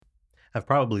I've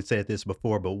probably said this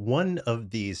before, but one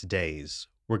of these days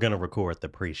we're going to record the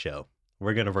pre-show.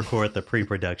 We're going to record the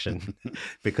pre-production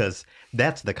because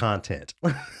that's the content.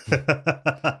 Is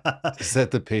that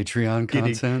the Patreon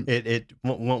Getting content?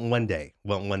 one day.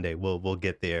 Well, one day we'll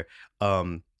get there.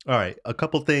 All right, a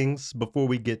couple things before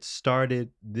we get started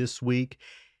this week.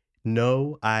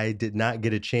 No, I did not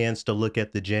get a chance to look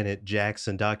at the Janet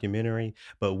Jackson documentary,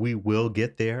 but we will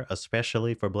get there,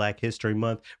 especially for Black History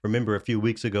Month. Remember, a few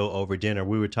weeks ago over dinner,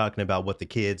 we were talking about what the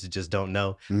kids just don't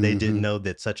know. They didn't know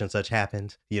that such and such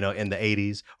happened, in the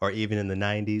 80s or even in the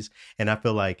 90s. And I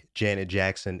feel like Janet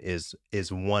Jackson is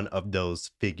one of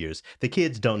those figures. The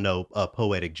kids don't know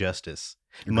Poetic Justice,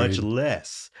 much Agreed.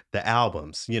 less the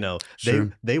albums.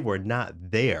 Sure. They were not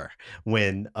there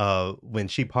when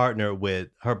she partnered with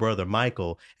her brother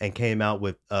Michael and came out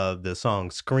with the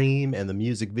song Scream and the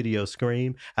music video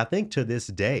Scream. I think to this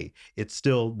day it's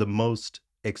still the most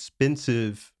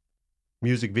expensive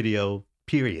music video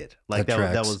period, like That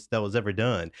that tracks. was ever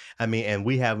done. I mean, and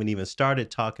we haven't even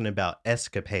started talking about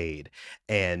Escapade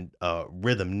and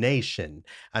Rhythm Nation.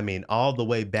 I mean, all the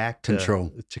way back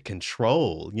Control. to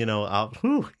Control.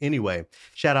 Anyway,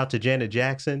 shout out to Janet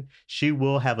Jackson. She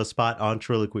will have a spot on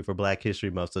Triloquy for Black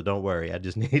History Month, so don't worry. I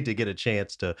just need to get a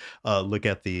chance to look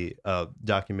at the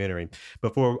documentary.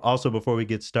 Before we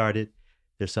get started,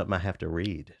 there's something I have to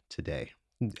read today.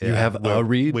 You have a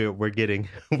read? We're getting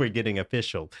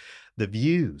official. The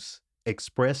views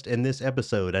expressed in this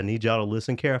episode, I need y'all to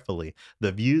listen carefully.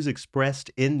 The views expressed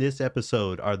in this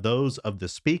episode are those of the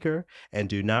speaker and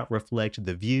do not reflect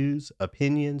the views,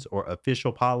 opinions, or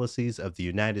official policies of the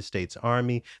United States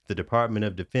Army, the Department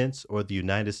of Defense, or the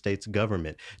United States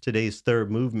government. Today's third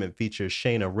movement features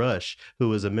Shayna Rush,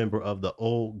 who is a member of the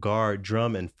Old Guard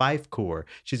Drum and Fife Corps.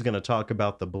 She's going to talk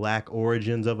about the Black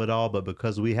origins of it all, but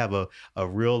because we have a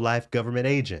real life government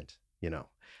agent,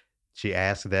 she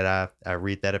asked that I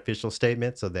read that official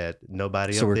statement so that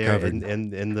nobody So up we're there covered.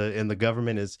 in the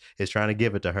government is trying to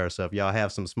give it to her. So if y'all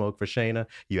have some smoke for Shayna,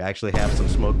 you actually have some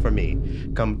smoke for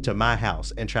me. Come to my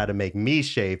house and try to make me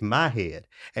shave my head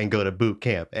and go to boot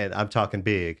camp. And I'm talking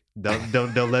big.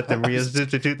 Don't let them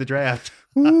reinstitute the draft.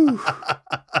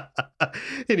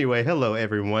 Anyway, hello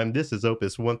everyone. This is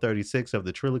Opus 136 of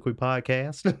the Triloquy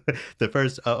Podcast, the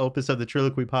first opus of the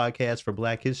Triloquy Podcast for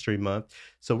Black History Month.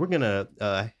 So we're gonna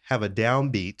have a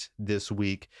downbeat this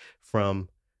week from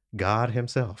God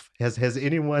himself. Has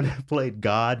anyone played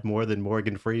God more than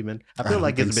Morgan Freeman? I feel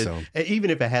like it's been, even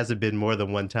if it hasn't been more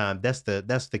than one time, that's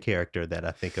the character that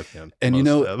I think of him. And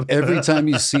every time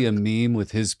you see a meme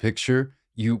with his picture,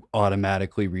 you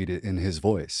automatically read it in his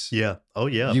voice. Yeah. Oh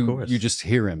yeah, of course. You just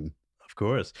hear him. Of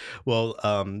course. Well,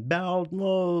 about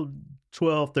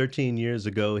 12, 13 years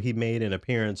ago, he made an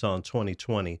appearance on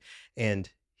 2020, and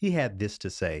he had this to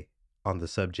say on the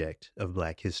subject of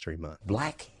Black History Month.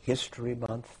 Black History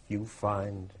Month, you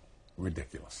find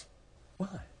ridiculous. Why?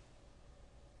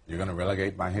 You're going to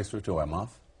relegate my history to a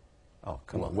month? Oh,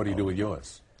 come on. What do you do with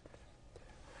yours?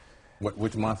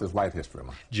 Which month is White History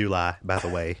Month? July, by the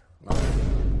way. Well,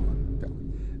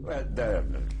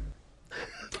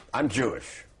 I'm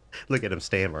Jewish. Look at him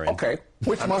stammering. Okay.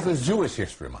 Which month is Jewish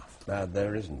History Month?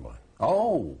 There isn't one.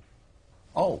 Oh.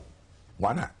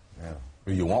 Why not? Yeah.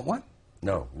 Do you want one?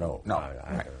 No.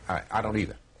 I don't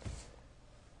either.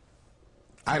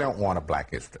 I don't want a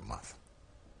Black History Month.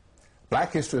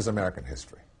 Black history is American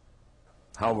history.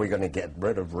 How are we going to get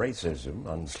rid of racism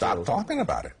until... Stop talking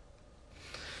about it.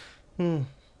 I'm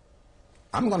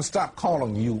going to stop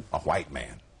calling you a white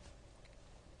man.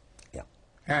 Yeah.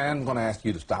 And I'm going to ask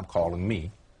you to stop calling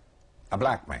me a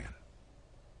black man.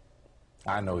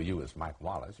 I know you as Mike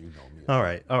Wallace. You know me. All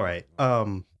right.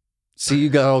 See, you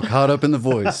got all caught up in the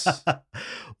voice.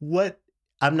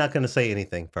 I'm not going to say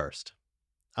anything first.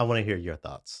 I want to hear your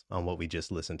thoughts on what we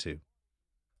just listened to.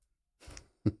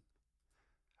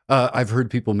 I've heard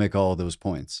people make all of those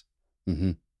points.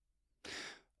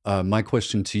 Mm-hmm. My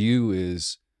question to you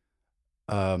is,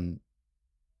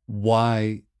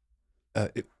 why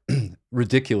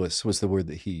ridiculous was the word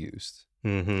that he used.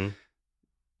 Mm-hmm.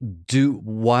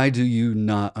 Why do you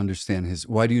not understand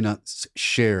why do you not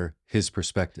share his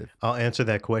perspective? I'll answer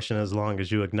that question as long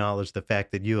as you acknowledge the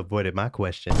fact that you avoided my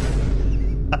question.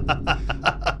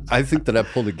 I think that I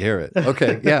pulled a Garrett.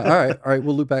 Okay. Yeah. All right.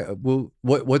 We'll loop back.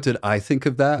 What did I think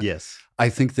of that? Yes. I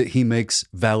think that he makes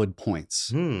valid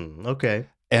points. Okay.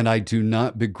 And I do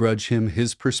not begrudge him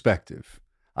his perspective.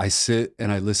 I sit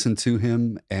and I listen to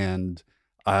him and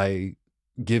I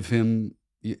give him,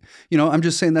 I'm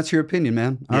just saying that's your opinion,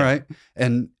 man. All right.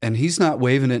 And he's not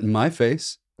waving it in my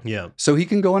face. Yeah. So he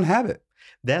can go and have it.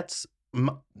 That's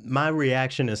my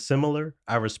reaction is similar.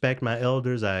 I respect my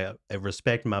elders. I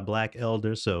respect my black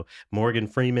elders. So Morgan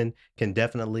Freeman can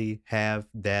definitely have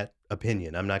that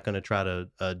opinion. I'm not going to try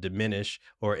to diminish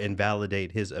or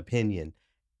invalidate his opinion.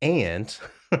 And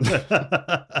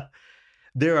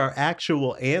there are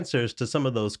actual answers to some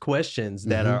of those questions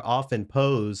that Mhm. are often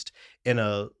posed in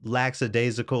a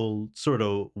lackadaisical sort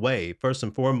of way. First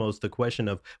and foremost, the question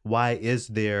of why is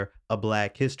there a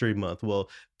Black History Month? Well,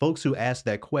 folks who ask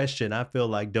that question, I feel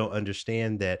like don't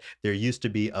understand that there used to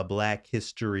be a Black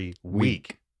History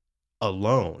Week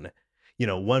alone. You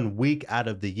know, 1 week out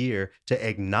of the year to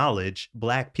acknowledge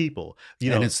Black people.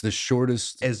 You And know, it's the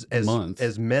shortest month.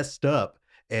 as messed up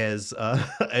as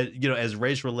as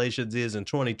race relations is in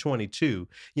 2022,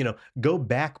 go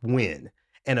back when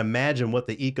and imagine what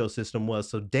the ecosystem was.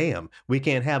 So damn, we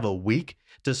can't have a week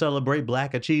to celebrate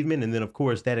Black achievement, and then of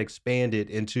course that expanded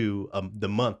into the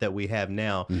month that we have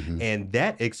now, Mhm. and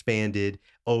that expanded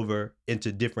over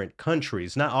into different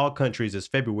countries. Not all countries is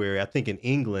February. I think in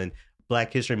England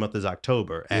Black History Month is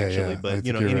October, Yeah, actually. yeah, I But think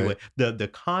you're anyway, right. the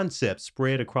concept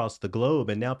spread across the globe,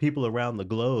 and now people around the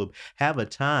globe have a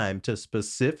time to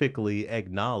specifically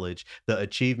acknowledge the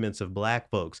achievements of Black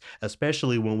folks,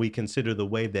 especially when we consider the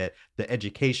way that the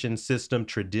education system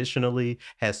traditionally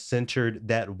has centered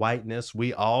that whiteness.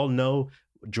 We all know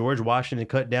George Washington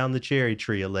cut down the cherry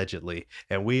tree allegedly,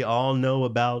 and we all know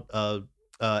about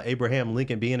Abraham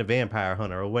Lincoln being a vampire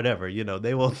hunter or whatever.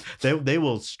 They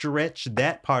will stretch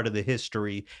that part of the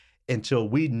history until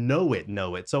we know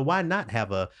it. So why not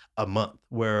have a month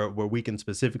where we can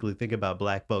specifically think about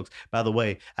Black folks? By the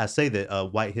way, I say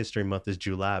that White History Month is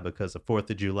July because of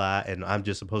 4th of July, and I'm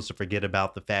just supposed to forget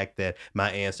about the fact that my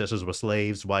ancestors were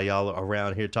slaves while y'all are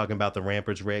around here talking about the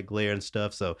Ramparts Red Glare and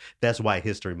stuff. So that's White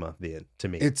History Month then to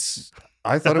me.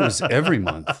 I thought it was every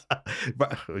month.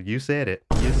 You said it.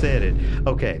 You said it.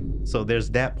 Okay, so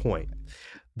there's that point.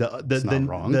 It's not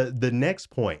wrong. The next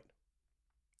point,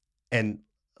 and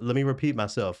let me repeat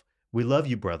myself. We love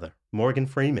you, brother. Morgan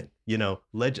Freeman,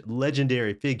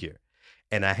 legendary figure.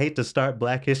 And I hate to start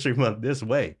Black History Month this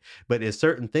way, but it's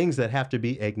certain things that have to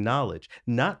be acknowledged.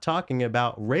 Not talking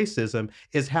about racism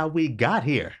is how we got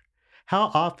here. How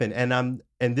often, and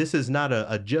this is not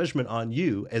a judgment on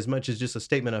you as much as just a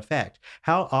statement of fact.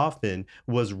 How often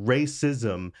was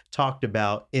racism talked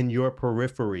about in your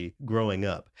periphery growing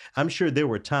up? I'm sure there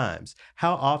were times.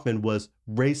 How often was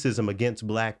racism against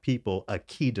Black people a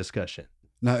key discussion?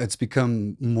 No, it's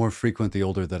become more frequent the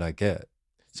older that I get.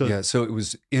 So Yeah, so it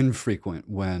was infrequent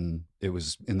when it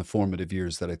was in the formative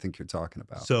years that I think you're talking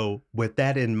about. So, with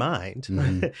that in mind,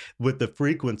 Mhm. with the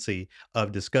frequency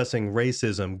of discussing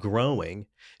racism growing,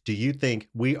 do you think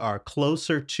we are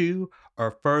closer to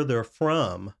or further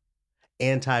from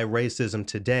anti-racism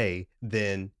today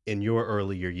than in your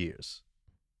earlier years?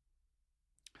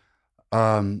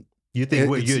 Um, You think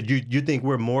we're it's you think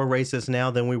we're more racist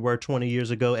now than we were 20 years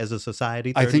ago as a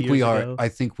society, I 30 think we years are ago? I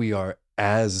think we are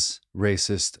as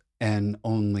racist and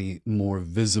only more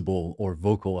visible or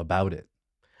vocal about it.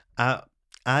 I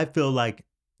I feel like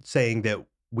saying that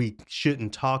we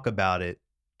shouldn't talk about it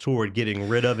toward getting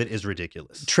rid of it is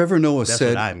ridiculous. Trevor Noah That's what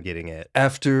said I'm getting at.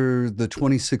 after the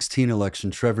 2016 election,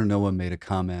 Trevor Noah made a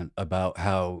comment about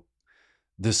how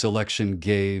this election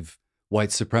gave white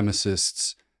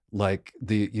supremacists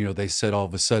they said all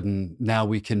of a sudden now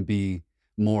we can be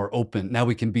more open. Now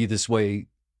we can be this way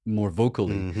more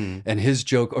vocally. Mhm. And his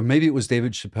joke, or maybe it was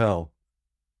David Chappelle,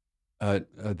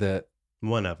 that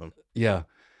One of them. yeah.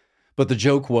 But the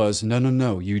joke was, no, no,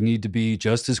 no. You need to be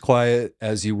just as quiet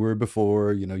as you were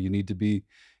before. You need to be,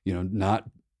 not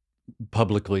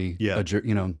publicly. Yeah.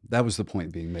 That was the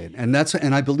point being made, and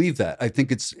I believe that. I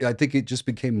think it just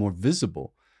became more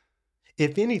visible.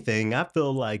 If anything, I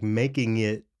feel like making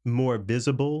it more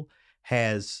visible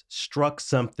has struck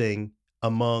something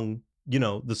among,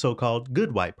 the so-called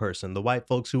good white person, the white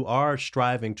folks who are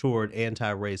striving toward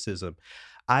anti-racism.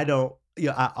 I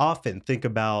often think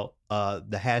about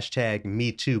the hashtag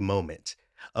Me Too moment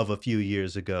of a few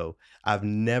years ago. I've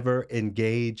never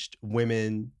engaged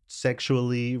women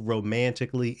sexually,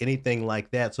 romantically, anything like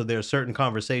that. So there are certain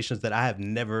conversations that I have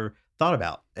never thought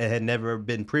about and had never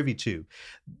been privy to.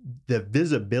 The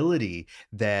visibility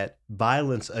that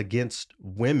violence against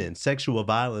women, sexual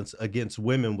violence against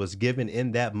women was given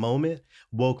in that moment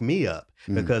woke me up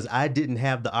Mm. because I didn't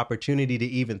have the opportunity to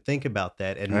even think about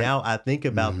that. And Right. now I think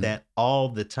about Mhm. that all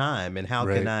the time. And how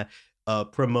can Right. I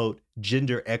promote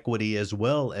gender equity as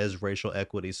well as racial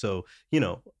equity? So,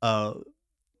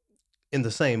 in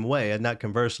the same way, and not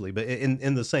conversely, but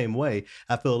in the same way,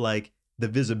 I feel like the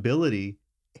visibility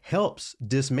helps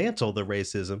dismantle the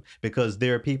racism because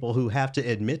there are people who have to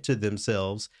admit to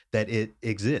themselves that it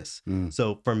exists.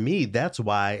 So for me, that's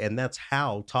why, and that's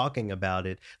how talking about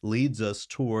it leads us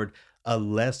toward a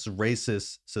less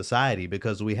racist society,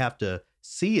 because we have to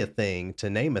see a thing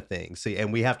to name a thing. See,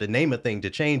 and we have to name a thing to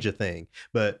change a thing,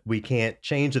 but we can't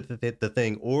change the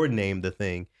thing or name the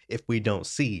thing if we don't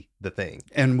see the thing.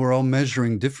 And we're all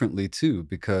measuring differently too,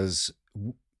 because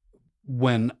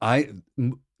when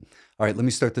all right, let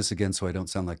me start this again so I don't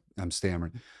sound like I'm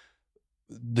stammering.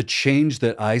 The change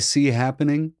that I see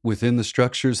happening within the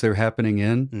structures they're happening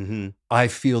in, I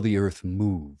feel the earth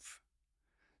move.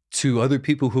 To other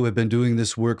people who have been doing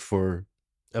this work for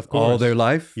Of course. all their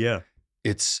life, Yeah.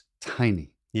 it's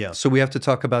tiny. Yeah. So we have to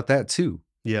talk about that too.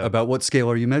 Yeah. About what scale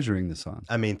are you measuring this on?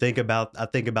 I mean, think about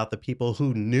the people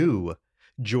who knew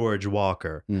George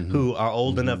Walker, who are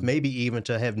old enough maybe even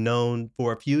to have known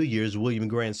for a few years William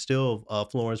Grant Still,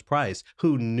 Florence Price,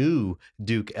 who knew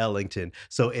Duke Ellington.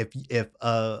 So if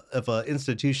an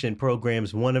institution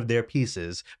programs one of their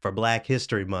pieces for Black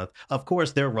History Month, of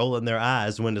course they're rolling their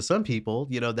eyes, when to some people,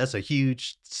 that's a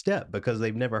huge step because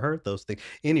they've never heard those things.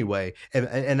 Anyway,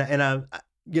 and I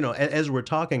as we're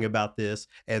talking about this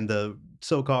and the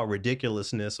so-called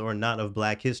ridiculousness or not of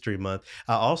Black History Month,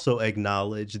 I also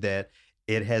acknowledge that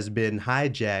it has been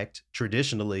hijacked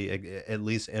traditionally, at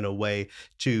least in a way,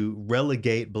 to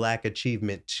relegate Black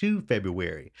achievement to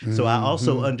February. So I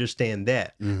also understand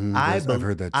that. I've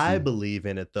heard that too. I believe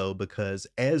in it though, because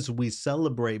as we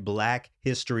celebrate Black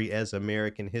history as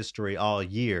American history all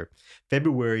year,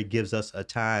 February gives us a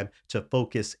time to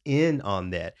focus in on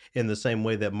that, in the same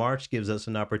way that March gives us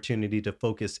an opportunity to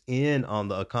focus in on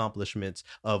the accomplishments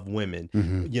of women.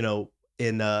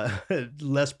 In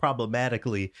less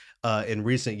problematically, in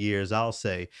recent years, I'll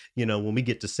say, when we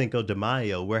get to Cinco de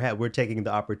Mayo, we're taking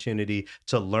the opportunity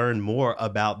to learn more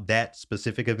about that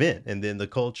specific event and then the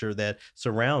culture that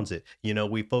surrounds it.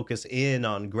 We focus in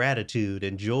on gratitude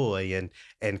and joy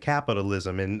and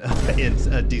capitalism in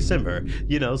December.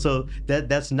 So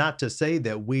that's not to say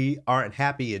that we aren't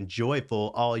happy and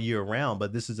joyful all year round,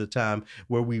 but this is a time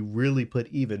where we really put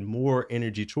even more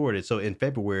energy toward it. So in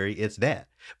February, it's that.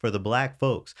 For the Black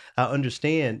folks, I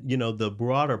understand, the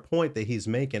broader point that he's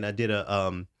making. I did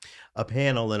a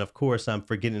panel, and of course, I'm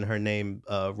forgetting her name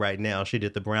right now. She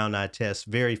did the Brown Eye Test.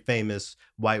 Very famous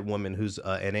white woman who's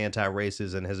an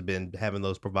anti-racist and has been having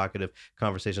those provocative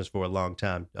conversations for a long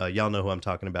time. Y'all know who I'm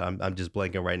talking about. I'm just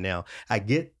blanking right now. I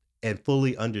get and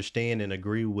fully understand and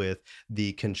agree with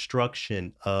the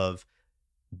construction of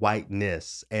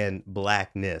whiteness and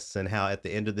Blackness and how at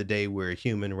the end of the day we're a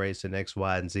human race and X,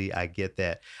 Y, and Z. I get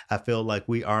that. I feel like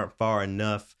we aren't far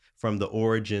enough from the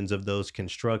origins of those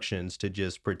constructions to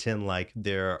just pretend like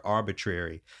they're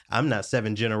arbitrary. I'm not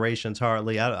 7 generations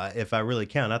hardly. If I really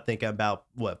count, I think about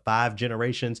 5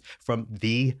 generations from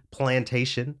the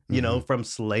plantation, from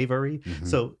slavery.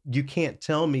 So you can't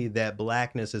tell me that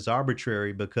Blackness is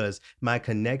arbitrary, because my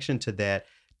connection to that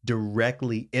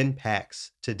directly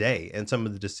impacts today and some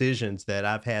of the decisions that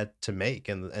I've had to make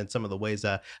and some of the ways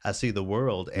I see the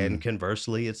world. And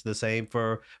conversely, it's the same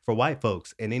for white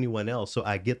folks and anyone else. So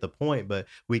I get the point, but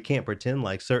we can't pretend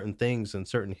like certain things and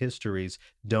certain histories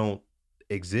don't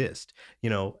exist,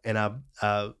 and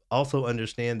I also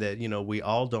understand that, we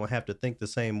all don't have to think the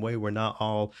same way. We're not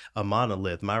all a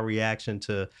monolith. My reaction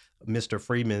to Mr.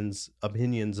 Freeman's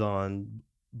opinions on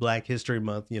Black History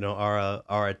Month,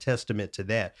 are a testament to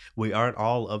that. We aren't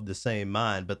all of the same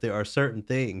mind, but there are certain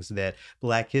things that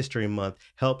Black History Month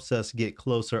helps us get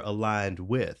closer aligned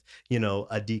with.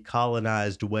 A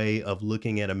decolonized way of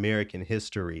looking at American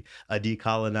history, a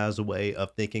decolonized way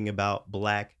of thinking about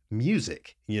Black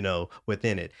music,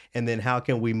 within it. And then how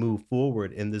can we move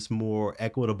forward in this more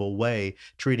equitable way,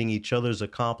 treating each other's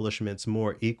accomplishments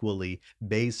more equally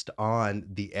based on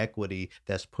the equity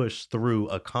that's pushed through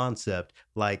a concept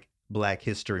like Black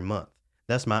History Month.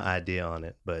 That's my idea on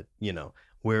it. But,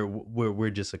 we're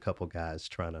just a couple guys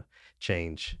trying to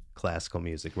change classical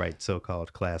music, right?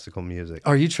 So-called classical music.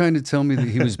 Are you trying to tell me that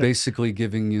he was basically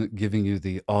giving you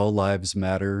the all lives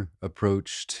matter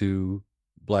approach to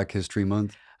Black History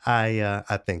Month?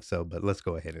 I think so, but let's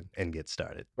go ahead and get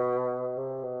started.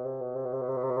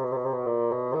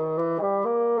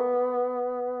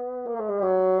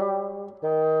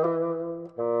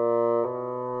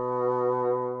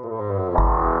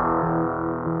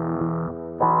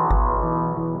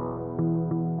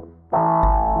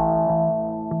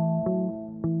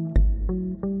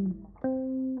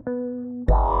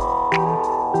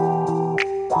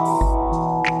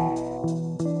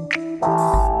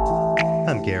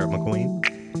 I'm Garrett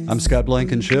McQueen. I'm Scott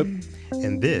Blankenship.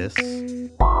 And this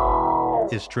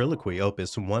is Triloquy,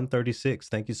 Opus 136.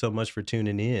 Thank you so much for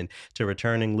tuning in. To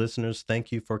returning listeners,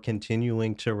 thank you for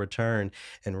continuing to return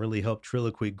and really help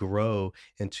Triloquy grow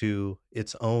into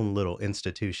its own little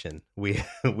institution we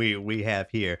have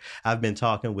here. I've been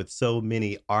talking with so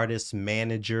many artists,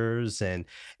 managers, and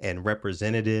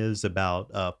representatives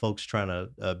about folks trying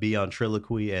to be on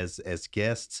Triloquy as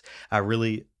guests. I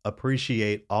really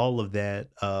appreciate all of that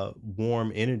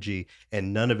warm energy,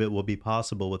 and none of it will be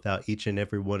possible without each and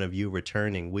every one of you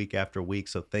returning week after week.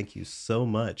 So thank you so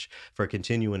much for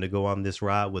continuing to go on this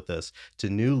ride with us. To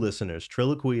new listeners,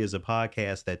 Triloquy is a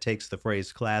podcast that takes the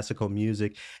phrase classical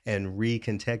music and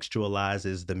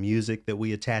recontextualizes the music that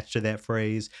we attach to that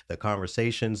phrase, the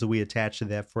conversations that we attach to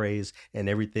that phrase, and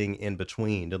everything in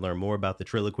between. To learn more about the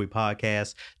Triloquy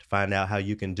podcast, to find out how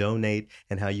you can donate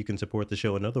and how you can support the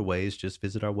show in other ways, just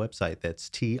visit our website. That's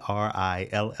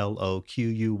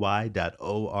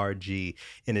TRILLOQUY.org.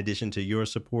 In addition to your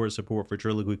support for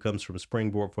Triloquy comes from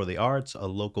Springboard for the Arts, a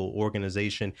local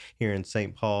organization here in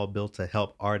St. Paul built to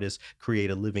help artists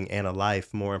create a living and a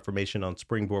life. More information on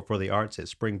Springboard for the Arts at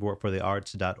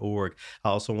springboardforthearts.org. I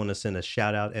also want to send a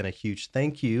shout out and a huge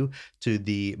thank you to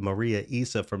the Maria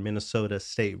Issa for Minnesota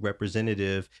State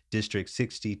Representative District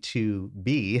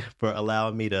 62B for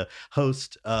allowing me to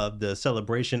host the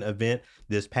celebration event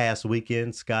this past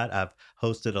weekend. Scott, I've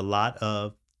hosted a lot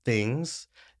of things,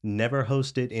 never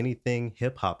hosted anything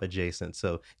hip hop adjacent.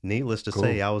 So needless to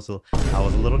say, I was a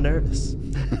little nervous.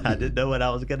 I didn't know what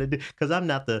I was gonna do because I'm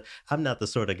not the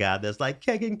sort of guy that's like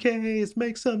keg and case,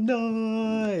 make some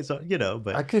noise, or,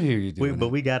 But I could hear you doing but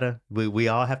it. we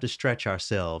all have to stretch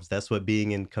ourselves. That's what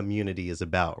being in community is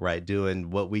about, right?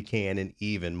 Doing what we can and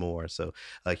even more. So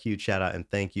a huge shout out and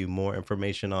thank you. More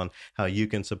information on how you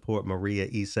can support Maria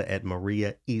Issa at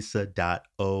mariaissa.org.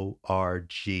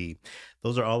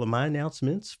 Those are all of my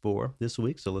announcements for this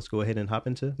week. So let's go ahead and hop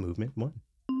into movement one.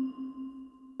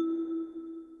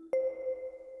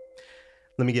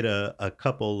 Let me get a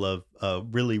couple of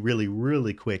really, really,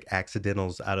 really quick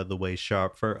accidentals out of the way,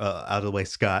 out of the way,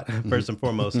 Scott. First and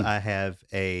foremost, I have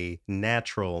a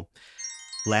natural.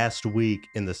 Last week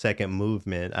in the second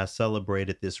movement, I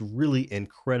celebrated this really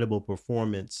incredible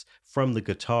performance from the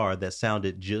guitar that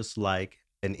sounded just like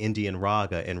an Indian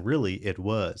raga, and really it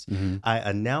was. I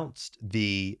announced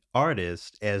the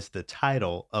artist as the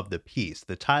title of the piece.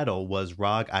 The title was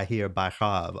Rag Ahir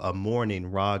Bhairav, a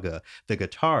morning raga. The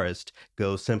guitarist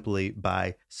goes simply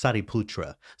by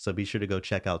Sariputra. So be sure to go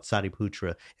check out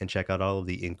Sariputra and check out all of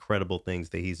the incredible things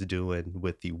that he's doing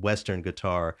with the Western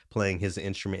guitar, playing his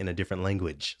instrument in a different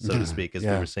language, so to speak, as we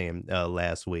were saying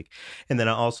last week. And then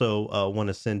I also want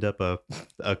to send up a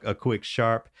quick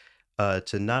sharp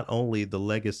to not only the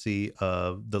legacy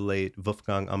of the late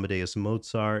Wolfgang Amadeus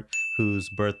Mozart, whose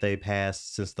birthday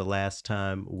passed since the last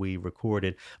time we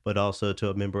recorded, but also to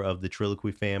a member of the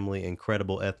Triloquy family,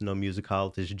 incredible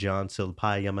ethnomusicologist John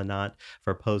Silpayamanat,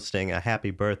 for posting a happy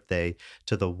birthday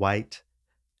to the White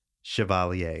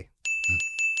Chevalier.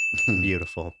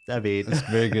 Beautiful. I mean, That's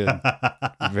very good.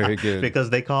 Very good. Because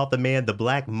they called the man the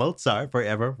Black Mozart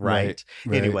forever, right?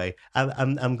 Right. Anyway,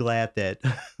 I'm glad that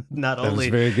not That was only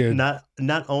very good. not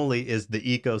only is the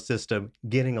ecosystem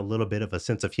getting a little bit of a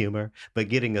sense of humor, but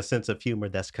getting a sense of humor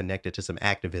that's connected to some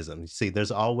activism. You see,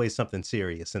 there's always something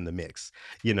serious in the mix.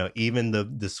 Even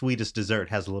the sweetest dessert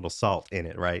has a little salt in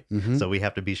it, right? So we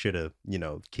have to be sure to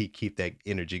keep that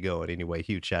energy going. Anyway,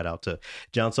 huge shout out to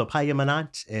John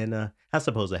Silpayamanat, and I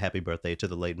suppose a happy birthday to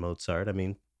the late Mozart. I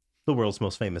mean, the world's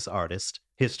most famous artist,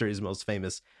 history's most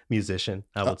famous musician,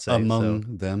 I would say.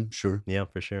 Among them, sure. Yeah,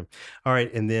 for sure. All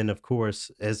right, and then of course,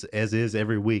 as is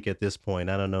every week at this point,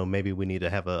 I don't know, maybe we need to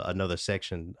have another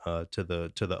section to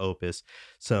the opus,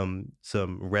 some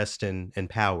rest and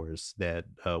powers that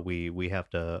we have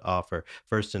to offer.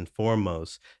 First and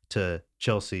foremost, to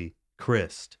Chelsea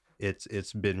Christ.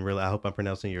 It's been really, I hope I'm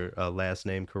pronouncing your last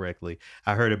name correctly.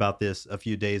 I heard about this a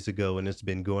few days ago and it's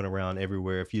been going around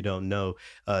everywhere. If you don't know,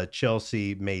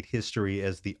 Chelsea made history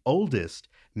as the oldest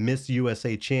Miss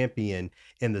USA champion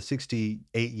in the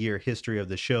 68-year history of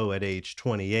the show at age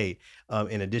 28.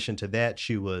 In addition to that,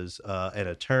 she was an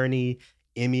attorney,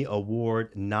 Emmy Award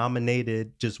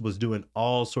nominated, just was doing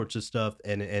all sorts of stuff,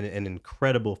 and an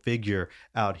incredible figure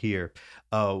out here.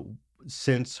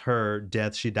 since her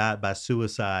death, she died by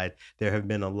suicide. There have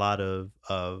been a lot of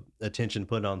attention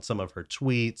put on some of her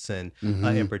tweets, and in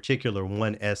Hmm. particular,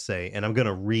 one essay. And I'm going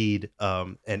to read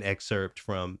an excerpt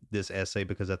from this essay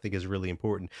because I think it's really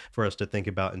important for us to think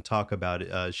about and talk about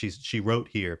it. She wrote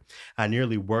here, "I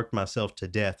nearly worked myself to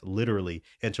death, literally,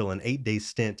 until an 8-day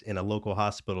stint in a local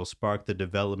hospital sparked the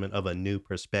development of a new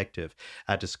perspective.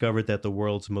 I discovered that the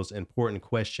world's most important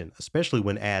question, especially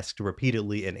when asked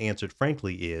repeatedly and answered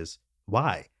frankly, is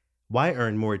why? Why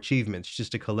earn more achievements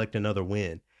just to collect another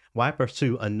win? Why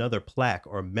pursue another plaque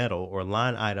or medal or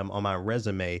line item on my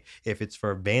resume if it's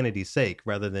for vanity's sake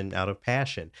rather than out of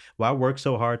passion? Why work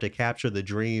so hard to capture the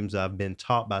dreams I've been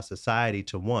taught by society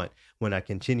to want when I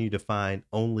continue to find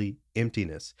only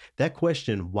emptiness?" That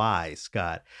question, why,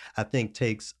 Scott, I think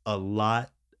takes a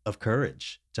lot of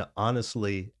courage to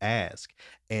honestly ask.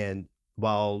 And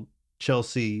while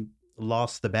Chelsea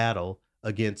lost the battle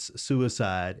against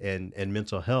suicide and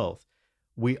mental health,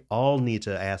 we all need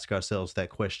to ask ourselves that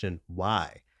question,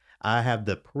 why? I have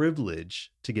the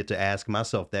privilege to get to ask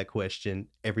myself that question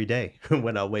every day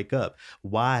when I wake up.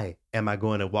 Why am I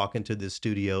going to walk into this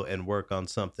studio and work on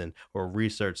something or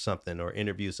research something or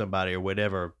interview somebody or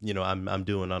whatever, I'm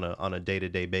doing on a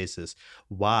day-to-day basis?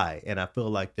 Why? And I feel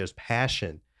like there's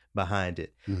passion behind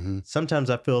it. Hmm. Sometimes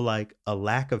I feel like a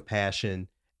lack of passion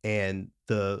and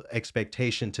the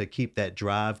expectation to keep that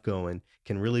drive going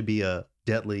can really be a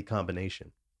deadly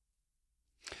combination.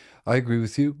 I agree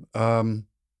with you.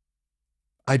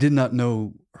 I did not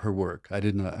know her work. I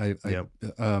did not. Yeah.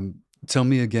 Tell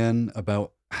me again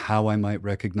about how I might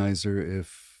recognize her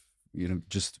if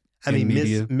just I in mean,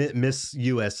 media. Miss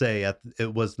USA,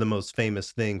 it was the most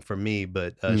famous thing for me,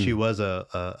 but she Mm, was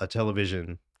a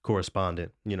television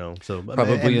correspondent, so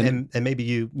probably in. and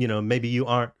maybe maybe you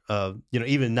aren't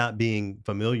even not being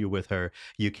familiar with her,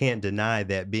 you can't deny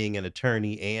that being an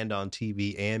attorney and on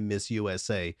TV and Miss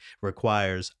USA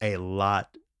requires a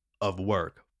lot of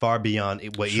work, far beyond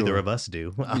what either Sure. of us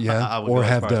do. Yeah, I would or go as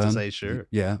have far as to done. say, sure.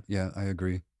 Yeah, yeah, I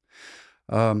agree.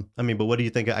 Um, I mean, but what do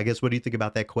you think? I guess what do you think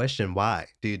about that question? Why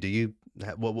do you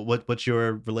what's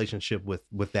your relationship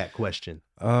with that question?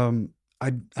 um,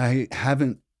 I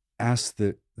haven't asked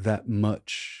that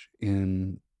much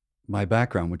in my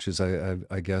background, which is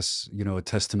I guess a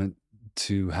testament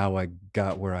to how I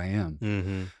got where I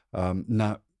am. Hmm.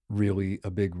 Not really a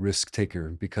big risk taker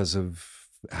because of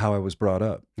how I was brought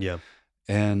up. Yeah.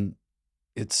 And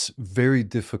it's very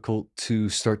difficult to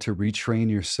start to retrain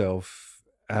yourself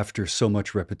after so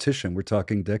much repetition. We're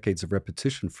talking decades of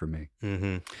repetition for me.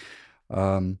 Hmm.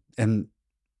 And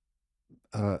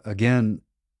again,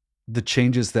 the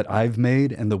changes that I've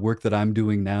made and the work that I'm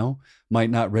doing now might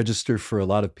not register for a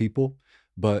lot of people,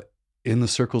 but in the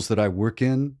circles that I work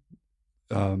in,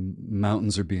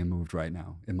 mountains are being moved right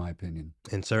now, in my opinion.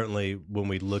 And certainly when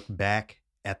we look back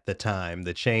at the time,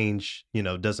 the change,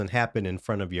 doesn't happen in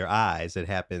front of your eyes. It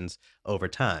happens over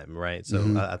time, right? So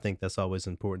Hmm. I think that's always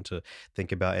important to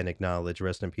think about and acknowledge.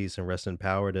 Rest in peace and rest in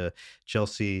power to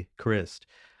Chelsea Christ.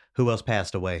 Who else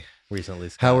passed away recently,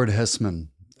 Scott? Howard Hessman.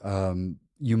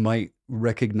 You might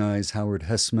recognize Howard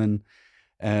Hessman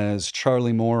as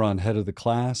Charlie Moore on Head of the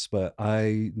Class, but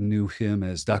I knew him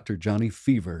as Dr. Johnny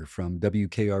Fever from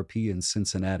WKRP in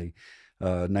Cincinnati,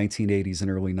 1980s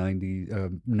and early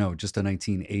 90s. No, just a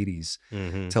 1980s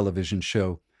Hmm. television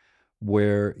show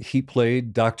where he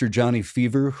played Dr. Johnny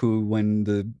Fever, who, when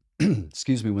the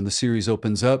excuse me, when the series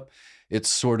opens up, it's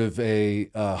sort of a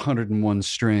 101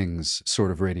 strings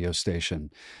sort of radio station,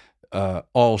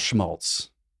 all schmaltz,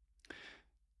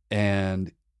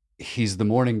 and he's the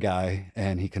morning guy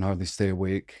and he can hardly stay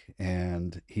awake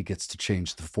and he gets to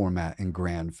change the format in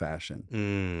grand fashion.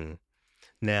 Mm.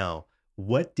 Now,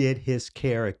 what did his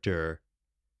character,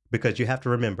 because you have to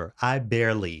remember, I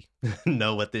barely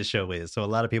know what this show is, so a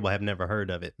lot of people have never heard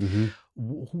of it. Hmm.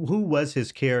 Who was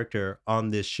his character on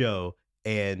this show,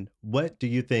 and what do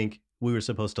you think we were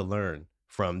supposed to learn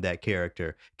from that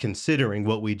character, considering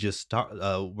what we just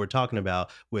were talking about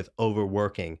with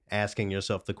overworking, asking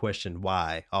yourself the question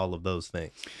why, all of those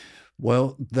things?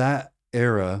 Well, that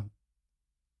era,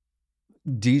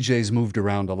 DJs moved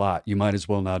around a lot. You might as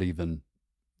well not even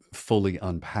fully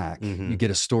unpack. You Hmm.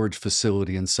 get a storage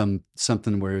facility and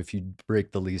something where if you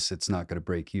break the lease, it's not going to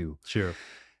break you. Sure.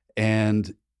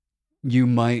 And you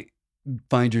might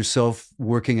find yourself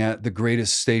working at the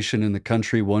greatest station in the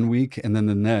country one week, and then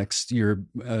the next you're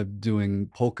doing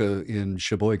polka in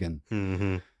Sheboygan.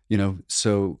 Hmm.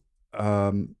 So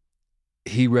um,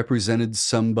 he represented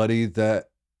somebody that,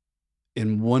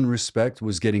 in one respect,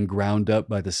 was getting ground up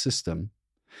by the system,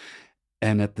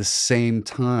 and at the same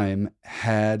time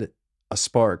had a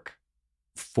spark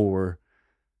for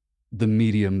the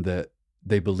medium that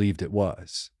they believed it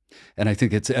was. And I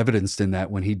think it's evidenced in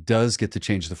that when he does get to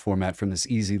change the format from this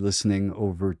easy listening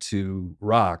over to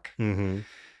rock, Mm-hmm.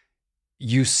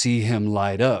 you see him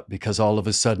light up because all of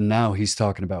a sudden now he's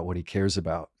talking about what he cares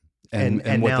about And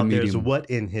and what now the there's medium. what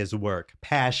in his work?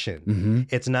 Passion. Mhm.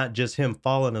 It's not just him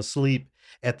falling asleep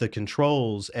at the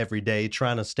controls every day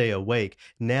trying to stay awake.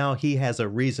 Now he has a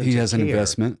reason He to has an care.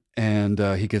 investment, and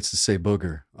he gets to say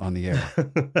booger on the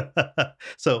air.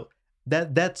 So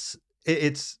that's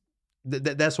it's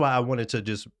that's why I wanted to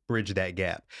just bridge that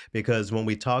gap, because when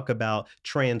we talk about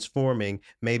transforming,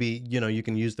 maybe you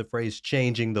can use the phrase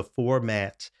changing the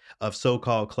format of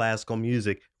so-called classical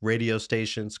music, radio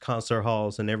stations, concert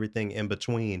halls, and everything in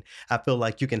between. I feel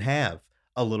like you can have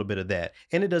a little bit of that,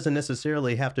 and it doesn't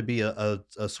necessarily have to be a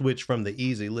switch from the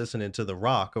easy listening to the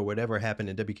rock or whatever happened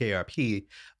in WKRP.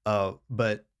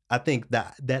 But I think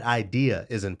that idea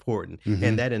is important, and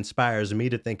Mhm. that inspires me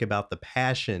to think about the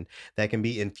passion that can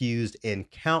be infused in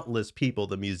countless people: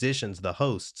 the musicians, the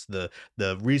hosts, the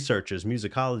researchers,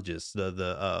 musicologists,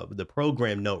 the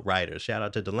program note writers. Shout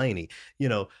out to Delaney. You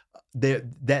know, there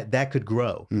that could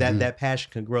grow. That Mhm. that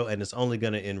passion can grow, and it's only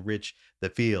going to enrich the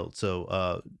field.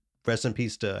 So, rest in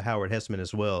peace to Howard Hessman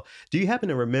as well. Do you happen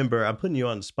to remember? I'm putting you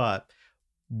on the spot.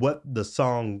 What the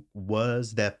song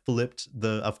was that flipped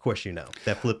the? Of course,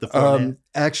 that flipped the format.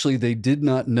 Actually, they did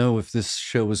not know if this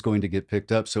show was going to get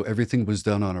picked up, so everything was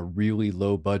done on a really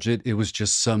low budget. It was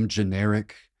just some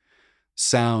generic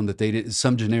sound that they did,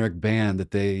 some generic band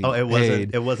that they Oh, it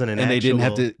paid, wasn't an and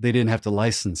actual. they didn't have to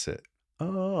license it.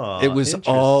 Oh, It was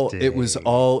all interesting.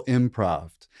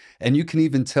 improv. And you can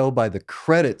even tell by the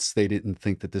credits they didn't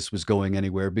think that this was going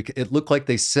anywhere because it looked like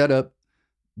they set up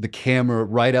the camera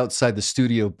right outside the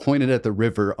studio, pointed at the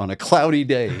river on a cloudy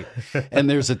day, and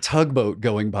there's a tugboat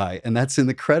going by, and that's in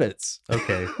the credits.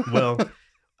 Okay. Well,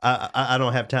 I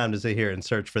don't have time to sit here and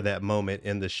search for that moment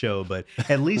in the show, but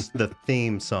at least the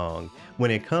theme song,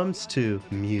 when it comes to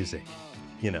music,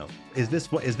 is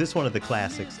this one of the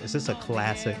classics? Is this a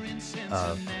classic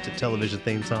television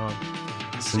theme song?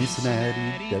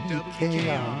 Cincinnati,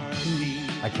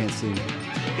 WKRP. I can't sing it.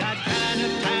 Got kind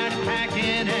of tired of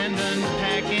packing and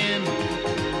unpacking,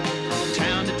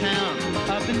 town to town,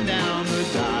 up and down the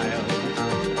dial.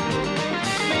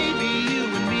 Maybe you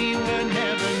and me were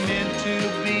never meant to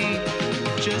be.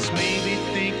 Just maybe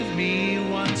think of me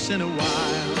once in a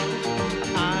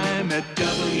while. I'm at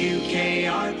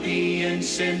WKRP in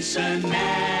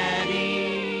Cincinnati.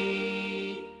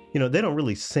 They don't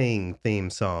really sing theme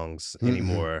songs Mm-mm.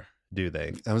 anymore, do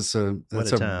they? That's What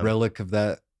a a time. relic of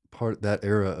that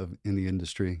era in the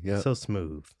industry. Yeah. So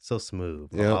smooth.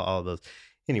 Yep. All those.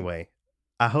 Anyway,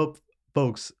 I hope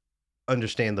folks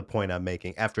understand the point I'm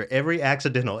making. After every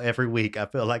accidental every week, I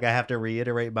feel like I have to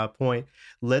reiterate my point.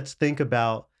 Let's think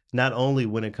about not only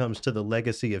when it comes to the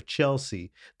legacy of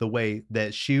Chelsea, the way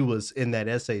that she was in that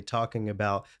essay talking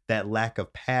about that lack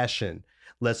of passion.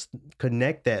 Let's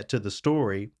connect that to the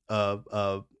story of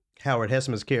Howard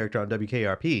Hessman's character on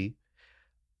WKRP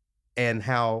and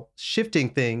how shifting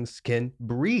things can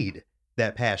breed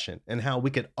that passion and how we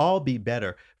could all be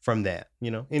better from that,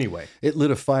 anyway. It lit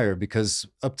a fire because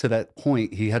up to that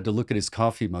point, he had to look at his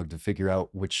coffee mug to figure out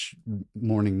which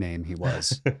morning name he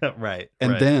was. Right.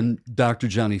 And right. then Dr.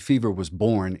 Johnny Fever was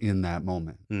born in that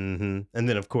moment. And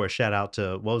then, of course, shout out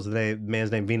to, what was the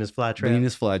man's name? Venus Flytrap?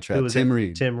 Venus Who Flytrap, was Tim it?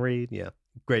 Reed. Tim Reed, yeah.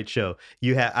 Great show.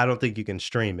 I don't think you can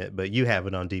stream it, but you have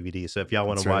it on DVD. So if y'all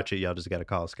want That's to right. watch it, y'all just got to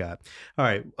call Scott. All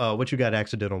right. What you got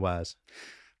accidental wise?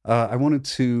 I wanted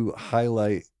to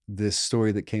highlight this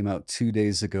story that came out 2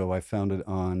 days ago. I found it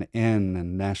on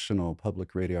National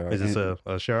Public Radio. Is this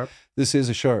a sharp? This is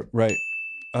a sharp, right.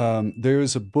 There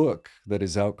is a book that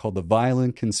is out called The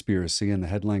Violin Conspiracy, and the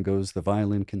headline goes, "The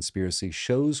Violin Conspiracy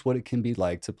Shows What It Can Be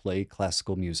Like to Play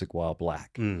Classical Music While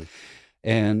Black." Mm.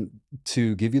 And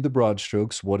to give you the broad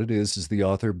strokes, what it is the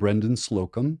author, Brendan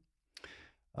Slocum,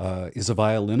 is a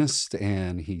violinist,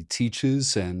 and he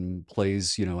teaches and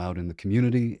plays, out in the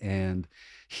community. And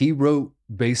he wrote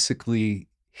basically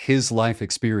his life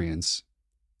experience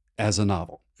as a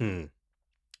novel. Mm.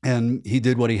 And he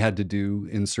did what he had to do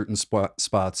in certain spots,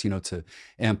 to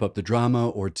amp up the drama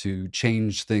or to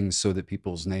change things so that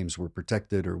people's names were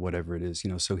protected or whatever it is,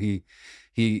 So he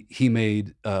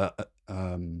made a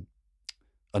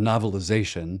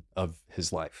novelization of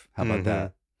his life. How about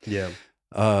that? Yeah.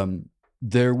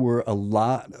 There were a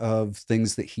lot of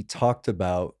things that he talked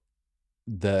about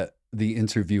that the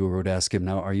interviewer would ask him,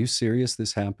 now, are you serious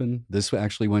this happened? This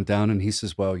actually went down? And he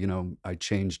says, well, I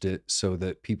changed it so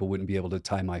that people wouldn't be able to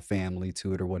tie my family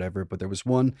to it or whatever. But there was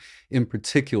one in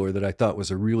particular that I thought was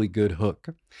a really good hook.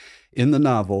 In the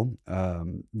novel,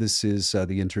 this is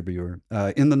the interviewer.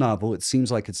 In the novel, it seems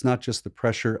like it's not just the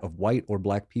pressure of white or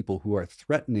black people who are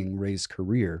threatening Ray's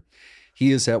career.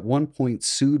 He is at one point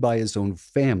sued by his own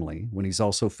family when he's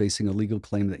also facing a legal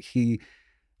claim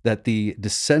that the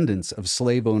descendants of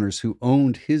slave owners who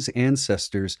owned his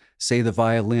ancestors say the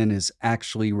violin is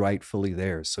actually rightfully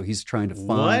theirs. So he's trying to find...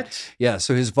 What? Yeah,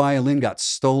 so his violin got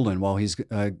stolen while he's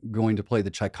going to play the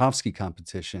Tchaikovsky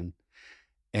competition.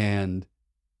 And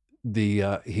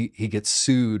he gets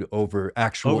sued over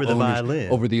Over the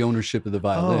violin. over the ownership of the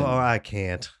violin. Oh, I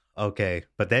can't. Okay.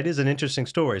 But that is an interesting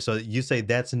story. So you say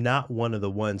that's not one of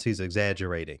the ones he's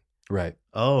exaggerating. Right.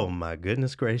 Oh my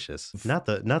goodness gracious. Not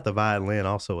the violin,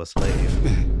 also a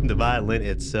slave. The violin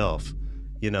itself.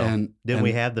 Didn't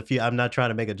we have I'm not trying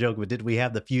to make a joke, but did we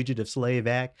have the Fugitive Slave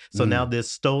Act? So now this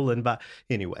stolen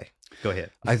anyway, go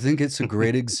ahead. I think it's a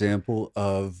great example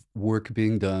of work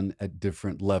being done at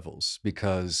different levels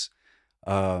because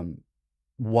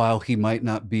while he might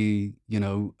not be,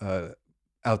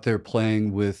 out there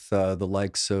playing with the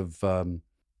likes of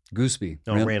Gooseby.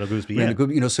 Randall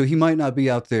Gooseby, so he might not be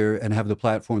out there and have the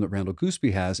platform that Randall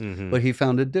Gooseby has, Mhm. but he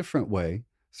found a different way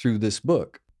through this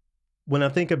book. When I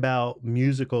think about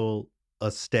musical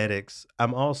aesthetics,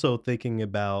 I'm also thinking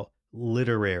about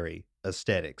literary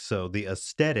aesthetics. So the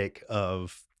aesthetic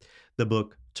of the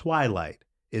book Twilight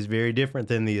is very different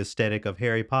than the aesthetic of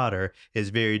Harry Potter, is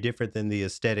very different than the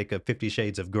aesthetic of 50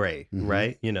 Shades of Grey, Mhm.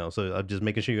 right? So I'm just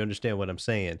making sure you understand what I'm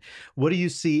saying. What do you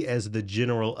see as the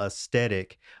general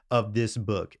aesthetic of this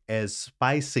book? As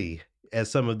spicy as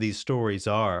some of these stories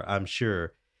are, I'm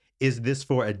sure, is this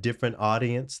for a different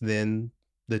audience than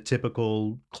the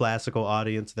typical classical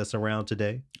audience that's around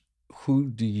today? Who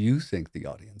do you think the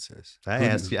audience is? I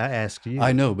asked you.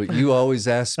 I know, but you always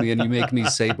ask me and you make me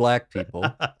say black people.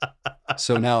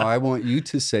 So now I want you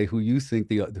to say who you think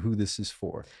who this is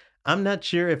for. I'm not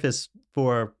sure if it's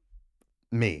for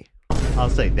me. I'll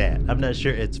say that. I'm not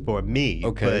sure it's for me.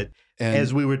 Okay. But And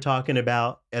as we were talking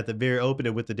about at the very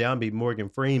opening with the downbeat, Morgan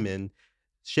Freeman,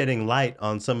 shedding light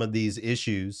on some of these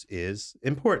issues is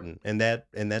important, and that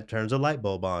turns a light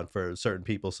bulb on for certain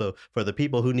people. So for the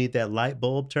people who need that light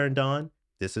bulb turned on,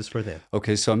 this is for them.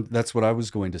 okay, so that's what I was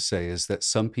going to say is that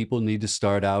some people need to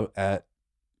start out at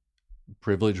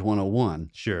Privilege 101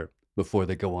 Sure. before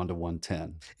they go on to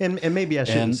 110. And maybe I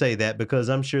shouldn't And- say that because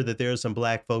I'm sure that there are some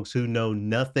black folks who know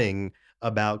nothing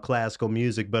about classical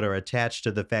music but are attached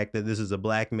to the fact that this is a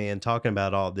black man talking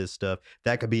about all this stuff.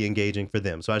 That could be engaging for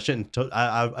them. So I shouldn't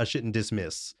I shouldn't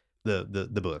dismiss the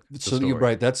book. The So story. you're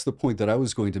right. That's the point that I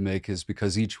was going to make is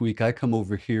because each week I come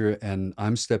over here and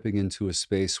I'm stepping into a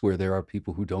space where there are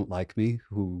people who don't like me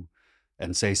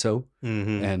and say so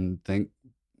Mhm. and think,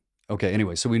 okay,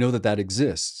 anyway, so we know that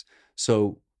exists.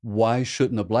 So why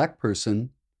shouldn't a black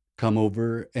person come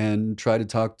over and try to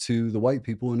talk to the white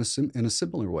people in a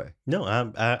similar way No,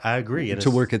 I agree. And to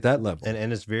it's- work at that level?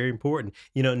 and it's very important.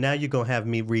 Now you're gonna have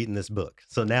me reading this book.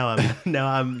 So now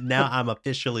I'm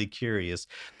officially curious.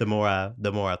 The more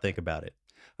I think about it.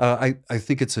 I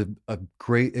think it's a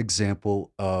great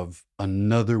example of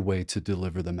another way to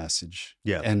deliver the message.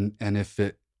 Yeah. And if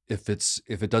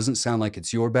it doesn't sound like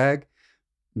it's your bag,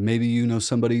 maybe you know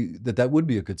somebody that would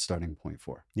be a good starting point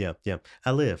for. Yeah.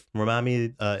 I live. Remind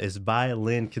me, is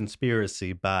Violin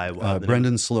Conspiracy by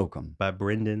Brendan Slocum. by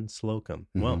Brendan Slocum.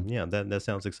 Well, Mhm. yeah, that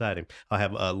sounds exciting. I'll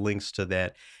have links to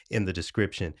that in the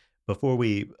description. Before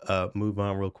we move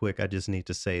on real quick, I just need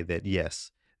to say that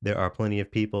yes, there are plenty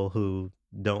of people who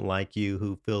don't like you,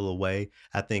 who feel away.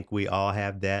 I think we all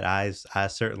have that. I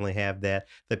certainly have that.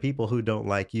 The people who don't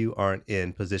like you aren't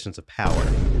in positions of power.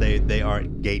 They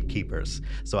aren't gatekeepers.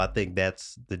 So I think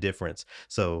that's the difference.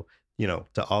 So,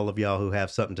 to all of y'all who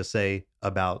have something to say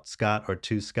about Scott or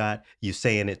to Scott, you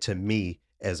saying it to me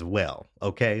as well.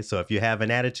 Okay. So if you have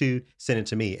an attitude, send it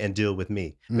to me and deal with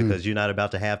me because you're not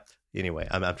about to have. Anyway,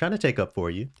 I'm trying to take up for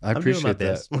you. I I'm doing my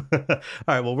appreciate that. best.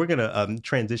 All right. Well, we're going to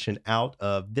transition out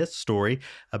of this story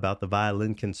about the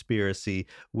Violin Conspiracy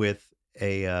with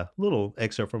a little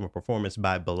excerpt from a performance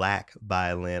by Black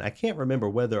Violin. I can't remember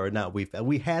whether or not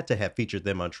we had to have featured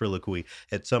them on Triloquy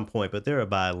at some point, but they're a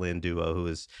violin duo who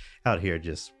is out here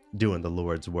just doing the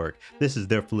Lord's work. This is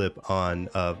their flip on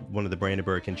one of the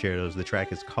Brandenburg concertos. The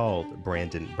track is called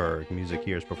Brandenburg. Music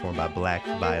here is performed by Black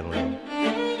Violin.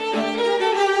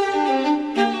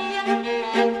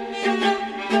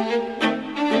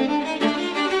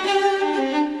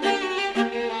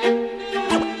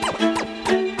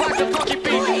 Rock the funky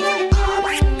beat.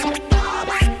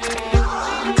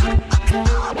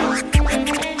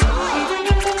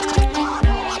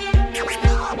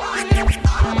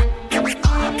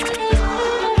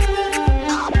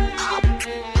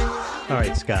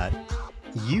 Scott,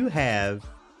 you have,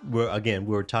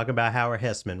 we're talking about Howard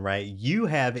Hessman, right? You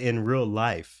have in real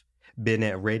life been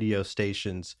at radio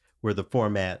stations where the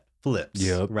format flips,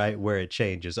 Yep. right? Where it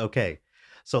changes. Okay.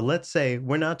 So let's say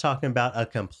we're not talking about a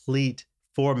complete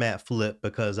format flip,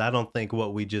 because I don't think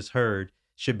what we just heard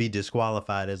should be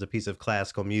disqualified as a piece of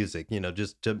classical music,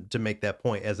 just to make that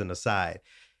point as an aside.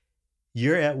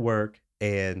 You're at work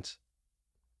and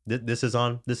this is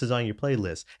on your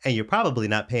playlist, and you're probably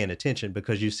not paying attention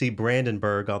because you see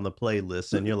Brandenburg on the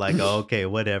playlist and you're like, oh, okay,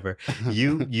 whatever.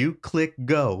 You click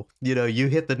go, you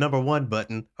hit the number 1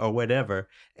 button or whatever,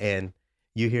 and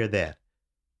you hear that.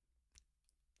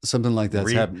 Something like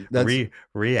that's happened.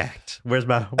 React. Where's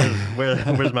my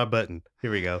button?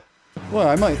 Here we go. Well,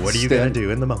 I might. What are you gonna do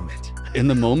in the moment? In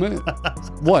the moment?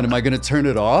 What, am I gonna turn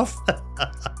it off?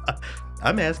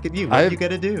 I'm asking you, what are you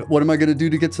gonna do? What am I gonna do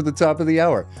to get to the top of the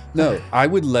hour? No, I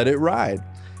would let it ride.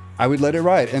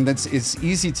 And it's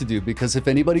easy to do, because if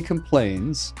anybody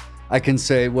complains, I can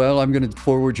say, well, I'm gonna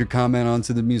forward your comment on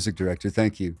to the music director.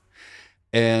 Thank you.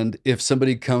 And if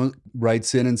somebody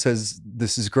writes in and says,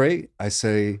 this is great, I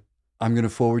say, I'm going to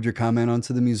forward your comment on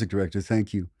to the music director.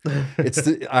 Thank you.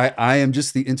 I am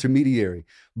just the intermediary,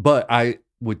 but I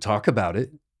would talk about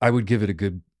it. I would give it a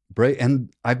good break.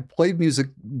 And I played music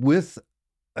with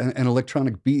an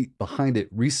electronic beat behind it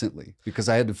recently, because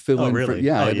I had to fill in.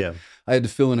 Really? I had to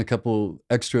fill in a couple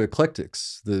extra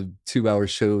eclectics, the 2-hour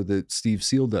show that Steve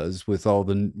Seal does with all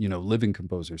the, living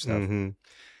composer stuff. Mm-hmm.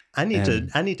 I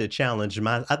need to challenge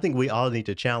I think we all need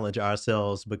to challenge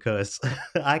ourselves, because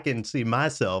I can see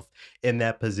myself in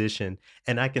that position,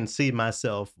 and I can see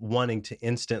myself wanting to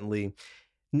instantly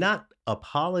not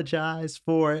apologize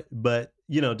for it, but,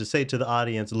 to say to the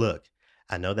audience, look,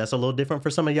 I know that's a little different for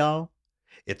some of y'all.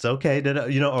 It's okay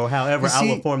to, or however I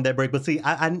will form that break. But see,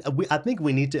 I think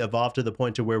we need to evolve to the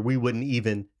point to where we wouldn't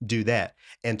even do that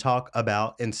and talk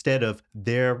about, instead of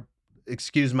their,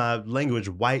 excuse my language,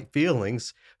 white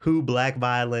feelings, who Black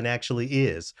Violin actually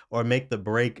is, or make the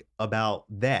break about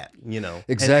that,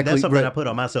 Exactly. And that's something right. I put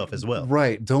on myself as well.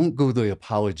 Right. Don't go the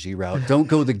apology route. Don't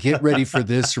go the get ready for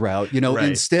this route. Right.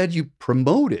 Instead you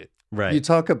promote it. Right.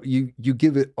 You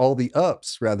give it all the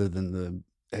ups rather than the,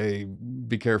 hey,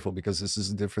 be careful because this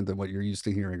is different than what you're used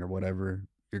to hearing, or whatever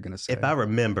you're going to say. If I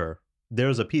remember, there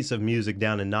was a piece of music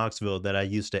down in Knoxville that I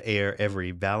used to air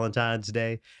every Valentine's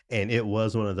Day, and it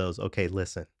was one of those, okay,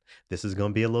 listen, this is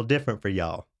going to be a little different for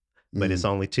y'all, but it's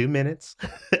only 2 minutes.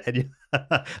 And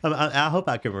I hope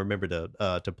I can remember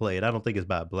to play it. I don't think it's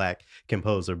by a Black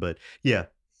composer, but yeah,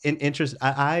 in interest,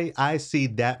 I see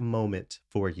that moment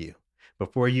for you.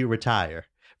 Before you retire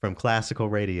from classical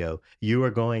radio, you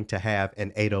are going to have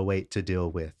an 808 to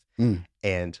deal with.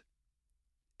 And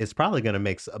it's probably going to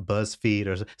make a BuzzFeed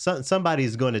or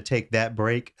somebody's going to take that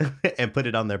break and put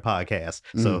it on their podcast.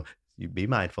 So you be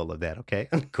mindful of that. Okay.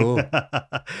 Cool.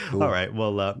 All right.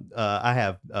 Well, I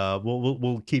have,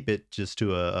 we'll keep it just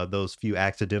to those few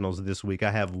accidentals this week. I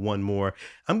have one more.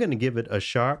 I'm going to give it a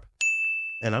sharp,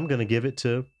 and I'm going to give it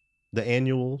to the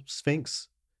annual Sphinx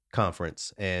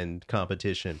conference and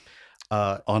competition.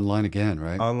 Online again,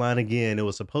 right? Online again. It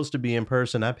was supposed to be in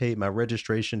person. I paid my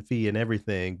registration fee and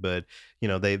everything, but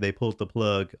they pulled the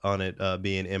plug on it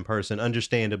being in person,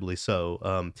 understandably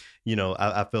so.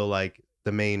 I feel like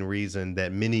the main reason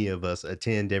that many of us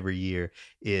attend every year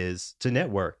is to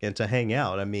network and to hang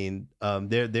out. I mean,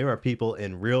 there are people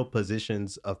in real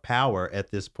positions of power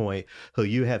at this point who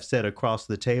you have sat across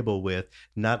the table with,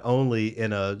 not only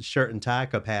in a shirt and tie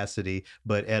capacity,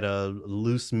 but at a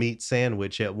loose meat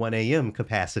sandwich at 1 a.m.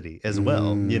 capacity as well,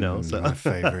 so my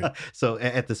favorite. So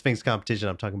at the Sphinx competition,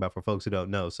 I'm talking about for folks who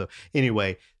don't know. So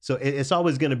anyway, it's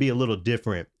always going to be a little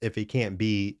different if it can't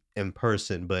be in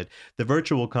person, but the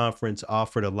virtual conference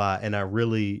offered a lot, and I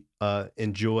really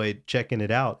enjoyed checking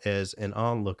it out as an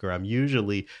onlooker. I'm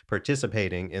usually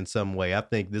participating in some way. I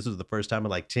think this was the first time in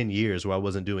like 10 years where I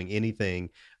wasn't doing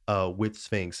anything with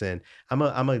Sphinx, and I'm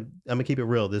gonna keep it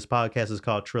real. This podcast is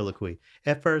called Triloquy.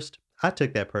 At first, I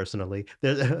took that personally.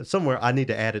 There's somewhere I need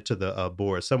to add it to the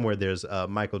board. Somewhere there's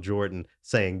Michael Jordan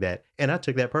saying that, and I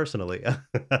took that personally.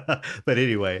 But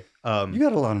anyway, you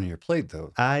got a lot on your plate,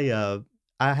 though.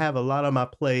 I have a lot on my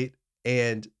plate,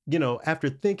 and after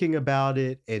thinking about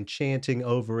it and chanting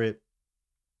over it,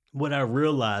 what I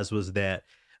realized was that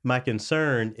my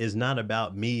concern is not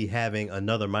about me having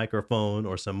another microphone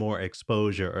or some more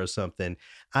exposure or something.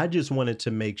 I just wanted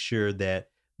to make sure that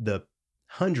the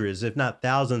hundreds, if not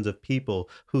thousands of people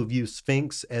who view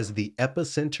Sphinx as the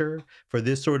epicenter for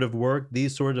this sort of work,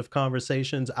 these sort of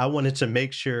conversations, I wanted to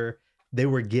make sure they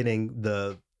were getting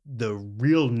the the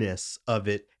realness of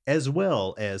it, as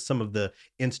well as some of the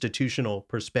institutional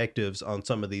perspectives on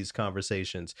some of these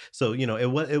conversations. So,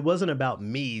 it wasn't about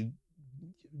me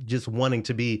just wanting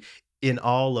to be in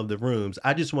all of the rooms.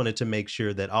 I just wanted to make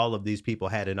sure that all of these people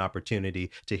had an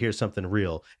opportunity to hear something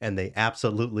real, and they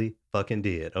absolutely fucking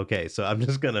did. Okay, so I'm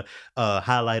just gonna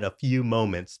highlight a few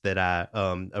moments that I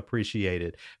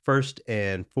appreciated. First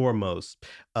and foremost,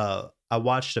 I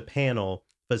watched a panel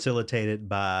facilitated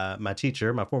by my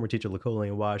teacher, my former teacher,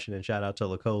 Lacolian Washington. Shout out to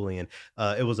Lacolian.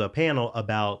 It was a panel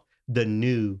about the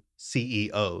new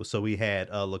CEO. So we had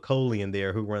Lacolian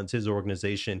there, who runs his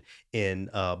organization in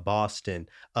Boston.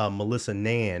 Melissa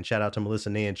Nan, shout out to Melissa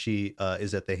Nan. She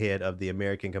is at the head of the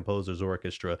American Composers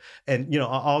Orchestra, and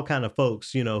all kind of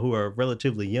folks who are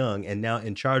relatively young and now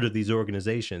in charge of these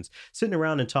organizations, sitting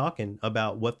around and talking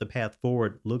about what the path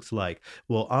forward looks like.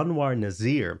 Well, Anwar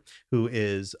Nazir, who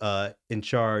is in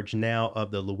charge now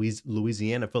of the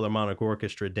Louisiana Philharmonic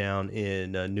Orchestra down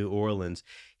in New Orleans,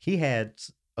 he had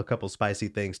a couple spicy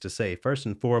things to say. First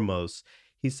and foremost,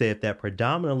 he said that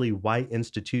predominantly white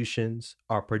institutions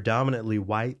are predominantly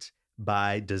white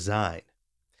by design.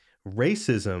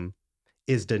 Racism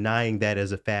is denying that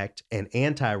as a fact, and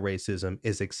anti-racism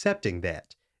is accepting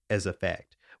that as a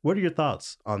fact. What are your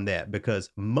thoughts on that? Because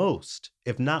most,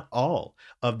 if not all,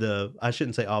 of the, I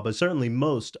shouldn't say all, but certainly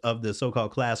most of the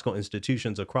so-called classical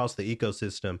institutions across the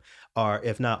ecosystem are,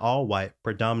 if not all white,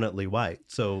 predominantly white.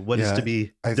 So what is to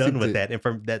be done with that and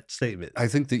from that statement? I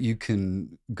think that you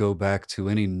can go back to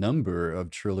any number of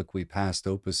Trilloquy past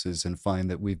opuses and find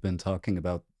that we've been talking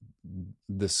about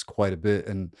this quite a bit.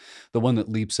 And the one that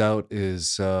leaps out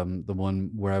is the one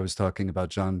where I was talking about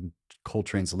John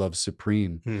Coltrane's Love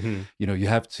Supreme. Mhm. You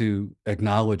have to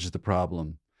acknowledge the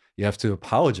problem. You have to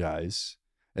apologize,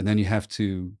 and then you have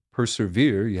to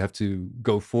persevere. You have to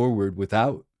go forward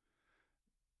without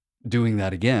doing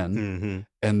that again. Mhm.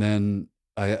 And then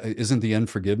isn't the end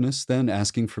forgiveness then?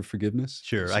 Asking for forgiveness?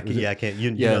 Sure. So I can, is it- yeah, I can't,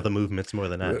 you Yeah. know the movements more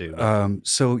than I do.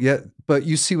 So yeah, but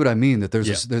you see what I mean, that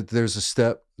there's Yeah. there's a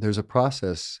step, there's a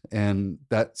process, and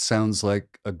that sounds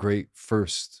like a great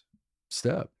first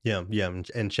step. Yeah, yeah,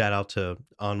 and shout out to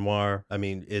Anwar. I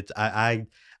mean,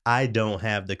 I don't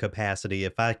have the capacity.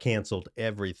 If I canceled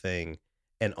everything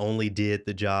and only did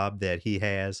the job that he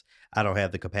has, I don't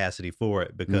have the capacity for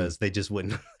it, because they just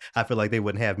wouldn't. I feel like they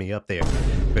wouldn't have me up there,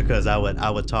 because I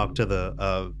would talk to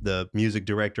the music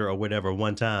director or whatever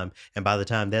one time, and by the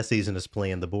time that season is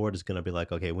playing, the board is going to be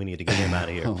like, okay, we need to get him out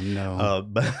of here. Oh no.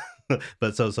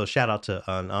 But so shout out to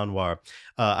Anwar.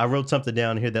 I wrote something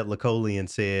down here that Lacolian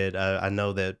said. I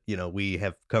know that we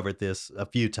have covered this a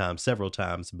few times, several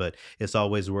times, but it's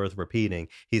always worth repeating.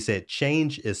 He said,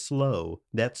 "Change is slow."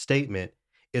 That statement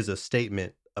is a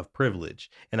statement of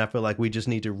privilege, and I feel like we just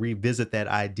need to revisit that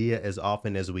idea as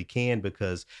often as we can,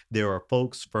 because there are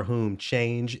folks for whom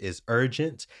change is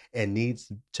urgent and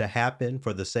needs to happen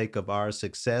for the sake of our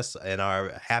success and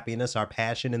our happiness, our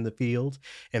passion in the field.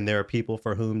 And there are people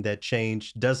for whom that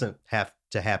change doesn't have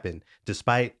to happen,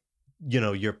 despite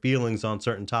your feelings on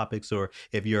certain topics, or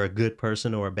if you're a good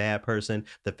person or a bad person.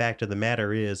 The fact of the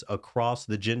matter is, across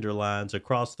the gender lines,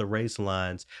 across the race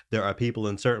lines, there are people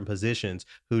in certain positions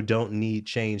who don't need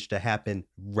change to happen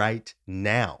right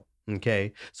now.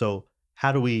 Okay, so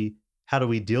how do we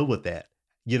deal with that?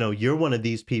 You're one of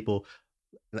these people,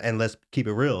 and let's keep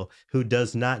it real, who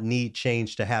does not need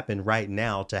change to happen right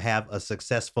now to have a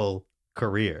successful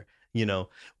career.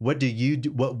 What do you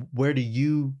do? Where do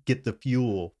you get the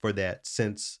fuel for that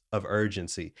sense of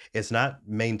urgency? It's not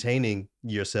maintaining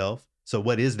yourself. So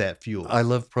what is that fuel? I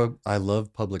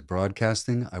love public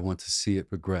broadcasting. I want to see it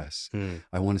progress.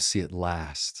 I want to see it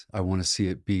last. I want to see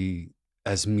it be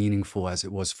as meaningful as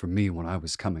it was for me when I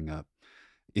was coming up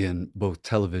in both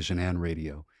television and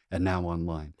radio, and now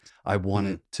online. I want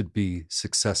it to be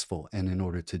successful. And in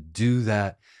order to do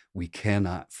that, we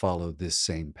cannot follow this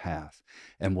same path.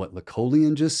 And what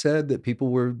Lacolian just said, that people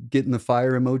were getting the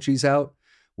fire emojis out,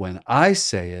 when I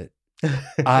say it,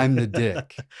 I'm the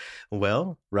dick,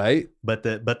 Well, right? but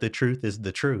the truth is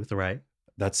the truth, right?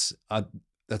 That's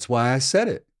why I said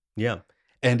it. Yeah.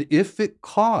 And if it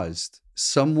caused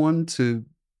someone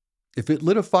if it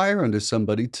lit a fire under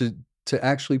somebody to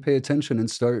actually pay attention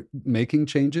and start making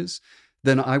changes,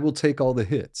 then I will take all the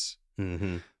hits.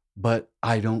 Hmm. But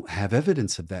I don't have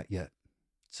evidence of that yet.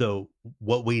 So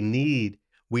what we need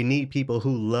people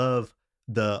who love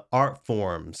the art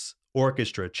forms,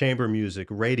 orchestra, chamber music,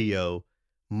 radio,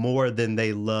 more than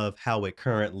they love how it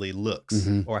currently looks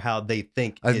or how they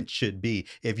think it should be.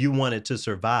 If you want it to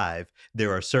survive,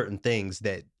 there are certain things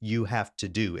that you have to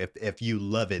do if you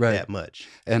love it Right. that much.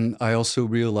 And I also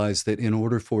realized that in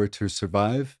order for it to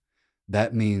survive,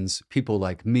 that means people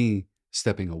like me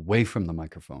stepping away from the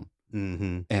microphone.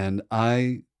 Mm-hmm. And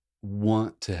I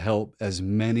want to help as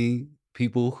many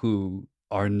people who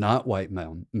are not white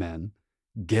men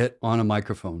get on a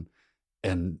microphone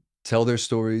and tell their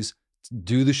stories,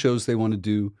 do the shows they want to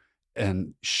do,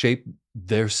 and shape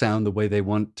their sound the way they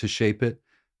want to shape it.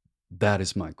 That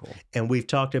is my goal. And we've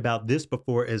talked about this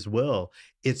before as well.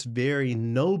 It's very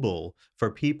noble for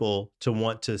people to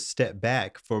want to step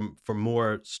back for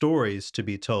more stories to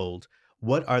be told.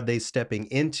 What are they stepping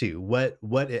into? What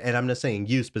and I'm not saying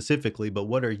you specifically, but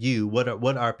what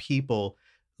are people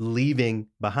leaving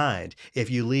behind? If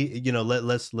you leave,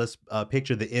 let's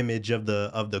picture the image of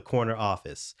the corner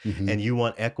office, Mhm. and you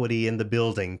want equity in the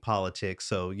building politics.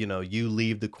 So, you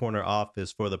leave the corner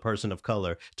office for the person of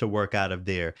color to work out of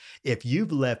there. If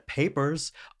you've left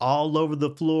papers all over the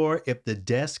floor, if the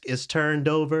desk is turned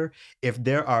over, if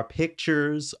there are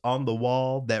pictures on the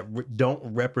wall that don't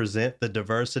represent the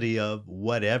diversity of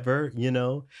whatever,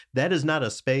 that is not a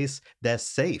space that's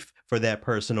safe for that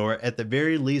person, or at the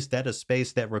very least, that is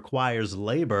space that requires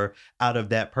labor out of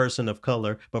that person of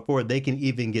color before they can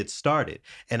even get started.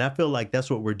 And I feel like that's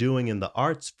what we're doing in the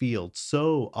arts field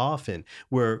so often.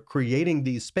 We're creating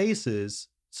these spaces.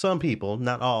 Some people,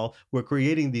 not all, we're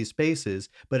creating these spaces,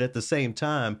 but at the same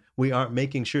time, we aren't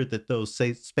making sure that those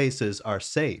spaces are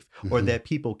safe, or Mhm. that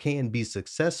people can be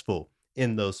successful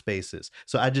in those spaces.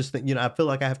 So I just think, I feel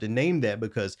like I have to name that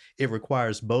because it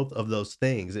requires both of those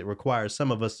things. It requires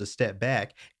some of us to step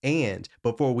back. And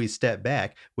before we step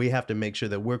back, we have to make sure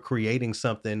that we're creating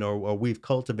something, or we've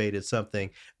cultivated something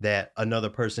that another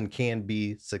person can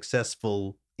be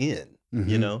successful in.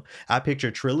 Mhm. I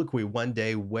picture Triloquy one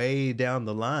day way down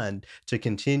the line to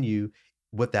continue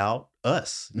without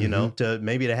us, Mhm.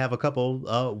 to have a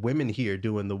couple women here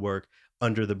doing the work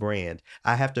under the brand.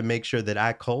 I have to make sure that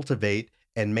I cultivate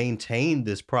and maintain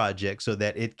this project so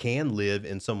that it can live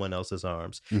in someone else's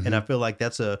arms. And I Mhm. feel like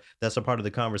that's a part of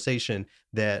the conversation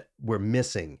that we're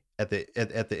missing at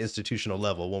the institutional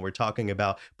level when we're talking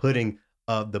about putting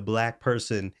the black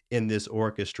person in this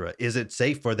orchestra. Is it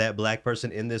safe for that black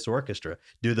person in this orchestra?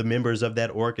 Do the members of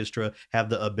that orchestra have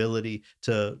the ability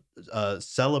to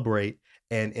celebrate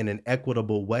and in an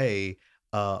equitable way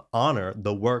honor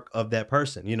the work of that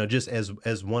person? Just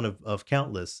as one of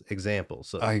countless examples.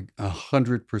 So I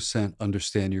 100%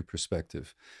 understand your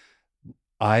perspective.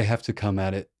 I have to come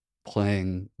at it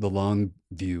playing the long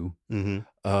view mhm.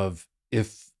 of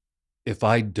if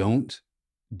I don't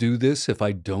do this, if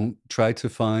I don't try to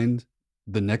find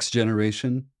the next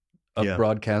generation of Yeah.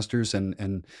 broadcasters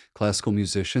and classical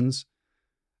musicians,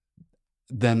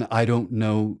 then I don't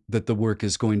know that the work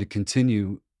is going to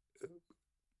continue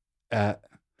at,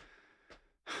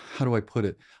 how do I put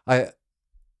it? I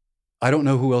don't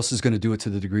know who else is going to do it to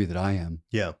the degree that I am.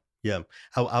 Yeah, yeah.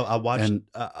 I watched And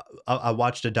I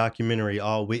watched a documentary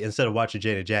all week. Instead of watching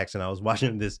Janet Jackson, I was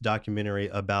watching this documentary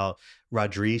about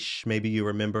Rajneesh. Maybe you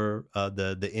remember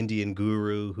the Indian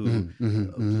guru who mhm,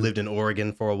 mhm, mhm. lived in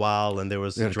Oregon for a while, and there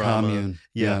was They had a drama. commune.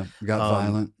 Yeah, Yeah, got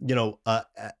violent.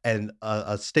 and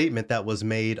a statement that was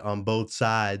made on both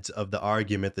sides of the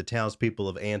argument, the townspeople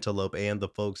of Antelope and the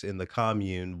folks in the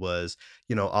commune, was,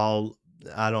 all.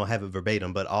 I don't have it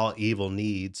verbatim, but all evil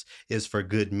needs is for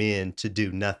good men to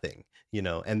do nothing,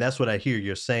 and that's what I hear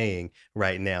you're saying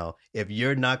right now. If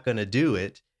you're not going to do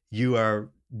it, you are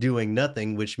doing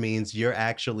nothing, which means you're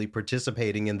actually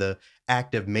participating in the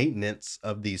active maintenance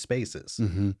of these spaces.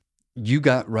 Mhm. You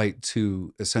got right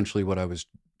to essentially what I was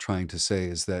trying to say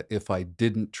is that if I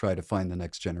didn't try to find the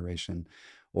next generation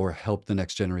or help the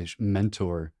next generation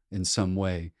mentor in some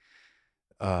way,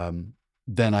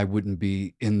 then I wouldn't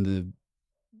be in the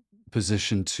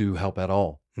position to help at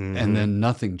all. And Hmm. then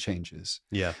nothing changes.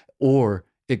 Yeah. Or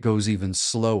it goes even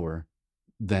slower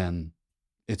than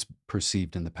it's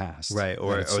perceived in the past Right. at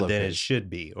Or its or slow then it pace. should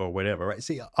be, or whatever. Right.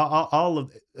 See, all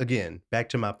of, again, back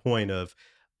to my point of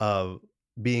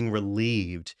being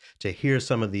relieved to hear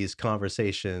some of these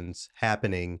conversations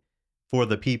happening for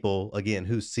the people, again,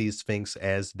 who see Sphinx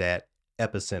as that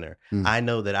epicenter. Mm. I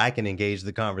know that I can engage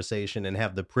the conversation and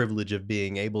have the privilege of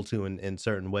being able to in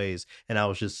certain ways. And I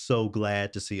was just so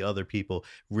glad to see other people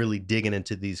really digging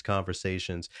into these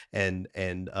conversations and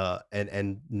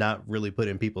not really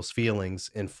putting people's feelings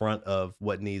in front of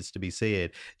what needs to be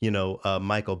said.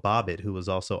 Michael Bobbitt, who was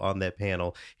also on that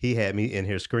panel, he had me in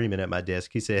here screaming at my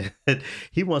desk. He said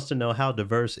he wants to know, how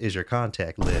diverse is your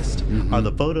contact list? Are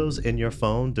the Mhm. photos in your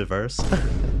phone diverse?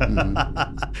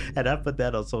 Mhm. And I put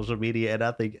that on social media, and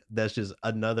I think that's just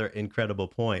another incredible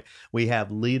point. We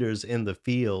have leaders in the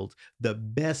field, the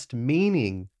best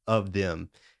meaning of them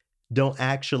don't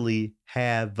actually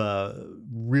have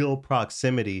real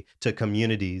proximity to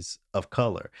communities of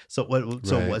color. So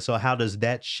Right. so how does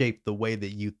that shape the way that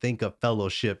you think a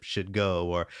fellowship should go,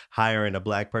 or hiring a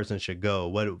black person should go?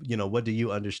 What do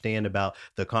you understand about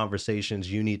the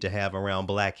conversations you need to have around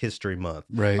Black History Month,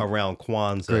 Right. around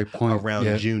Kwanzaa, Great point. around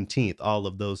Yeah. Juneteenth, all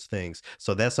of those things?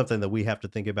 So that's something that we have to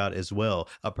think about as well.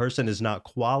 A person is not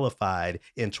qualified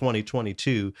in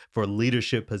 2022 for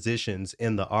leadership positions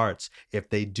in the arts if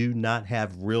they do not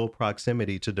have real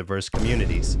proximity to diverse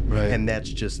communities. Right. And that's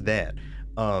just that.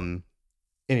 Um,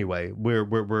 anyway, we're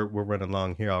running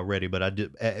along here already, but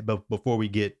but before we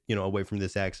get away from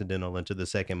this accidental into the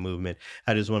second movement,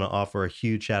 I just want to offer a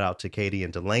huge shout out to Katie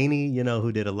and Delaney,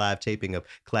 who did a live taping of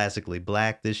Classically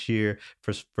Black this year.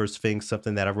 First thing,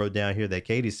 something that I wrote down here that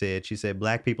Katie said. She said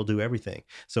Black people do everything.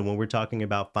 So when we're talking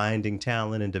about finding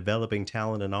talent and developing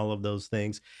talent and all of those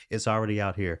things, it's already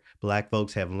out here. Black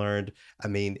folks have learned. I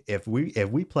mean, if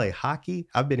we play hockey,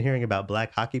 I've been hearing about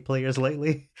Black hockey players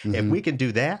lately. If Mhm. we can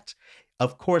do that,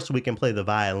 of course we can play the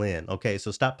violin. Okay, so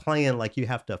stop playing like you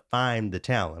have to find the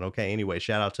talent. Okay, anyway,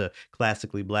 shout out to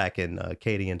Classically Black and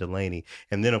Katie and Delaney.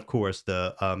 And then of course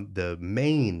the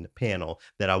main panel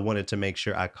that I wanted to make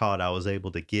sure I was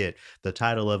able to get. The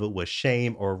title of it was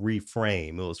Shame or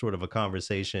Reframe. It was sort of a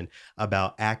conversation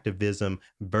about activism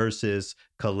versus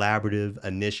collaborative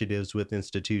initiatives with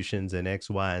institutions and X,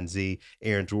 Y, and Z.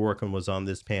 Aaron Dworkin was on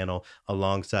this panel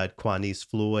alongside Quanice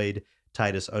Floyd,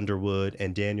 Titus Underwood,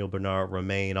 and Daniel Bernard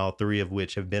Romain, all three of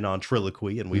which have been on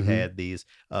Triloquy, and we've Mhm. had these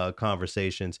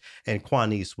conversations. And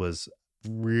Quanice was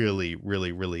really,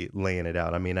 really, really laying it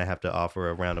out. I mean, I have to offer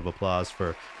a round of applause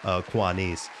for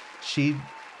Quanice. She,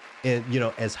 and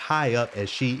as high up as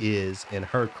she is in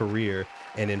her career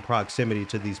and in proximity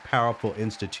to these powerful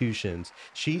institutions,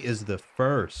 she is the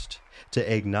first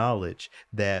to acknowledge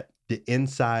that the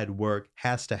inside work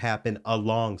has to happen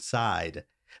alongside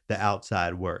the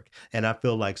outside work. And I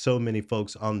feel like so many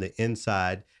folks on the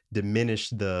inside diminish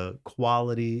the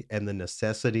quality and the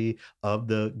necessity of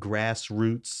the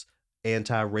grassroots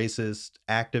anti-racist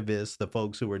activists, the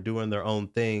folks who are doing their own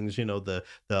things, the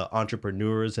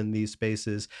entrepreneurs in these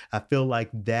spaces. I feel like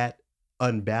that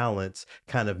unbalance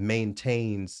kind of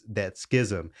maintains that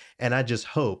schism. And I just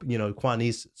hope,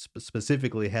 Quanice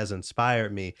specifically has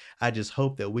inspired me. I just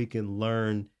hope that we can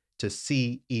learn to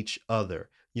see each other.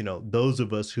 Those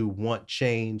of us who want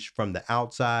change from the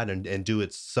outside and do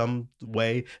it some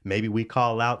way, maybe we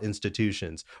call out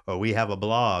institutions, or we have a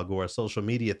blog or a social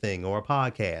media thing or a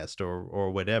podcast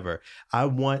or whatever. I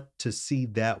want to see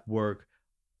that work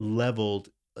leveled,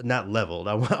 not leveled.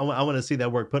 I want to see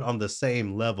that work put on the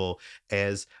same level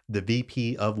as the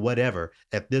VP of whatever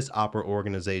at this opera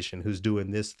organization who's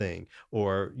doing this thing,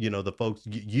 or the folks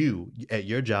you at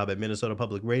your job at Minnesota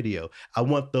Public Radio. I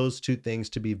want those two things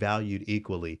to be valued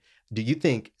equally. Do you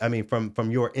think, I mean,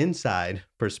 from your inside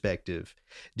perspective,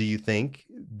 do you think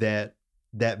that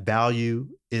that value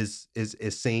is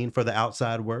seen for the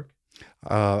outside work?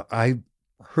 I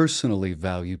personally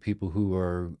value people who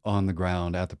are on the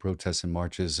ground at the protests and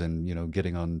marches and,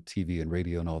 getting on TV and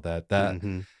radio and all that.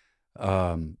 Hmm.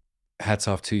 Um, hats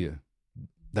off to you.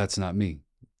 That's not me.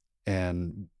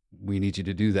 And we need you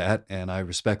to do that. And I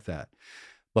respect that.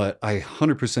 But I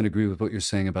 100% agree with what you're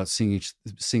saying about seeing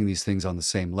these things on the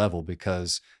same level,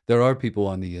 because there are people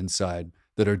on the inside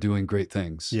that are doing great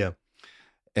things. Yeah.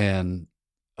 And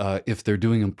if they're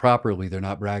doing them properly, they're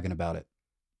not bragging about it.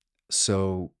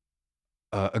 So,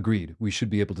 agreed. We should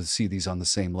be able to see these on the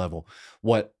same level.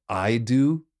 What I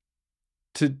do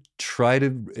to try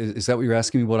to is that what you're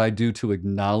asking me? What I do to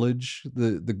acknowledge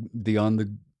the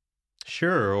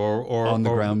Sure, on the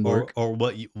ground work? or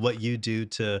what you do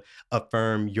to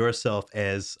affirm yourself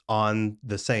as on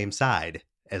the same side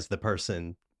as the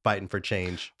person fighting for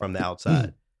change from the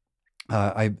outside.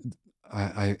 I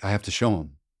I have to show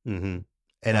them. Hmm.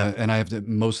 And I, And I have to,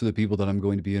 most of the people that I'm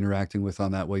going to be interacting with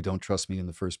on that way don't trust me in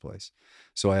the first place.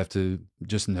 So I have to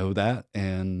just know that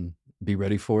and be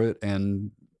ready for it and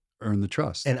earn the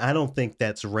trust. and I don't think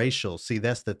that's racial. See,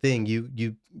 that's the thing. You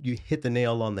hit the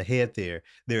nail on the head there.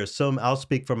 There's some. I'll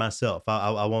speak for myself.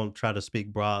 I won't try to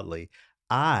speak broadly.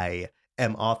 I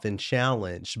am often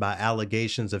challenged by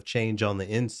allegations of change on the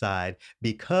inside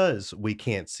because we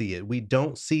can't see it. We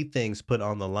don't see things put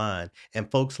on the line. And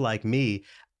folks like me,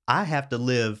 I have to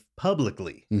live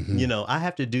publicly. Mhm. I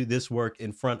have to do this work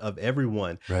in front of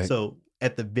everyone. Right. So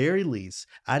at the very least,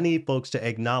 I need folks to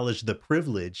acknowledge the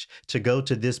privilege to go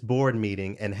to this board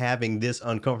meeting and having this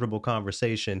uncomfortable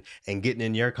conversation and getting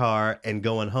in your car and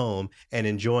going home and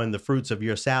enjoying the fruits of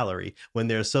your salary when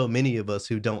there's so many of us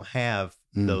who don't have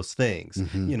Mm. those things.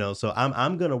 Mhm. So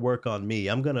I'm going to work on me.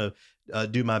 I'm going to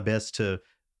do my best to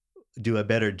do a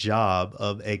better job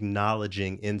of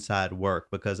acknowledging inside work,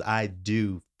 because I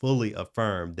do fully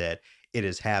affirm that it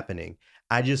is happening.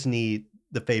 I just need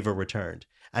the favor returned.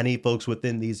 I need folks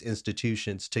within these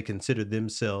institutions to consider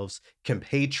themselves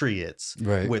compatriots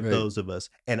Right, with right. those of us,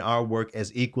 and our work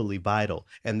as equally vital.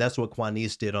 And that's what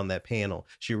Quanice did on that panel.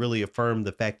 She really affirmed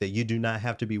the fact that you do not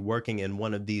have to be working in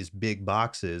one of these big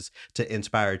boxes to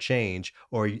inspire change,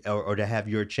 or to have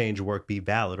your change work be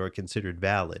valid or considered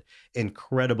valid.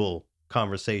 Incredible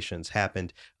conversations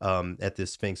happened at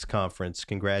this Sphinx conference.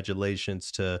 Congratulations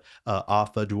to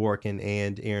Alpha Dworkin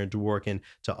and Aaron Dworkin,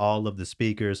 to all of the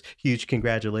speakers. Huge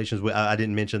congratulations. I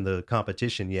didn't mention the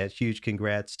competition yet. Huge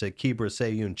congrats to Kibra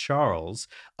Seyun Charles,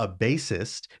 a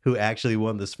bassist who actually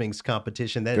won the Sphinx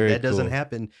competition. That Very that doesn't cool.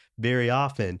 happen very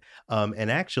often. And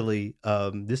actually,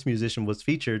 this musician was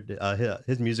featured.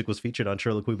 His music was featured on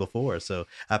Triloquy before, so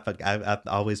I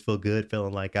always feel good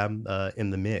feeling like I'm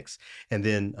in the mix. And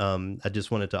then I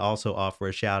just wanted to also offer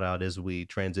a shout out as we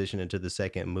transition into the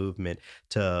second movement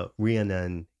to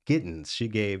Rhiannon Gittins. She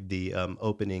gave the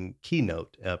opening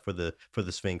keynote for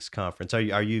the Sphinx conference.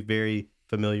 Are you very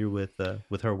familiar with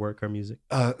her work, her music?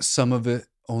 Some of it.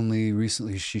 Only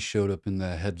recently she showed up in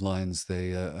the headlines.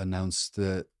 They announced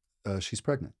that she's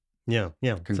pregnant. Yeah,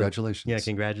 yeah. So yeah, Congratulations.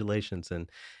 congratulations,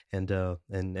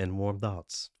 and warm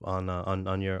thoughts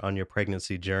on your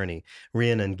pregnancy journey.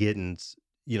 Rhiannon Gittins,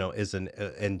 is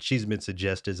and she's been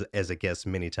suggested as a guest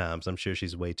many times. I'm sure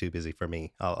she's way too busy for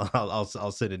me. I'll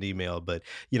send an email, but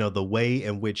the way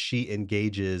in which she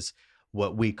engages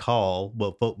what we call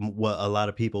what a lot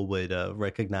of people would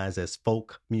recognize as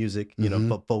folk music,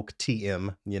 Mm-hmm. folk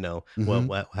TM,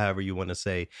 Mm-hmm. however you want to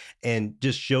say, and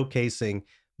just showcasing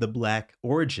the black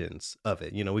origins of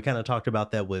it. We kind of talked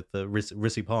about that with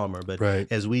Rissy Palmer, but Right.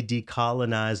 as we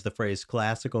decolonize the phrase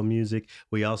classical music,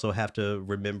 we also have to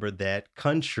remember that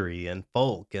country and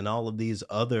folk and all of these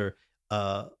other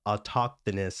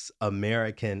autochthonous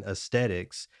American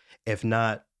aesthetics, if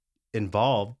not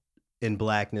involved in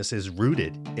blackness, is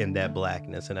rooted in that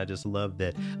blackness. And I just love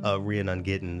that Rhiannon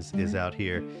Gittins is out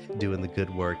here doing the good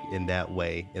work in that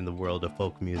way in the world of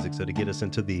folk music. So to get us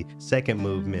into the second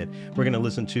movement, we're going to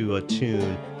listen to a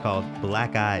tune called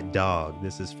Black Eyed Dog.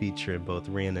 This is featuring both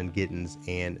Rhiannon Gittins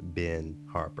and Ben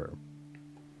Harper.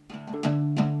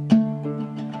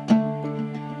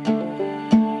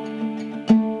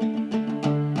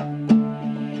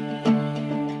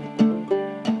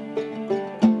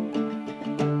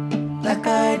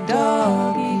 Black-eyed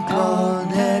dog, he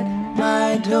called at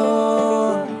my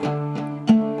door.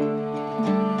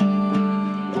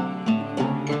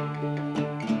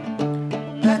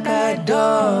 Black-eyed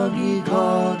dog, he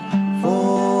called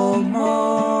for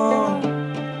more.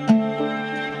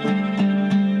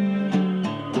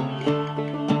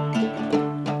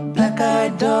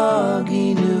 Black-eyed dog,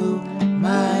 he knew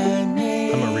my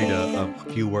name. I'm going to read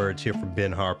a few words here from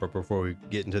Ben Harper before we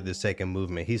get into the second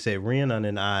movement. He said, Rhiannon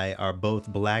and I are both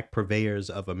black purveyors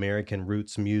of American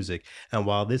roots music. And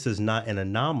while this is not an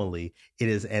anomaly, it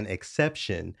is an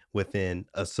exception within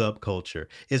a subculture.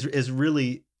 It's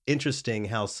really interesting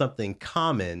how something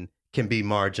common can be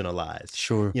marginalized.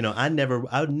 Sure. I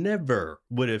never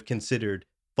would have considered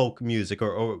folk music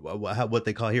or what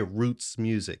they call here roots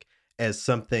music as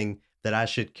something that I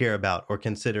should care about or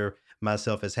consider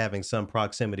myself as having some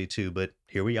proximity to, but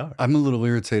here we are. I'm a little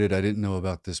irritated. I didn't know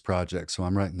about this project, so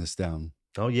I'm writing this down.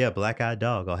 Oh yeah, Black Eyed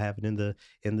Dog. I'll have it in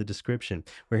the description.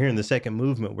 We're here in the second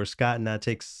movement where Scott and I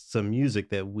take some music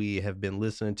that we have been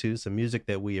listening to, some music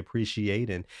that we appreciate,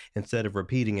 and instead of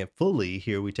repeating it fully,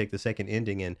 here we take the second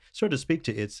ending and sort of speak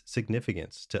to its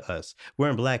significance to us. We're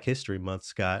in Black History Month,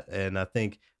 Scott, and I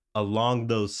think along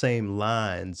those same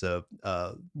lines of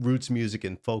roots music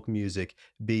and folk music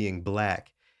being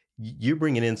black, you're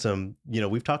bringing in some,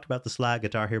 we've talked about the slide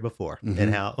guitar here before Mhm.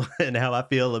 and how I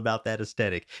feel about that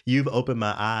aesthetic. You've opened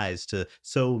my eyes to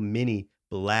so many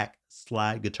black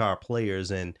slide guitar players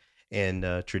and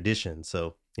traditions.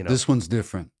 So, This one's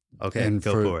different. okay, And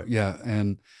go for it. Yeah,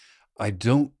 and I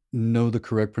don't know the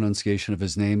correct pronunciation of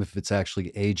his name, if it's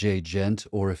actually AJ Gent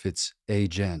or if it's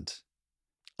Agent,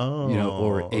 Oh,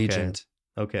 or okay. Agent,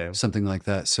 Okay. something like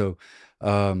that. So,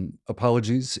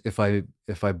 apologies if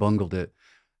I bungled it.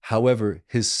 However,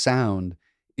 his sound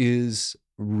is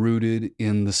rooted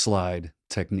in the slide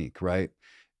technique, right?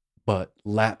 But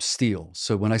lap steel.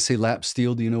 So when I say lap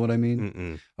steel, do you know what I mean?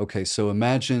 Mm-mm. Okay, so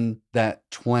imagine that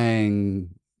twang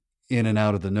in and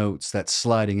out of the notes, that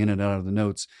sliding in and out of the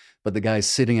notes, but the guy's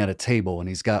sitting at a table and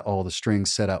he's got all the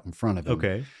strings set out in front of him.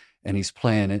 Okay. And he's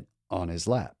playing it on his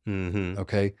lap. Mm-hmm.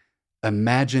 Okay.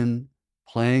 Imagine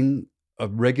playing a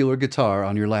regular guitar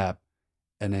on your lap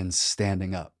and then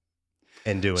standing up.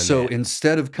 And doing So that.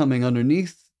 instead of coming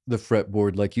underneath the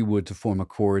fretboard like you would to form a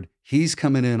chord, he's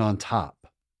coming in on top.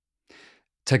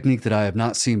 Technique that I have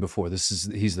not seen before.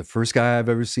 He's the first guy I've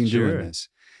ever seen doing Sure. this.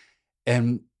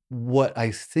 And what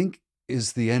I think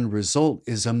is the end result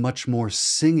is a much more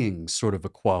singing sort of a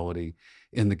quality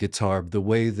in the guitar, the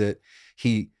way that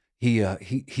he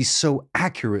so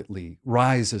accurately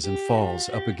rises and falls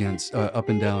up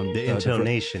and down The the fret.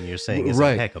 intonation you're saying is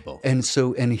Right. impeccable. And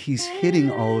he's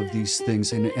hitting all of these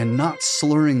things and not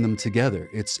slurring them together.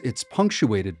 It's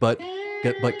punctuated but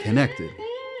connected.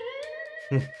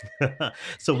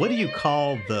 So what do you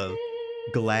call the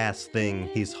glass thing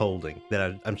he's holding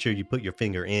that I'm sure you put your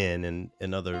finger in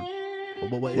and other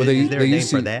what, Well, is there a name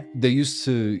for that? they used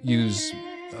to use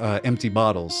empty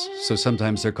bottles, so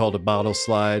sometimes they're called a bottle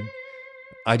slide.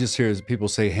 I just hear people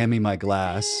say, "Hand me my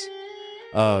glass."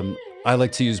 I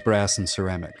like to use brass and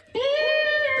ceramic.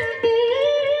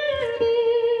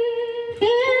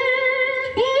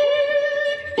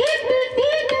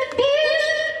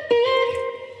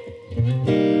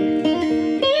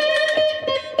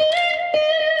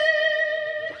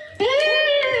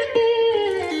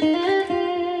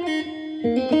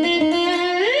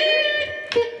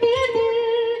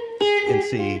 And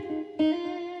see,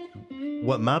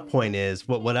 what my point is,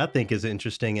 what I think is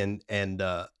interesting and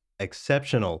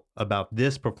exceptional about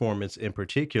this performance in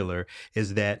particular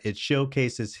is that it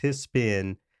showcases his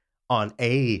spin on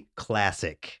a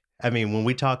classic. I mean, when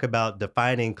we talk about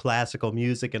defining classical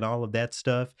music and all of that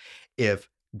stuff, if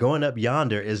Going Up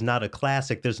Yonder is not a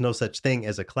classic, there's no such thing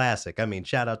as a classic. I mean,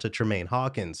 shout out to Tremaine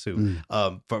Hawkins, who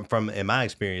Mm. from in my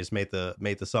experience made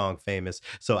the song famous.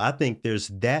 So I think there's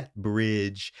that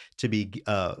bridge to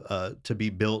be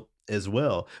built as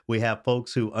well. We have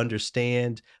folks who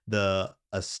understand the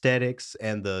aesthetics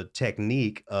and the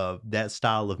technique of that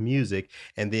style of music,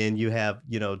 and then you have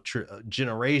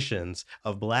generations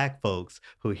of Black folks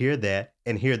who hear that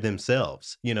and hear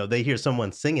themselves. They hear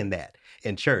someone singing that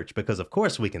in church because of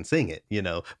course we can sing it,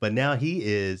 but now he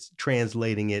is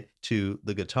translating it to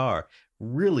the guitar.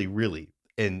 Really, really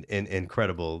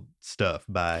incredible stuff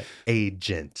by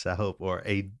Agent, I hope, or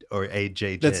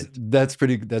AJ Gent. That's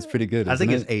pretty good. I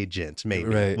think isn't it's it? Agent, maybe.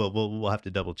 Right. We'll have to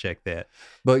double check that.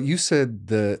 But you said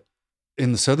that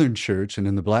in the Southern church and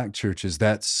in the Black churches,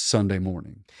 that's Sunday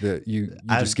morning. That you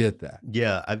just get that.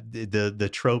 Yeah, the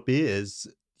trope is,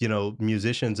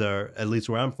 musicians are, at least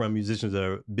where I'm from, musicians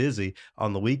are busy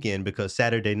on the weekend because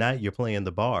Saturday night you're playing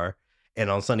the bar, and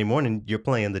on Sunday morning you're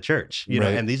playing the church. Right.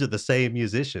 And these are the same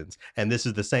musicians, and this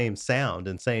is the same sound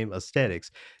and same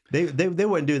aesthetics. They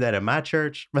wouldn't do that in my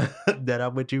church that I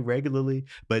went to regularly,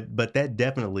 but that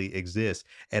definitely exists,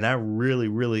 and I really,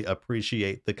 really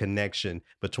appreciate the connection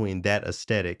between that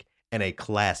aesthetic and a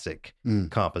classic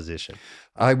composition.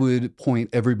 I would point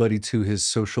everybody to his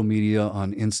social media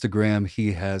on Instagram.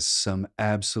 He has some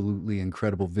absolutely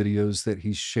incredible videos that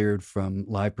he's shared from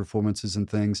live performances and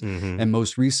things. Mhm. And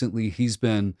most recently, he's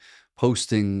been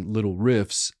posting little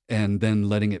riffs and then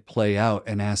letting it play out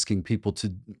and asking people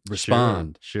to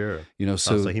respond. Sure. So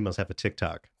So he must have a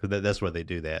TikTok because that's where they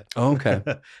do that. Oh, okay,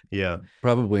 Yeah.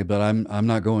 probably, but I'm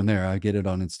not going there. I get it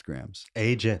on Instagrams.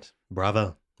 Agent.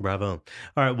 Bravo. Bravo.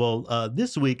 All right. Well,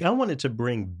 this week I wanted to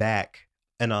bring back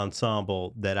an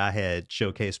ensemble that I had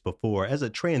showcased before as a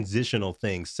transitional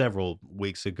thing several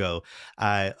weeks ago.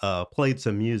 I played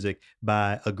some music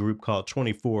by a group called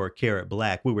 24 Karat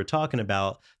Black. We were talking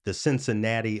about the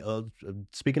Cincinnati,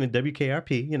 speaking of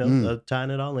WKRP,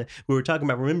 tying it all in. We were talking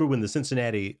about, remember when the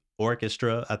Cincinnati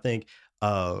Orchestra, I think,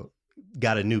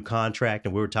 got a new contract,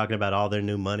 and we were talking about all their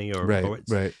new money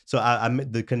Right. So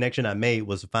the connection I made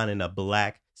was finding a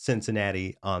Black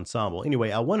Cincinnati ensemble. Anyway,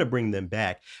 I want to bring them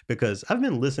back because I've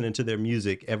been listening to their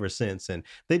music ever since, and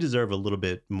they deserve a little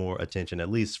bit more attention, at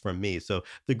least from me. So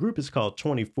the group is called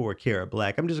 24 Karat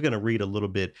Black. I'm just going to read a little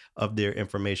bit of their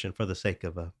information for the sake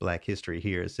of Black history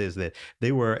here. It says that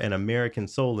they were an American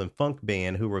soul and funk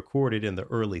band who recorded in the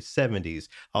early 70s.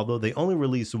 Although they only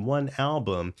released one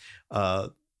album,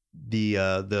 the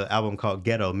album called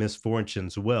Ghetto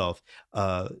Misfortune's Wealth,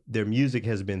 their music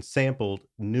has been sampled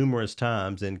numerous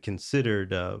times and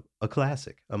considered a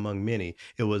classic among many.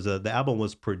 It was the album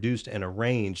was produced and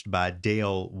arranged by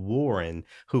Dale Warren,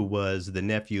 who was the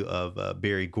nephew of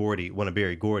Berry Gordy, one of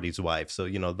Berry Gordy's wives. So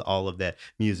all of that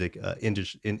music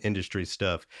industry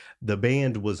stuff. The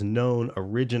band was known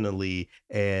originally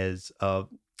as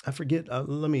I forget.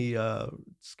 Let me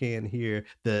scan here.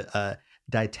 The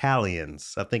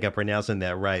D'Italians. I think I'm pronouncing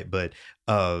that right, but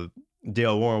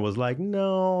Dale Warren was like,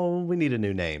 no, we need a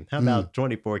new name. How about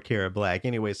 24 Karat Black?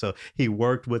 Anyway, so he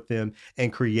worked with them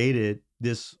and created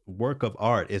this work of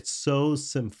art. It's so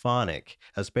symphonic,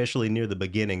 especially near the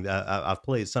beginning. I've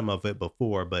played some of it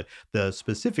before, but the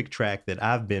specific track that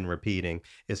I've been repeating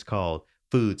is called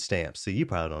Food Stamps. See, you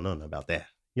probably don't know nothing about that.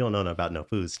 You don't know nothing about no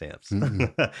food stamps.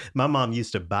 Mm-mm. My mom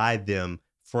used to buy them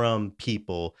from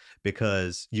people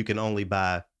because you can only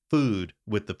buy food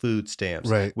with the food stamps,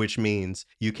 Right. which means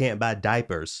you can't buy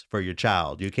diapers for your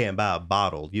child. You can't buy a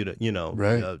bottle.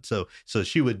 Right. So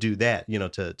she would do that,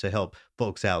 to help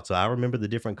folks out. So I remember the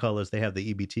different colors. They have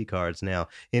the EBT cards now.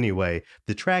 Anyway,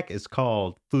 the track is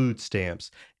called Food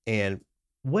Stamps, and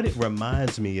what it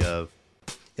reminds me of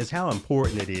is how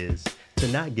important it is to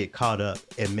not get caught up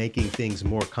in making things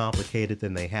more complicated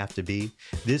than they have to be.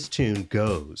 This tune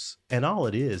goes, and all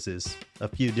it is a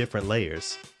few different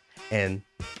layers. And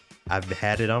I've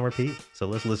had it on repeat. So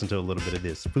let's listen to a little bit of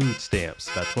this. Food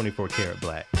Stamps by 24 Karat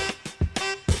Black.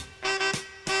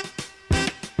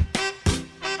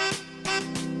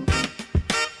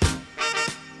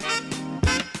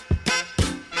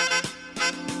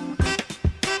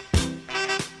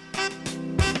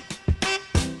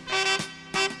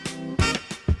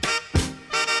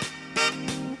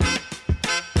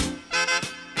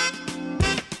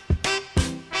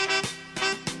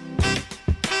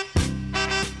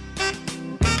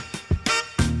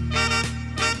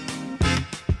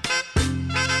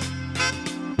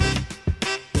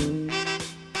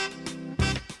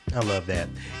 I love that.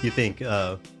 You think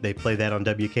they play that on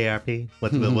WKRP?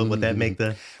 Would that make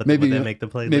the Maybe would that make the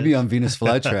playlist? maybe on Venus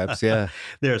Flytraps. Yeah,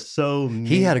 There are so many.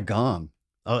 he had a gong.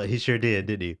 Oh, he sure did,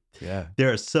 didn't he? Yeah,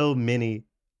 There are so many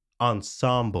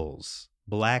ensembles,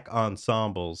 black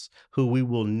ensembles, who we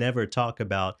will never talk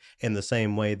about in the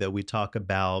same way that we talk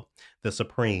about the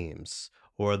Supremes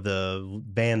or the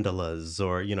Vandalas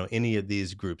or any of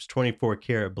these groups. 24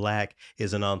 Karat Black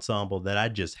is an ensemble that I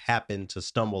just happened to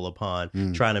stumble upon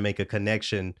trying to make a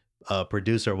connection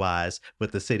producer wise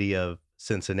with the city of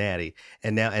Cincinnati.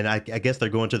 And I guess they're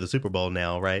going to the Super Bowl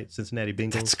now, right? Cincinnati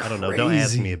Bengals. That's I don't know. Don't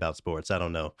ask me crazy. about sports. I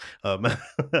don't know.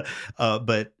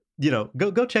 But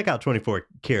go check out 24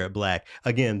 Karat Black.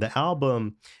 Again, the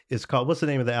album is called, what's the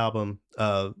name of the album?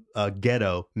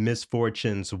 Ghetto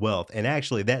Misfortune's Wealth. And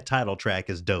actually that title track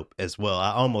is dope as well.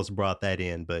 I almost brought that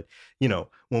in, but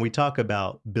when we talk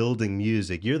about building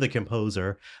music, you're the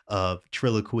composer of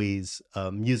Triloquy's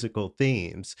musical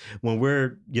themes. When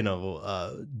we're,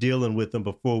 dealing with them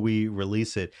before we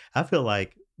release it, I feel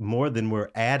like more than we're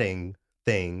adding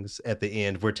things at the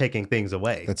end, we're taking things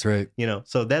away. that's right.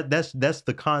 So that's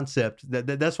the concept.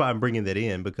 That's why I'm bringing that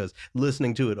in, because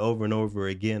listening to it over and over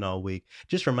again all week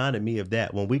just reminded me of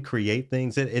that. When we create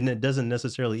things, and it doesn't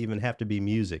necessarily even have to be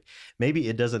music. Maybe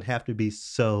it doesn't have to be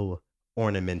so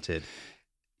ornamented.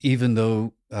 Even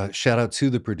though, shout out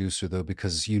to the producer though,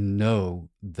 because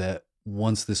that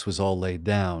once this was all laid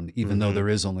down, even though Mhm. there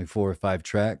is only 4 or 5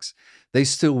 tracks, they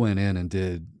still went in and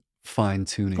did fine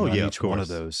tuning Oh on yeah, of each one of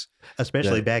course. those.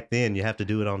 Especially That back then, you have to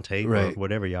do it on tape or right.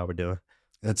 whatever y'all were doing.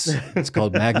 It's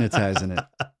called magnetizing it.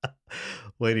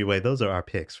 Well, anyway, those are our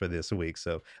picks for this week.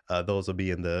 So those will be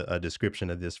in the description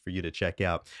of this for you to check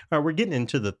out. All right, we're getting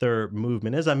into the third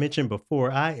movement. As I mentioned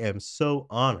before, I am so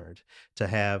honored to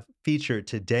have featured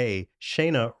today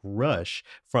Shayna Rush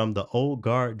from the Old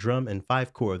Guard Drum and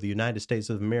Fife Corps of the United States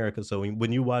of America. So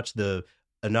when you watch the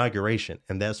inauguration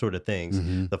and that sort of things,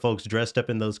 hmm the folks dressed up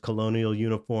in those colonial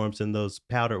uniforms and those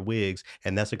powdered wigs,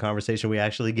 and that's a conversation we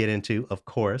actually get into, of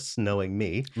course, knowing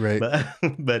me. Right.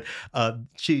 But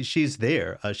she's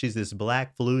there. She's this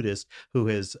black flutist who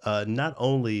has not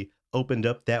only opened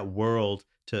up that world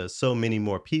to so many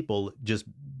more people, just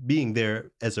being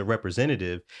there as a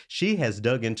representative, she has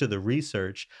dug into the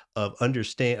research of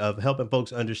helping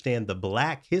folks understand the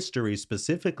black history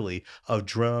specifically of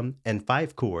drum and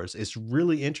fife corps. It's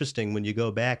really interesting when you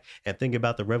go back and think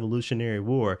about the Revolutionary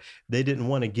War. They didn't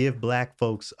want to give black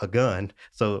folks a gun,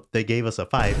 so they gave us a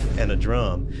fife and a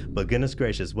drum. But goodness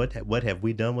gracious, what have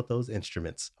we done with those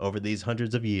instruments over these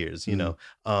hundreds of years? So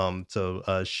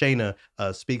Shayna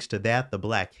speaks to that, the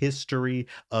black history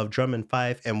of drum and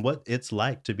fife, and what it's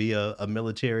like to be a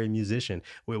military musician.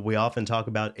 We often talk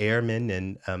about airmen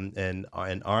and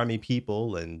army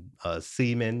people and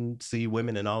seamen, sea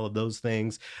women, and all of those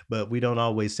things, but we don't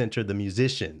always center the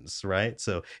musicians, right?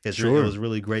 So it Sure. was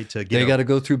really great to They got to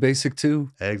go through basic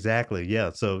too. exactly,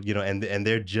 yeah. So and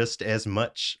they're just as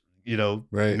much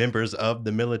Right. members of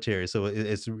the military. So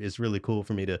it's really cool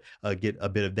for me to get a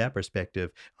bit of that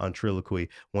perspective on Triloquy.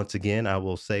 Once again, I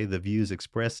will say the views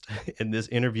expressed in this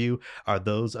interview are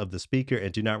those of the speaker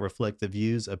and do not reflect the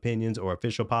views, opinions, or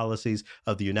official policies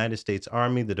of the United States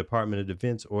Army, the Department of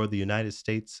Defense, or the United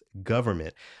States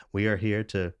government. We are here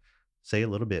to say a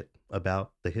little bit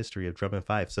about the history of drum and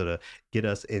fife. So to get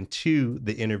us into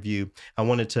the interview, I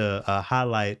wanted to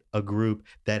highlight a group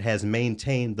that has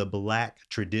maintained the Black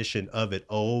tradition of it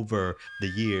over the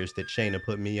years that Shayna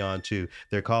put me on to.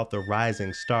 They're called the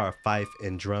Rising Star Fife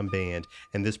and Drum Band,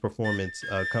 and this performance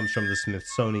comes from the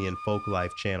Smithsonian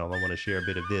Folklife Channel. I want to share a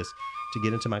bit of this to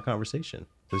get into my conversation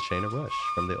with Shayna Rush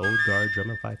from the Old Guard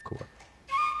Drum and Fife Corps.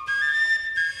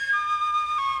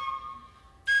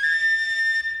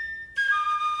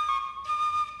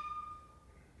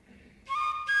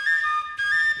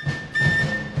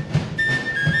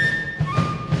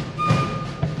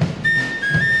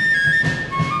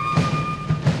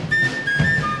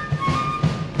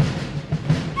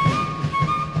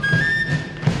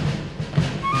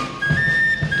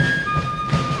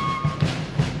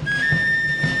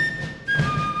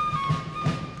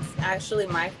 Actually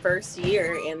my first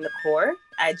year in the Corps.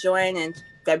 I joined in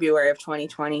February of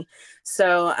 2020.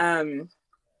 So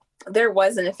there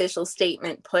was an official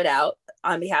statement put out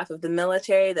on behalf of the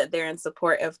military that they're in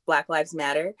support of Black Lives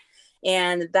Matter.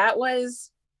 And that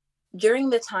was during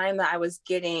the time that I was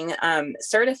getting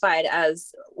certified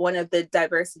as one of the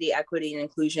diversity, equity, and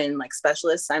inclusion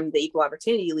specialists. I'm the equal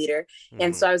opportunity leader. Mm-hmm.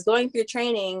 And so I was going through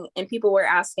training and people were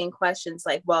asking questions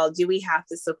like, well, do we have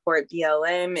to support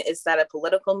BLM? Is that a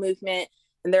political movement?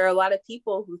 And there are a lot of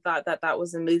people who thought that that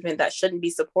was a movement that shouldn't be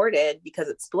supported because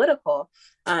it's political.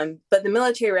 But the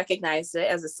military recognized it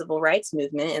as a civil rights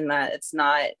movement and that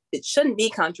it shouldn't be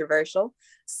controversial.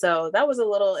 So that was a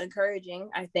little encouraging,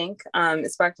 I think.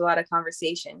 It sparked a lot of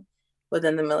conversation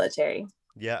within the military.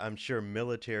 Yeah, I'm sure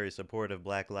military support of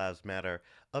Black Lives Matter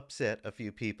upset a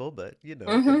few people, but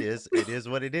Mm-hmm. it is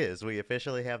what it is. We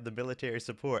officially have the military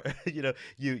support. You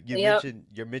Yep.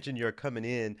 mentioned you're coming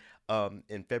in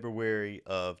February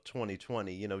of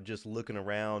 2020. Just looking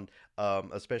around,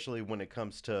 especially when it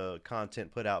comes to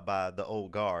content put out by the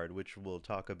Old Guard, which we'll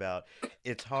talk about.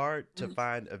 It's hard to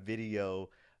find a video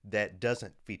that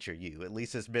doesn't feature you. At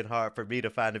least it's been hard for me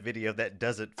to find a video that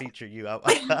doesn't feature you. I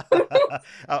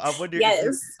wonder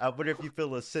Yes. I wonder if you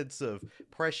feel a sense of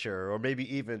pressure or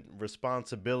maybe even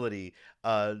responsibility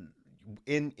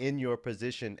in your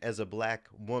position as a Black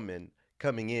woman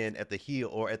coming in at the heel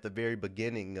or at the very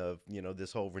beginning of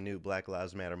this whole renewed Black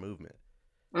Lives Matter movement.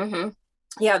 Mm-hmm.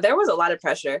 Yeah, there was a lot of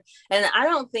pressure. And I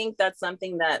don't think that's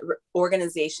something that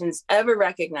organizations ever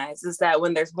recognize, is that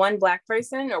when there's one Black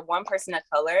person or one person of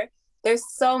color, there's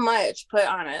so much put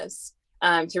on us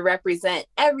to represent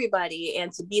everybody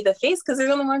and to be the face, because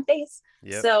there's only one face.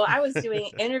 Yep. So I was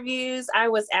doing interviews. I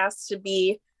was asked to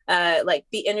be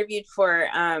interviewed for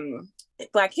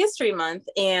Black History Month.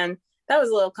 And that was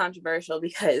a little controversial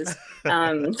because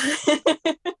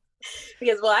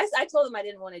I told them I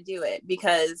didn't want to do it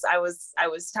because I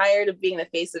was tired of being the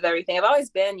face of everything. I've always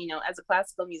been, as a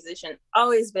classical musician,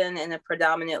 always been in a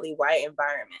predominantly white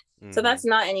environment. Mm-hmm. So that's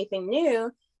not anything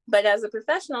new. But as a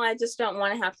professional, I just don't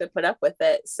want to have to put up with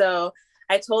it. So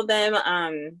I told them,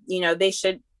 they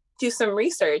should do some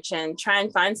research and try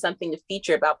and find something to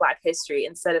feature about Black history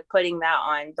instead of putting that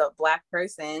on the Black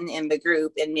person in the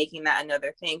group and making that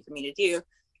another thing for me to do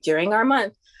during our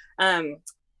month.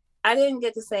 I didn't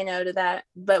get to say no to that,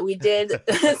 but we did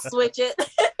switch it.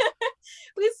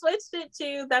 We switched it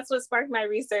to, that's what sparked my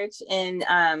research in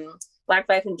Black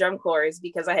Fife and Drum Corps,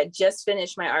 because I had just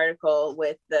finished my article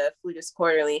with the Flutist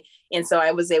Quarterly. And so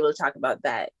I was able to talk about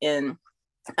that. And,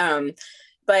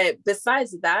 but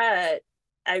besides that,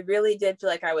 I really did feel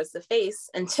like I was the face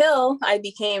until I'm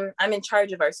in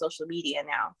charge of our social media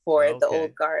now for the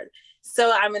Old Guard.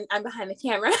 So I'm behind the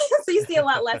camera, so you see a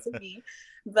lot less of me.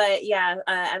 But yeah,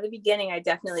 at the beginning, I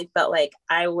definitely felt like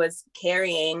I was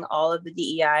carrying all of the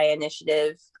DEI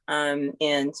initiative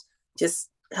and just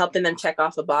helping them check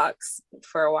off a box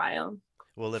for a while.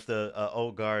 Well, if the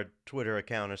Old Guard Twitter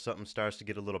account or something starts to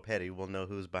get a little petty, we'll know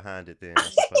who's behind it then.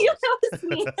 You know it's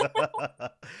me.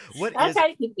 I'll try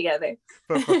to keep together.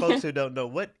 For folks who don't know,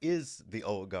 what is the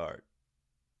Old Guard?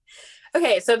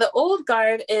 Okay, so the Old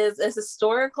Guard is a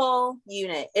historical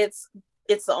unit. It's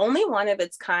the only one of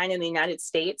its kind in the United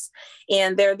States,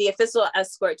 and they're the official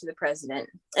escort to the president.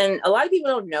 And a lot of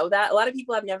people don't know that. A lot of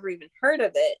people have never even heard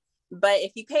of it, But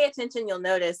if you pay attention, you'll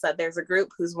notice that there's a group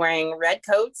who's wearing red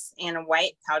coats and a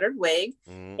white powdered wig,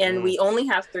 and we only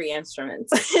have 3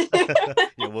 instruments.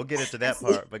 Yeah, we'll get into that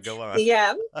part, but go on.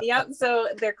 Yeah, yep. So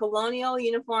they're colonial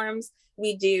uniforms.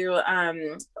 We do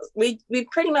we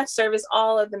pretty much service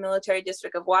all of the military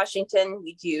district of Washington.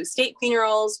 We do state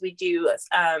funerals. We do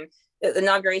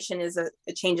inauguration is a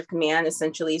change of command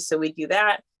essentially, so we do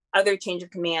that. Other change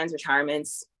of commands,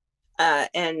 retirements,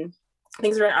 and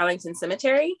things around Arlington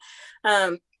Cemetery.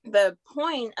 The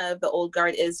point of the Old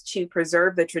Guard is to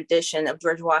preserve the tradition of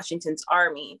George Washington's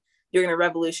army during the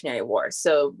Revolutionary War.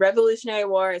 So Revolutionary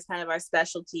War is kind of our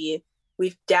specialty.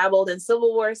 We've dabbled in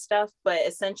Civil War stuff, but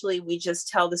essentially we just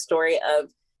tell the story of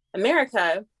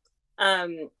America.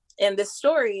 And this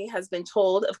story has been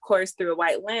told, of course, through a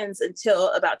white lens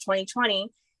until about 2020.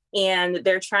 And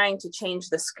they're trying to change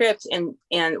the script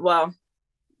and well,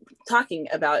 talking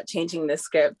about changing the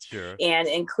script and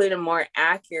include a more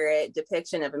accurate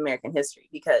depiction of American history,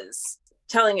 because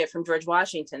telling it from George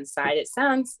Washington's side, it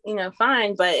sounds,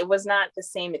 fine, but it was not the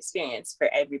same experience for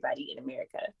everybody in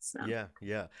America. So.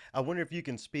 Yeah. I wonder if you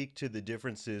can speak to the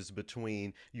differences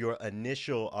between your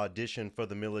initial audition for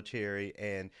the military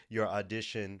and your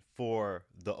audition for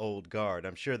the Old Guard.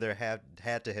 I'm sure there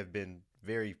had to have been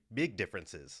very big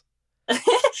differences.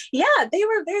 Yeah, they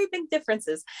were very big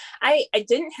differences. I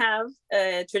didn't have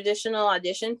a traditional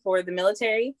audition for the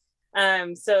military.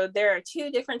 So there are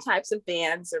 2 different types of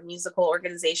bands or musical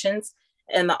organizations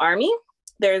in the Army.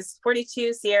 There's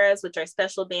 42 Sierras, which are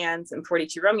special bands, and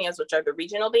 42 Romeos, which are the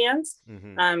regional bands.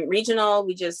 Regional,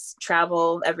 we just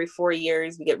travel every 4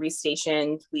 years. We get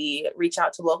restationed. We reach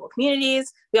out to local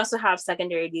communities. We also have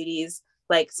secondary duties.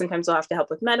 Like sometimes we'll have to help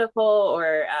with medical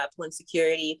or pulling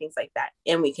security, things like that,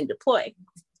 and we can deploy.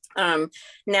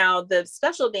 Now, the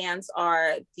special bands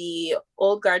are the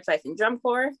Old Guard Fife and Drum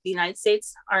Corps, the United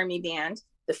States Army Band,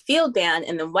 the Field Band,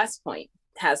 and then West Point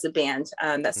has a band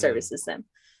that services them.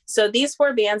 So these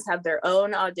 4 bands have their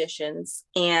own auditions,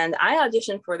 and I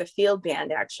auditioned for the Field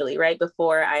Band actually right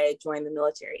before I joined the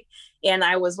military, and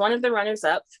I was one of the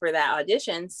runners-up for that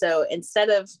audition. So instead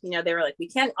of, they were like, we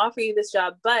can't offer you this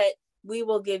job, but we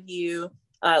will give you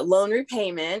loan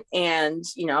repayment and,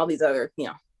 all these other,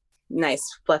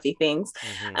 nice fluffy things.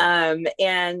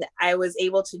 And I was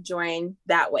able to join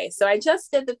that way. So I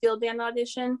just did the Field Band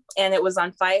audition, and it was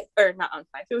on Fife, or not on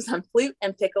Fife, it was on flute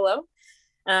and piccolo.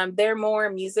 They're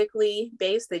more musically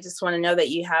based. They just want to know that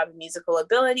you have musical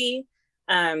ability.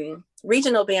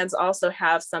 Regional bands also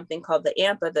have something called the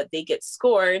AMPA that they get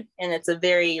scored, and it's a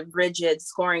very rigid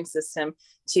scoring system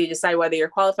to decide whether you're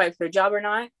qualified for a job or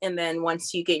not. And then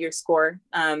once you get your score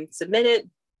submitted,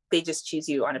 they just choose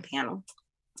you on a panel.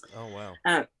 Oh,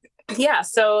 wow. Yeah,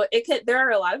 so there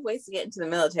are a lot of ways to get into the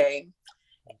military.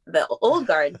 The Old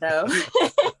Guard, though.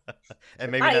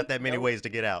 And maybe not that many ways to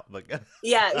get out. But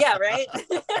yeah, right?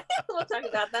 We'll talk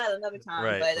about that another time.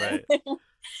 Right.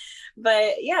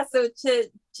 But yeah, so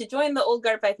to join the Old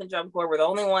Guard Fife and Drum Corps, we're the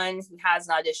only one who has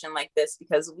an audition like this,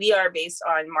 because we are based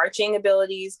on marching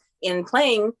abilities in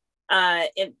playing,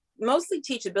 and mostly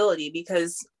teachability,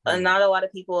 because not a lot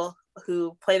of people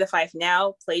who play the fife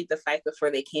now played the fife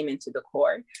before they came into the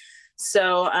Corps.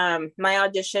 So my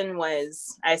audition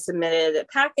was, I submitted a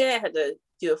packet. I had to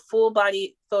do a full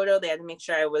body photo. They had to make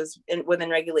sure I was within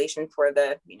regulation for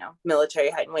the military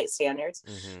height and weight standards.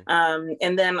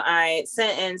 And then I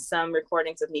sent in some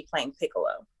recordings of me playing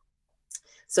piccolo.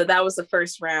 So that was the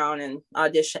first round and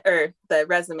audition, or the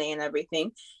resume and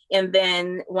everything. And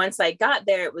then once I got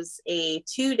there, it was a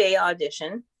 2-day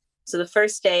audition. So the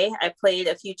first day I played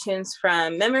a few tunes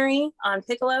from memory on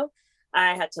piccolo.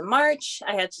 I had to march.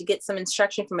 I had to get some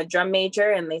instruction from a drum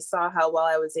major, and they saw how well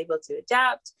I was able to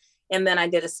adapt. And then I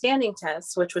did a standing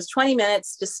test, which was 20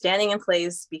 minutes, just standing in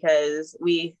place, because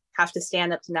we have to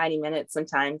stand up to 90 minutes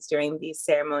sometimes during these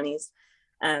ceremonies.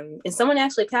 And someone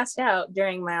actually passed out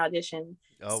during my audition.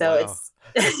 Oh, so wow.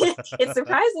 it's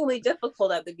surprisingly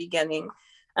difficult at the beginning.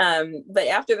 But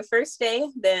after the first day,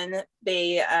 then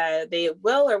they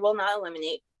will or will not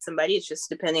eliminate somebody. It's just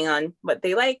depending on what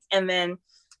they like. And then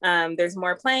there's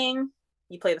more playing.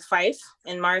 You play the fife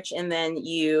in March, and then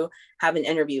you have an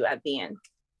interview at the end.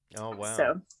 Oh, wow.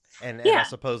 So, and yeah. I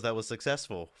suppose that was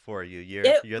successful for you.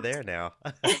 You're there now.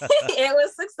 It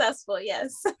was successful,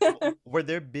 yes. Were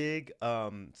there big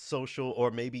social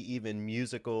or maybe even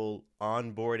musical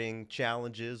onboarding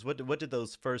challenges? What did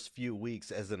those first few weeks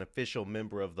as an official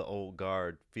member of the Old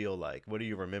Guard feel like? What do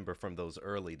you remember from those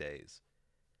early days?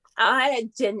 I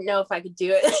didn't know if I could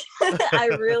do it. I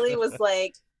really was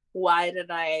like, why did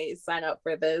I sign up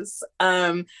for this?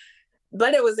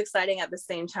 but it was exciting at the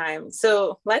same time.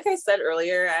 So like I said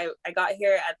earlier, I got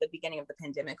here at the beginning of the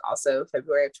pandemic, also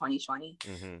February of 2020.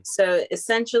 So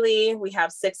essentially we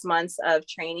have 6 months of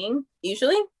training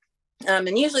usually.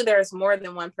 And usually there's more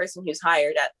than one person who's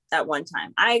hired at one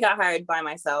time. I got hired by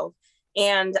myself,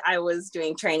 and I was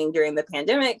doing training during the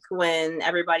pandemic when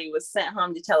everybody was sent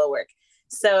home to telework.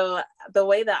 So the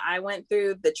way that I went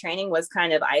through the training was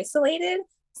kind of isolated.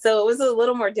 So it was a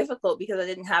little more difficult because I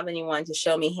didn't have anyone to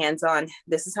show me hands-on.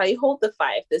 This is how you hold the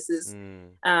fife. This is,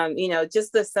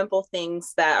 just the simple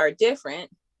things that are different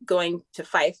going to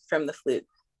fife from the flute.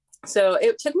 So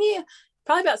it took me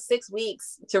probably about 6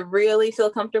 weeks to really feel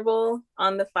comfortable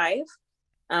on the fife,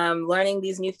 learning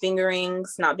these new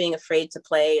fingerings, not being afraid to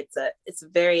play. It's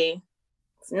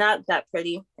not that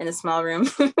pretty in a small room.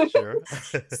 Sure.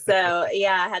 So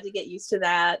yeah, I had to get used to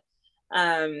that.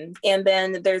 And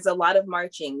then there's a lot of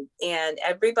marching, and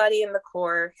everybody in the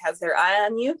Corps has their eye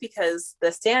on you because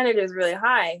the standard is really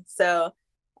high. So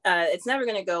it's never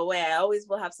going to go away. I always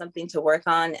will have something to work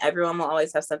on. Everyone will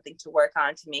always have something to work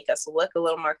on to make us look a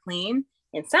little more clean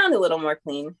and sound a little more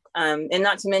clean. And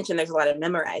not to mention there's a lot of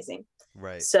memorizing.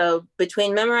 Right. So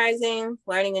between memorizing,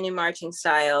 learning a new marching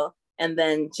style, and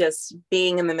then just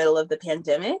being in the middle of the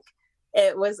pandemic,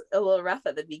 it was a little rough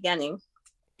at the beginning.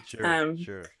 Sure.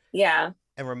 Sure. Yeah.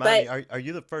 And remind me, are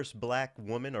you the first Black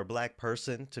woman or Black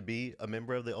person to be a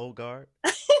member of the Old Guard?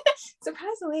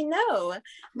 Surprisingly, no.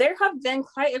 There have been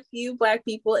quite a few Black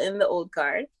people in the Old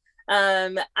Guard.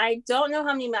 I don't know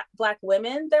how many Black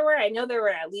women there were. I know there were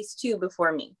at least 2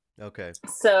 before me. Okay.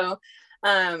 So,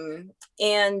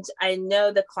 and I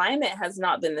know the climate has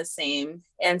not been the same.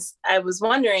 And I was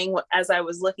wondering, as I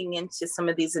was looking into some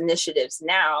of these initiatives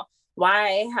now,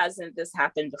 why hasn't this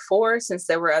happened before, since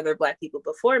there were other Black people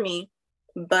before me?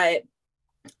 But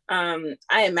I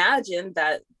imagine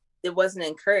that it wasn't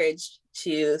encouraged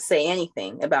to say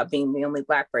anything about being the only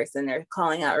Black person or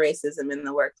calling out racism in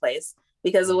the workplace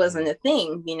because it wasn't a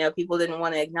thing. People didn't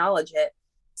want to acknowledge it.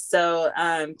 So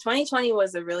 2020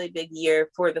 was a really big year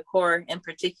for the Corps in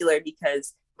particular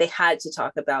because they had to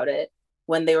talk about it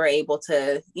when they were able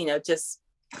to, just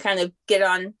kind of get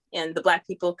on, and the Black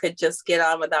people could just get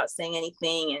on without saying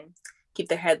anything and keep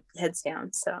their heads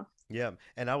down. So yeah,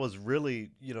 and I was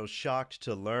really, shocked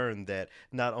to learn that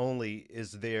not only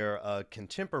is there a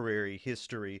contemporary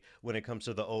history when it comes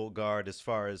to the Old Guard as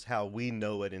far as how we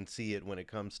know it and see it when it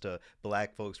comes to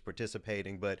Black folks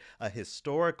participating, but a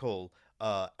historical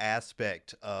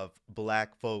aspect of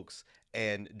Black folks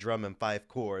and drum and fife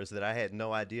corps that I had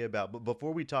no idea about. But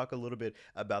before we talk a little bit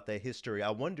about that history, I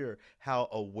wonder how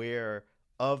aware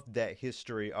of that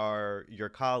history are your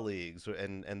colleagues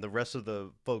and the rest of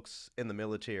the folks in the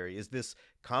military. Is this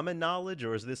common knowledge,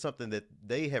 or is this something that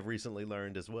they have recently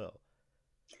learned as well?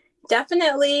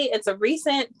 Definitely, it's a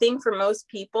recent thing for most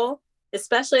people,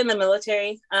 especially in the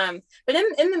military. But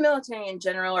in the military in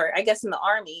general, or I guess in the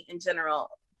Army in general,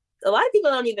 a lot of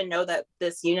people don't even know that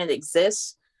this unit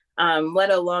exists, let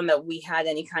alone that we had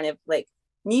any kind of like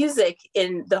music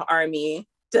in the Army.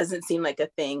 Doesn't seem like a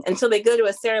thing until they go to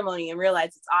a ceremony and realize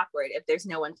it's awkward if there's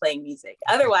no one playing music.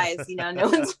 Otherwise, no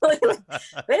one's really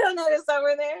they don't notice that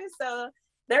we're there. So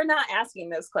they're not asking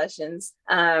those questions.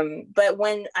 But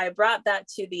when I brought that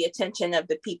to the attention of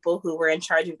the people who were in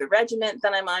charge of the regiment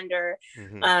that I'm under,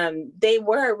 they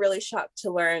were really shocked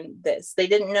to learn this. They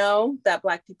didn't know that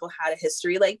Black people had a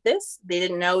history like this. They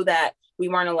didn't know that we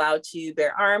weren't allowed to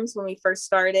bear arms when we first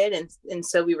started. And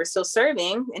so we were still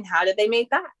serving. And how did they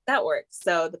make that work?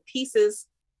 So the pieces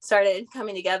started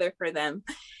coming together for them.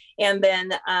 And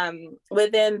then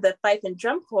within the Fife and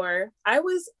Drum Corps, I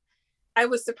was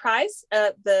surprised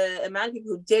at the amount of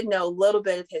people who did know a little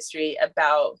bit of history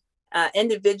about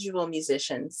individual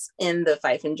musicians in the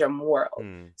fife and drum world.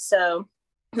 So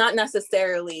not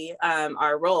necessarily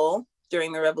our role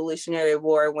during the Revolutionary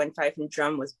War when fife and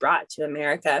drum was brought to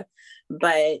America,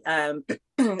 but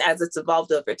as it's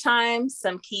evolved over time,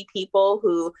 some key people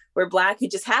who were Black, who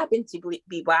just happened to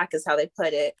be Black is how they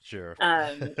put it. Sure.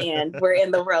 And we're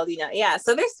in the world, yeah.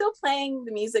 So they're still playing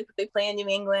the music that they play in New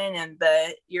England and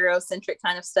the Eurocentric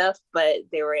kind of stuff, but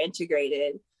they were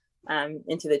integrated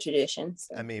into the tradition.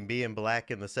 So. I mean, being Black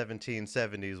in the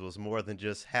 1770s was more than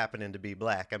just happening to be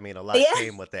Black. I mean, a lot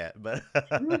came with that. But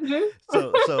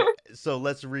so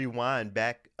let's rewind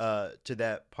back to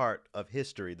that part of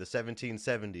history, the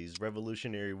 1770s,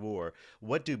 Revolutionary War.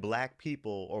 What do Black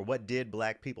people, or what did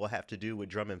Black people have to do with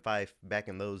drum and fife back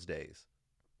in those days?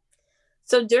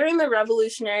 So during the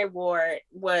Revolutionary War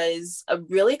was a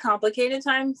really complicated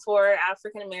time for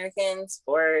African Americans,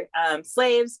 for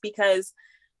slaves, because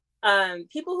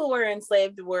people who were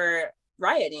enslaved were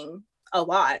rioting a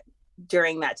lot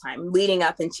during that time, leading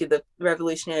up into the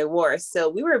Revolutionary War. So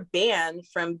we were banned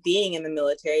from being in the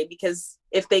military because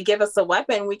if they give us a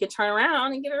weapon, we could turn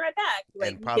around and give it right back.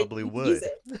 Like, And probably we could use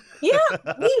would. it. Yeah,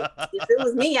 if it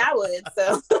was me, I would.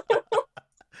 So,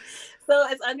 so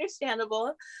it's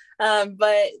understandable.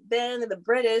 But then the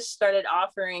British started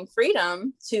offering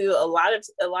freedom to a lot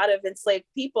of enslaved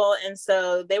people, and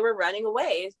so they were running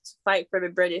away to fight for the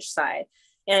British side.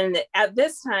 And at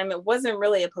this time, it wasn't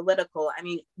really a political. I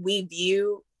mean, we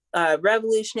view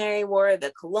Revolutionary War,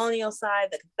 the colonial side,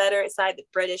 the Confederate side, the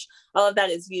British, all of that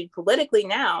is viewed politically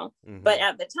now. Mhm. But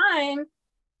at the time,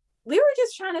 we were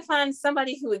just trying to find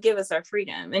somebody who would give us our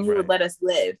freedom and who would Right. let us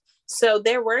live. So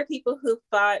there were people who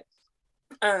fought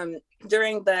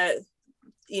during the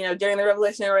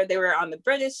Revolutionary War. They were on the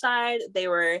British side, they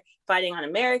were fighting on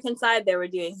American side, they were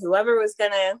doing whoever was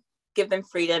gonna give them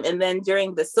freedom. And then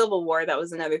during the Civil War, that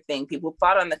was another thing. People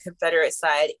fought on the Confederate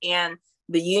side and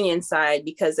the Union side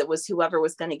because it was whoever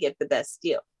was going to get the best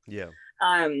deal. Yeah.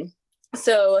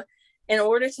 So in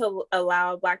order to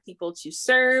allow Black people to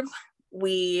serve,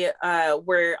 we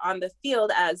were on the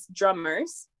field as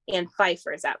drummers and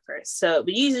fifers at first. So it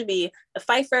would usually be a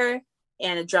fifer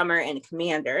and a drummer and a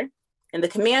commander. And the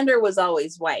commander was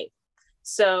always white.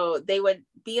 So they would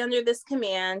be under this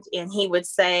command and he would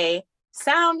say,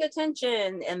 sound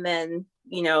attention. And then,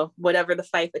 whatever the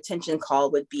fife attention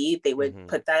call would be, they would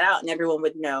put that out and everyone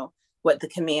would know what the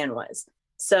command was.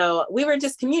 So we were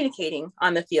just communicating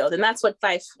on the field. And that's what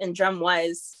fife and drum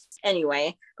was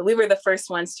anyway. But we were the first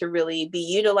ones to really be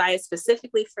utilized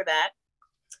specifically for that.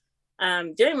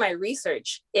 During my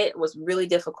research, it was really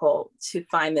difficult to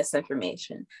find this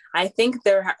information. I think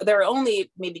there are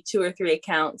only maybe 2 or 3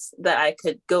 accounts that I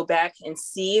could go back and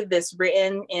see this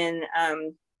written in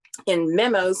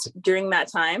memos during that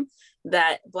time,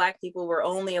 that Black people were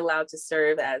only allowed to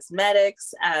serve as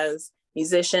medics, as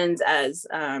musicians, as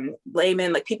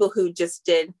laymen, like people who just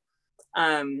did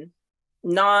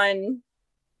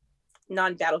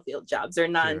non-battlefield jobs or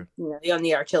on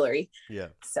the artillery. Yeah.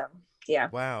 So yeah.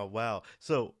 Wow.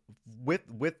 So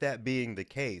with that being the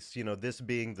case, this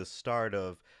being the start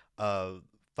of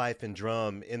fife and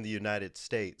drum in the United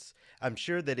States, I'm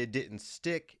sure that it didn't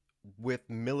stick with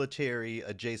military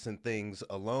adjacent things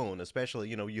alone, especially,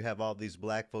 you have all these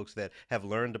Black folks that have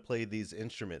learned to play these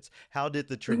instruments. How did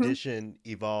the tradition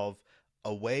evolve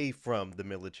away from the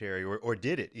military, or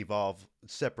did it evolve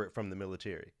separate from the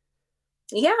military?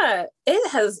 Yeah,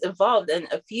 it has evolved in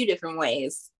a few different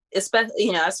ways,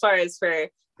 especially, as far as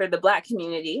for the Black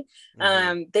community.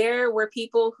 There were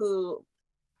people who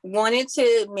wanted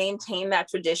to maintain that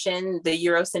tradition, the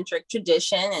Eurocentric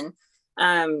tradition,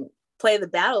 and play the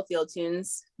battlefield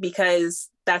tunes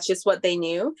because that's just what they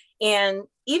knew. And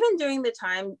even during the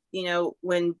time,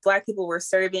 when Black people were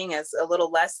serving as a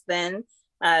little less than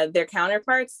their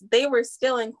counterparts, they were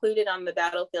still included on the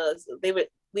battlefield.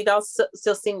 We'd all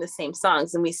still sing the same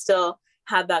songs, and we still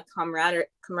had that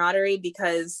camaraderie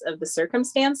because of the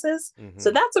circumstances.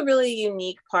 So that's a really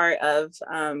unique part of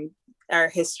our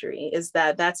history, is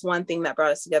that that's one thing that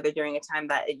brought us together during a time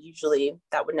that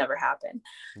that would never happen.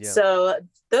 Yeah. So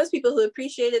those people who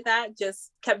appreciated that just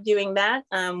kept doing that.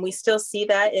 We still see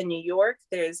that in New York.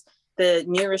 There's the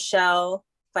New Rochelle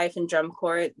Fife and Drum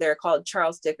Corps. They're called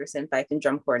Charles Dickerson Fife and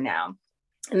Drum Corps now.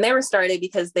 And they were started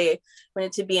because they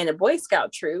wanted to be in a Boy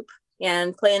Scout troop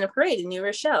and play in a parade in New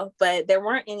Rochelle, but there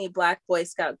weren't any Black Boy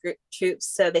Scout troops.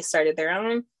 So they started their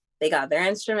own, they got their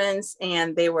instruments,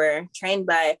 and they were trained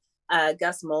by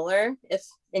Gus Moeller. If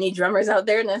any drummers out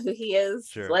there know who he is,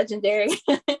 sure. It's legendary.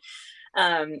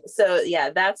 So yeah,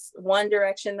 that's one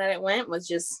direction that it went, was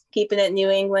just keeping it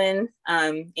New England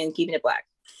and keeping it Black.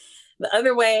 The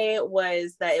other way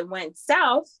was that it went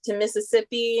south to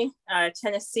Mississippi,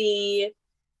 Tennessee,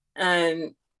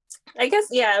 I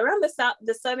guess, around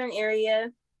the southern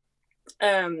area.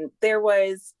 There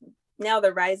was now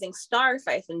the Rising Star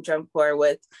Fife and Drum Corps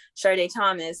with Sharday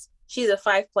Thomas. She's a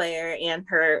fife player, and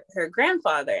her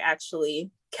grandfather actually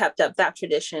kept up that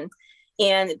tradition.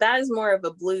 And that is more of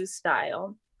a blues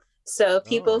style. So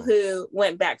people who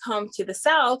went back home to the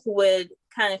South would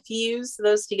kind of fuse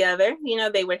those together.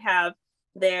 They would have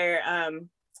their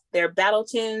battle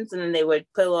tunes, and then they would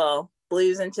put a little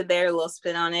blues into there, a little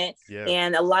spin on it. Yeah.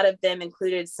 And a lot of them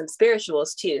included some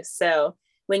spirituals too. So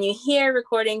when you hear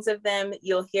recordings of them,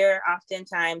 you'll hear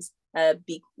oftentimes,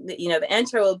 the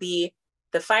intro will be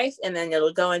the fife, and then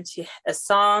it'll go into a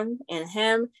song and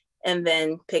hymn, and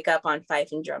then pick up on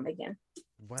fife and drum again.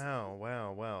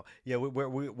 Wow. Yeah,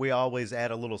 we always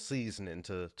add a little seasoning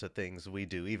to things we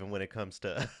do, even when it comes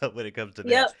to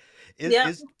that.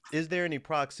 Is there any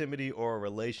proximity or a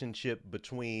relationship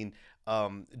between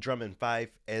drum and fife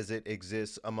as it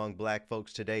exists among black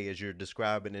folks today, as you're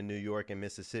describing in New York and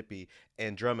Mississippi,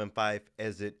 and drum and fife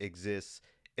as it exists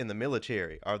in the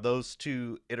military? Are those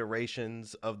two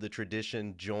iterations of the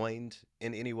tradition joined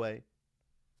in any way?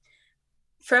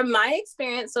 From my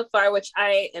experience so far, which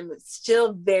I am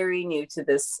still very new to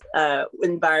this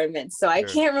environment, so I Sure,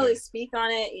 can't really sure. speak on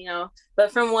it,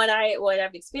 But from what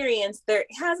I've experienced, there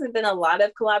hasn't been a lot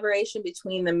of collaboration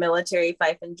between the military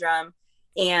fife and drum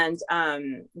and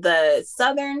the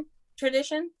Southern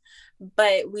tradition.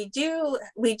 But we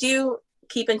do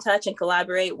keep in touch and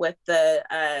collaborate with the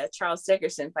Charles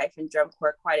Dickerson Fife and Drum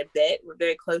Corps quite a bit. We're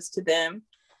very close to them,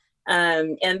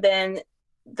 and then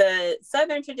the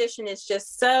Southern tradition is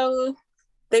just so,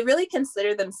 they really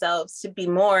consider themselves to be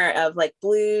more of like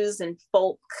blues and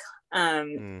folk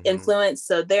Hmm. influence,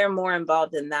 so they're more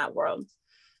involved in that world.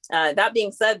 That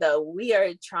being said, though, we are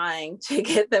trying to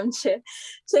get them to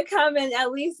come and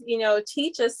at least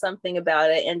teach us something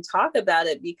about it and talk about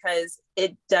it, because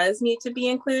it does need to be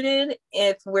included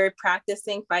if we're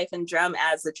practicing fife and drum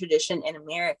as a tradition in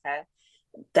America.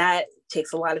 That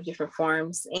takes a lot of different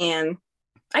forms, and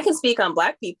I can speak on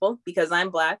Black people because I'm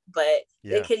Black, but it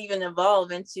Yeah. could even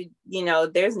evolve into,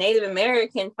 there's Native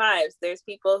American fives. There's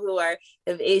people who are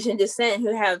of Asian descent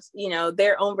who have,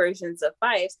 their own versions of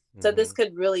fives. So this Hmm.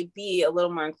 could really be a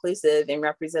little more inclusive and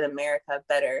represent America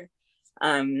better,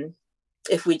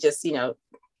 if we just,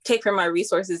 take from our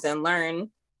resources and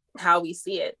learn how we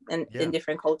see it in Yeah.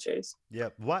 different cultures. Yeah.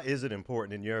 Why is it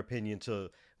important, in your opinion, to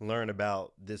learn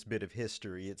about this bit of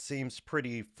history? It seems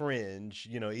pretty fringe,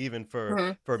 even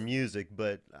Mhm. for music,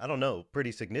 but I don't know,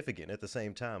 pretty significant at the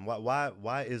same time.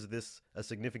 Why is this a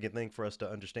significant thing for us to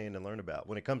understand and learn about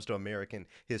when it comes to American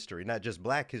history, not just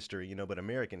Black history, but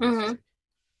American Mhm. history?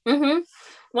 Mhm.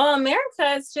 Well,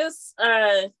 America is just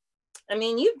I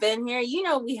mean, you've been here,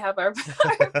 we have our,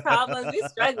 our problems, we're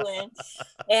struggling.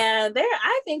 And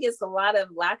I think it's a lot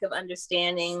of lack of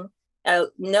understanding,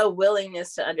 no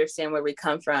willingness to understand where we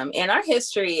come from. And our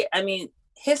history, I mean,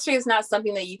 history is not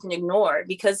something that you can ignore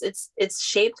because it's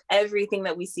shaped everything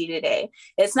that we see today.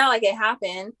 It's not like it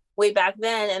happened way back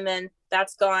then and then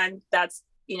that's gone, that's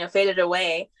faded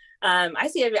away. I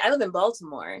live in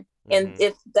Baltimore. And Hmm.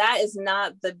 if that is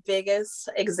not the biggest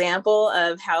example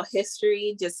of how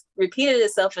history just repeated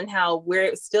itself and how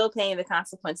we're still paying the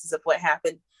consequences of what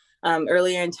happened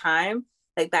earlier in time,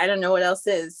 like I don't know what else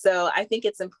is. So I think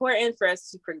it's important for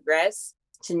us to progress,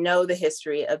 to know the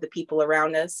history of the people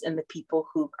around us and the people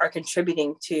who are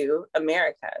contributing to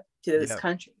America, to this Yeah.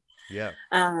 country. Yeah.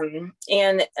 And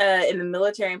in the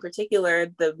military in particular,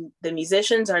 the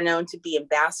musicians are known to be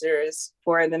ambassadors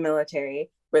for the military.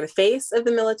 We're the face of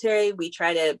the military. We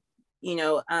try to,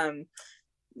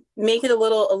 make it a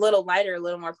little lighter, a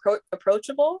little more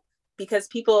approachable, because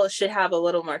people should have a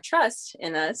little more trust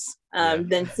in us Yeah.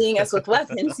 than seeing us with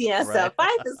weapons. So Right.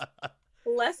 five is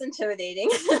less intimidating.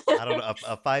 I don't know.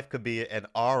 A fife could be an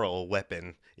oral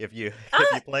weapon if you if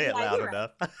Ah, you play it yeah, loud you're right.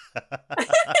 enough.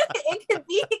 It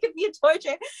could be a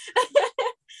torture.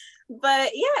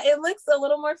 But yeah, it looks a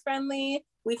little more friendly.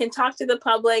 We can talk to the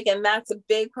public, and that's a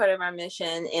big part of our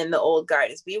mission in the Old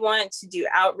Guard. Is we want to do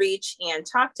outreach and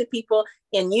talk to people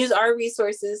and use our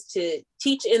resources to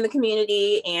teach in the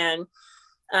community and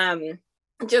um,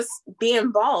 just be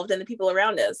involved in the people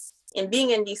around us. And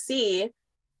being in DC,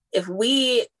 if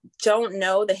we don't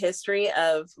know the history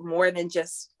of more than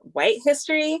just white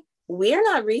history, we're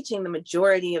not reaching the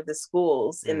majority of the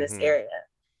schools in this Hmm. area,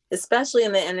 especially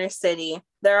in the inner city.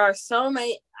 There are so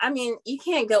many. I mean, you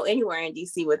can't go anywhere in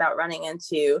DC without running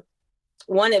into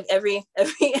one of every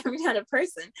kind of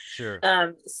person. Sure.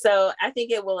 So I think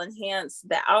it will enhance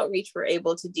the outreach we're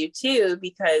able to do too,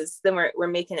 because then we're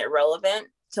making it relevant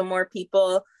to more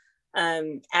people.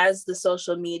 As the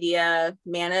social media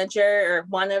manager or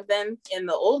one of them in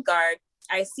the Old Guard,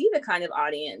 I see the kind of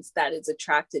audience that is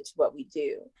attracted to what we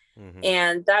do. Hmm.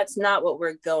 And that's not what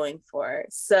we're going for.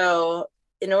 So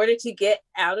in order to get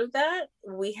out of that,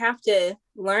 we have to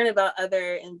learn about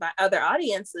other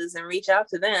audiences and reach out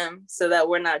to them so that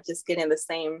we're not just getting the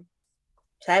same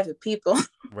type of people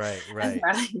Right, as right. our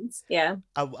audience. Yeah.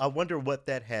 I wonder what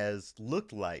that has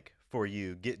looked like for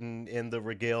you, getting in the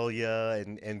regalia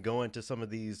and going to some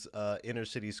of these inner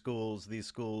city schools, these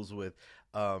schools with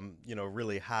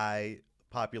really high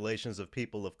populations of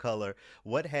people of color.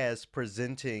 What has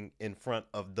presenting in front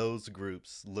of those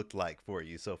groups looked like for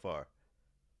you so far?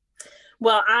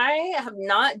 Well, I have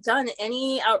not done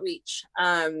any outreach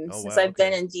Oh, since wow. I've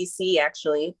been Okay. in DC,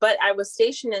 actually. But I was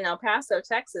stationed in El Paso,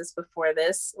 Texas before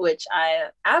this, which I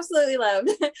absolutely loved.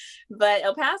 But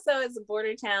El Paso is a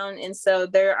border town. And so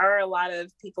there are a lot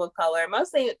of people of color,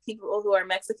 mostly people who are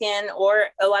Mexican, or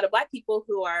a lot of Black people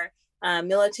who are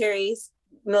military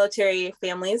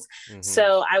families. Hmm.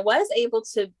 So I was able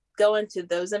to go into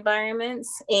those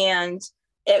environments, and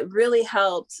it really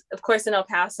helped. Of course, in El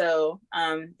Paso,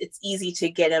 it's easy to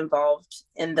get involved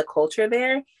in the culture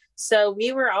there. So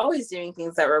we were always doing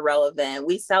things that were relevant.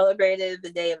 We celebrated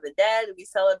the Day of the Dead. We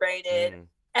celebrated Mm.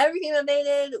 everything that they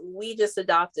did. We just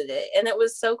adopted it. And it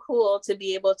was so cool to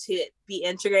be able to be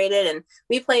integrated. And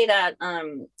we played at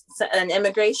an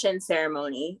immigration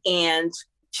ceremony and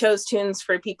chose tunes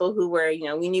for people who were,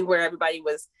 we knew where everybody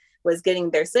was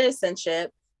getting their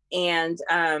citizenship. And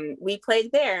we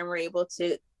played there and were able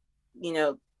to,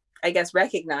 I guess,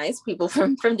 recognize people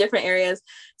from different areas.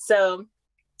 So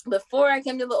before I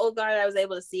came to the Old Guard, I was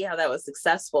able to see how that was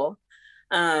successful.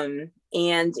 And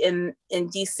in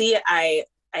DC, I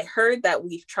heard that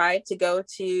we've tried to go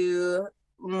to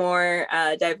more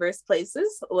diverse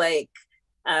places. Like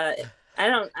I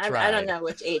don't know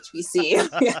which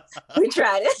HBC. We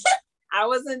tried it. I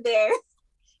wasn't there.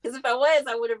 Because if I was,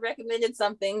 I would have recommended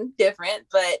something different.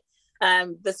 But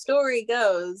the story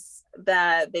goes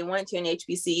that they went to an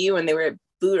HBCU and they were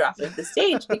booed off of the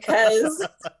stage because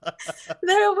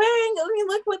they were wearing,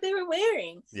 look what they were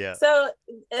wearing. Yeah. So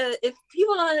if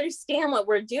people don't understand what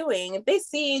we're doing, if they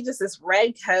see just this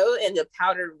red coat and a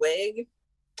powdered wig,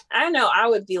 I know I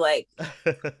would be like,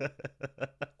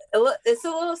 it's a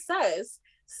little sus.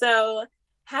 So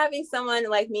having someone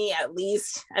like me, at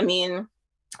least,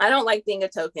 I don't like being a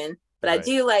token, but Right. I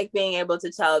do like being able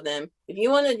to tell them, if you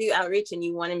want to do outreach and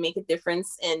you want to make a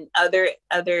difference in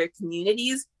other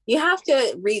communities, you have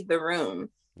to read the room.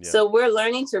 Yeah. So we're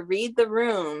learning to read the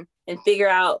room and figure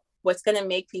out what's going to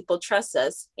make people trust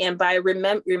us. And by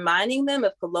reminding them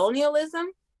of colonialism,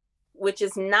 which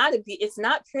is it's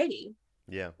not pretty.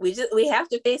 Yeah. We have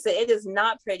to face it. It is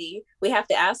not pretty. We have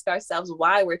to ask ourselves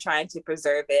why we're trying to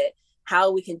preserve it,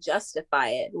 how we can justify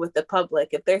it with the public.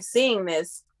 If they're seeing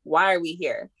this, why are we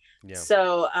here? Yeah.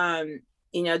 So,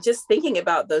 just thinking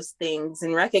about those things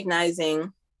and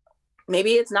recognizing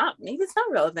maybe it's not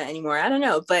relevant anymore. I don't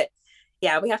know. But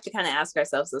yeah, we have to kind of ask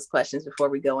ourselves those questions before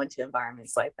we go into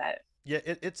environments like that. Yeah,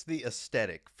 it's the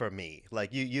aesthetic for me.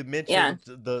 Like you mentioned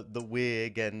the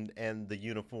wig and the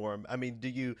uniform. I mean, do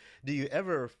you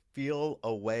ever feel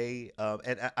a way?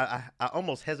 And I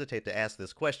almost hesitate to ask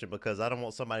this question because I don't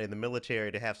want somebody in the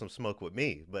military to have some smoke with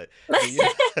me. But do you,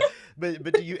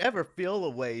 but do you ever feel a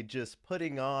way just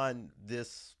putting on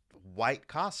this white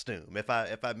costume, if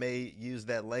I may use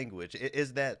that language?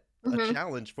 Is that a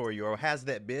challenge for you, or has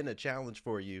that been a challenge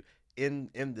for you in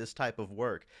this type of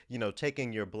work,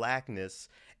 taking your Blackness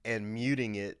and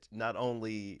muting it, not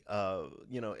only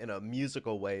in a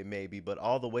musical way maybe, but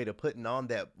all the way to putting on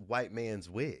that white man's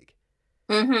wig?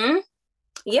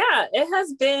 Yeah, it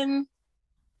has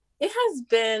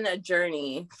been a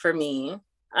journey for me,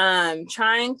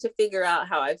 trying to figure out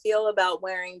how I feel about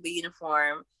wearing the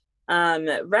uniform.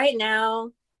 Right now,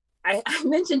 I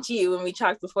mentioned to you when we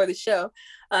talked before the show,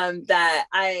 that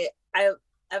I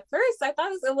at first I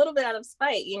thought it was a little bit out of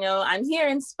spite. I'm here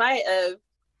in spite of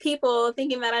people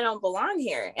thinking that I don't belong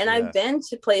here. And Yeah. I've been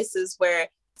to places where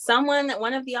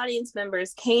one of the audience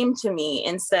members came to me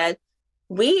and said,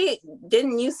 we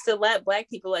didn't used to let Black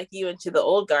people like you into the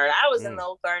Old Guard. I was in the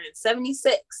Old Guard in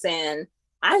 76 and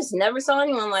I just never saw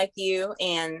anyone like you.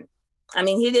 And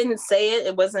he didn't say it.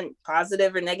 It wasn't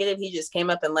positive or negative. He just came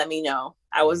up and let me know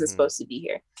I wasn't supposed to be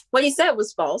here. What he said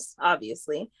was false,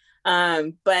 obviously.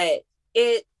 But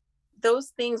those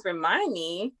things remind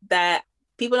me that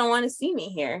people don't want to see me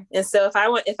here. And so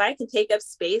if I can take up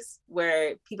space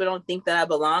where people don't think that I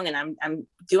belong, and I'm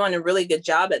doing a really good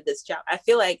job at this job, I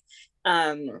feel like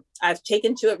I've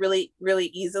taken to it really, really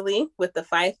easily with the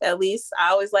Fife. At least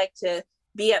I always like to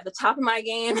be at the top of my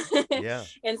game. Yeah.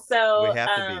 And so We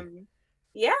have to be.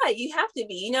 yeah, you have to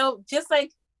be, just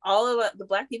like all of the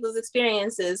Black people's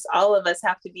experiences, all of us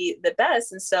have to be the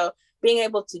best. And so being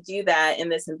able to do that in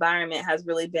this environment has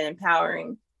really been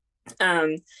empowering.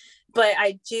 But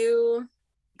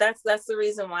that's the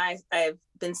reason why I've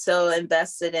been so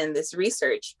invested in this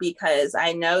research, because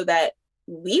I know that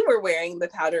we were wearing the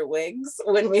powder wigs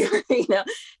when we were,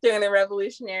 during the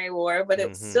Revolutionary War, but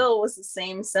it still was the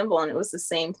same symbol and it was the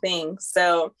same thing.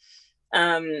 So,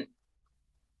 I've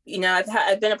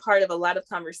been a part of a lot of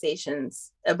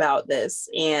conversations about this,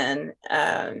 and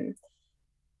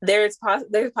there's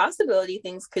possibility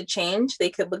things could change.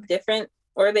 They could look different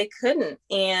or they couldn't.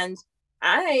 And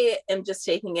I am just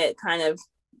taking it kind of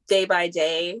day by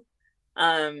day,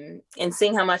 and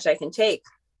seeing how much I can take,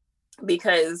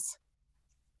 because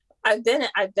I've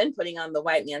been putting on the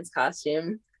white man's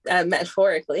costume,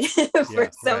 metaphorically, for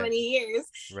so right, many years.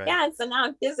 right. Yeah, and so now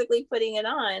I'm physically putting it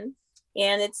on,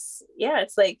 and it's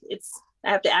like I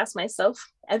have to ask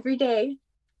myself every day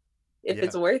if Yeah.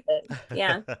 it's worth it.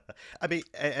 Yeah. I mean,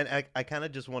 and I kind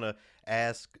of just want to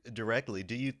ask directly,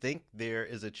 do you think there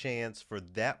is a chance for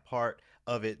that part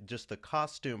of it, just the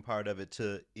costume part of it,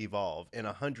 to evolve in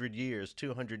 100 years,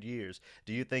 200 years?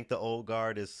 Do you think the old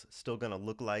guard is still going to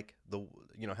look like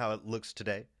how it looks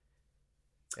today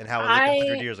and how it looked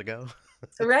 100 years I ago?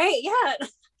 right, yeah.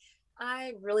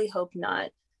 I really hope not.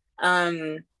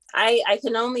 Um, I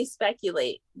can only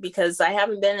speculate because I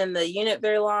haven't been in the unit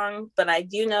very long, but I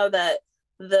do know that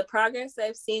the progress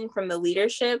I've seen from the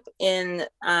leadership in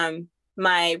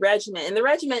my regiment, and the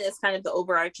regiment is kind of the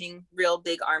overarching, real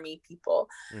big army people.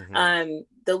 Hmm.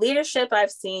 The leadership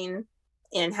I've seen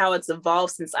and how it's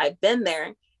evolved since I've been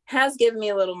there has given me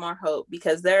a little more hope,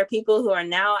 because there are people who are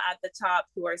now at the top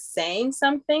who are saying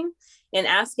something and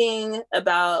asking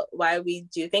about why we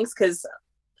do things. Because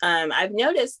I've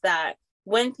noticed that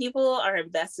when people are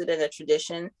invested in a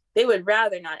tradition, they would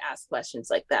rather not ask questions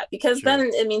like that, because Sure.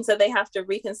 then it means that they have to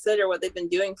reconsider what they've been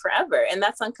doing forever. And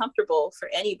that's uncomfortable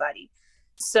for anybody.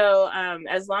 So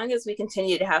as long as we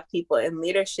continue to have people in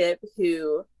leadership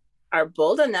who are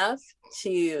bold enough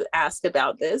to ask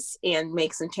about this and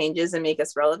make some changes and make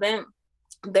us relevant,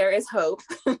 there is hope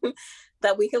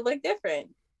that we could look different.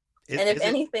 Is, And if is it?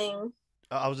 anything,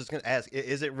 I was just going to ask: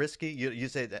 is it risky? You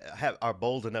say that are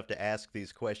bold enough to ask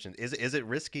these questions. Is it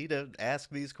risky to ask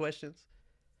these questions?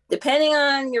 depending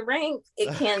on your rank,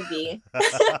 it can be.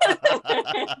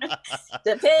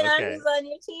 Depending on Okay. who's on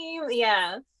your team,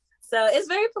 yeah. So it's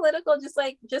very political, just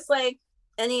like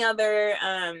any other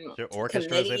Sure.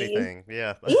 Orchestras, committee. anything.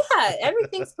 Yeah. Yeah,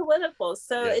 everything's political.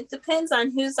 So Yeah. it depends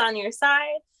on who's on your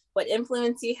side, what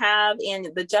influence you have, and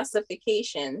the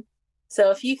justification.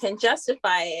 So if you can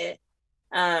justify it,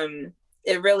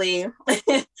 it really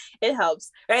it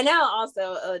helps. Right now,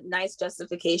 also a nice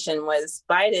justification was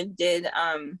Biden did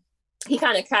he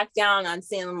kind of cracked down on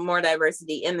seeing more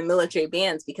diversity in the military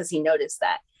bands, because he noticed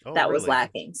that Oh, that was really?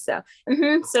 lacking. So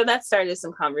so that started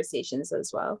some conversations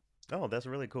as well. Oh, that's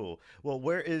really cool. Well,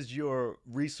 where is your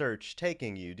research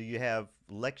taking you? Do you have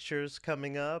lectures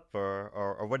coming up,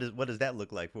 or what does that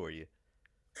look like for you?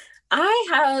 I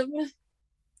have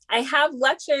I have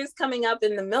lectures coming up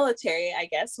in the military. I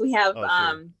guess we have Oh,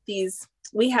 sure.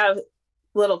 we have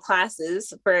little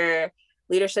classes for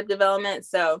leadership development.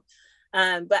 So,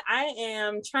 but I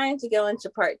am trying to go into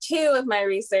part two of my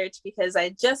research because I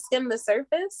just skimmed the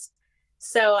surface.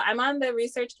 So I'm on the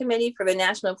research committee for the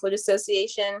National Flute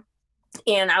Association,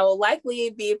 and I will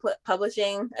likely be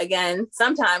publishing again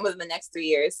sometime within the next 3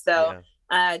 years. So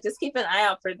Yeah. just keep an eye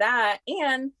out for that.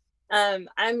 And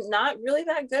I'm not really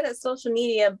that good at social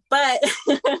media, but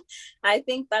I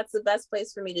think that's the best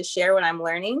place for me to share what I'm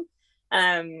learning.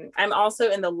 I'm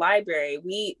also in the library.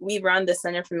 We run the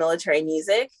Center for Military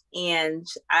Music, and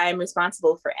I'm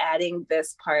responsible for adding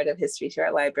this part of history to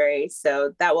our library.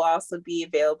 So that will also be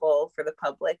available for the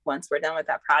public once we're done with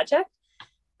that project.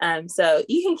 So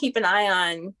you can keep an eye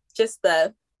on just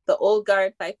the old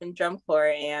guard pipe and drum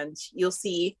corps, and you'll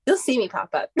see me pop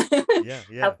up. Yeah.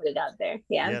 I'll Yeah. put it out there.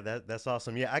 Yeah. Yeah, that's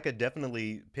awesome. Yeah, I could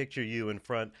definitely picture you in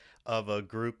front of a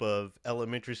group of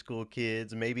elementary school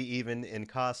kids, maybe even in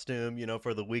costume,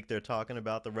 for the week they're talking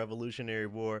about the Revolutionary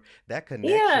War. That Yeah.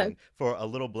 connection for a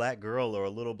little black girl or a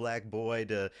little black boy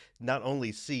to not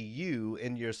only see you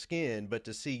in your skin, but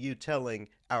to see you telling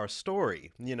our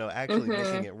story, actually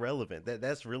making Hmm. it relevant.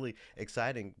 That's really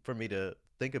exciting for me to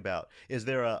think about. Is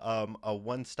there a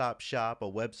one-stop shop,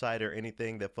 a website, or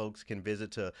anything that folks can visit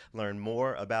to learn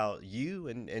more about you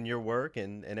and your work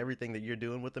and everything that you're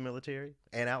doing with the military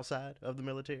and outside of the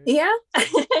military? Yeah.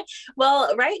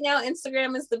 Well, right now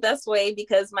Instagram is the best way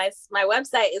because my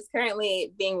website is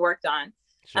currently being worked on.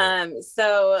 Sure.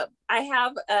 So I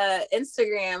have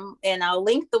Instagram, and I'll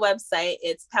link the website.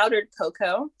 It's Powdered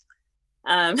Cocoa.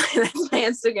 That's my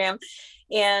Instagram,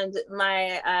 and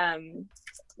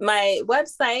my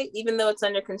website, even though it's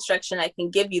under construction, I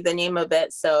can give you the name of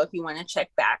it. So if you want to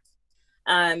check back,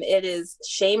 it is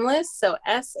Shameless. So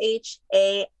ShaimLess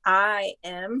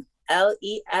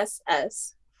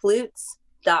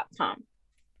flutes.com.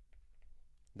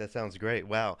 That sounds great.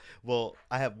 Wow. Well,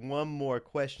 I have one more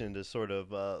question to sort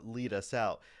of lead us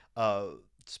out. Uh,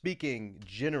 speaking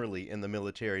generally in the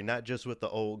military, not just with the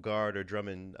old guard or drum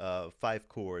and fife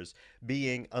corps,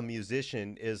 being a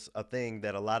musician is a thing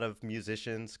that a lot of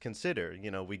musicians consider.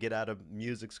 You know, we get out of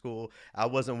music school. I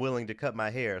wasn't willing to cut my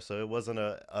hair, so it wasn't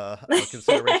a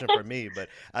consideration for me. But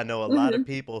I know a lot of Mhm.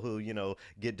 people who,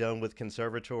 get done with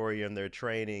conservatory and their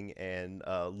training and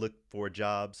look for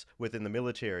jobs within the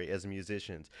military as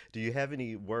musicians. Do you have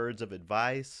any words of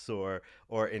advice or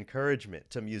encouragement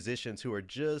to musicians who are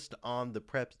just on the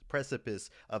precipice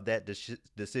of that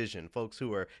decision, folks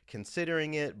who are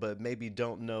considering it but maybe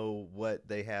don't know what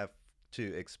they have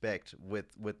to expect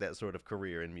with that sort of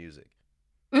career in music?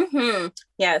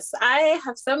 Yes, I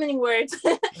have so many words.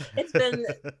 It's been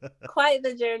quite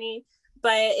the journey,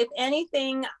 but if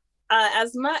anything,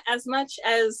 as much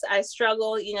as I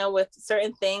struggle, with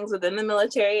certain things within the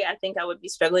military, I think I would be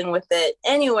struggling with it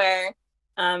anywhere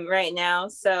right now.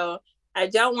 So I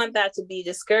don't want that to be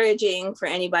discouraging for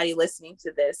anybody listening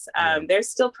to this. Yeah. There's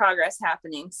still progress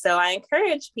happening. So I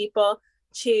encourage people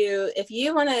to, if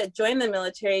you want to join the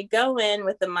military, go in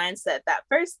with the mindset that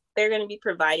first they're going to be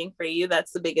providing for you.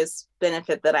 That's the biggest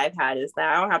benefit that I've had, is that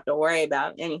I don't have to worry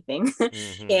about anything.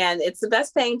 Hmm. And it's the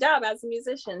best paying job as a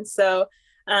musician. So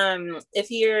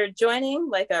if you're joining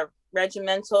like a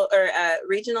regimental or a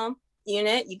regional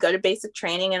unit, you go to basic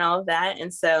training and all of that.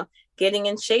 And so getting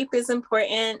in shape is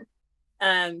important.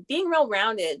 Being well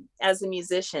rounded as a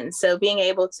musician. So being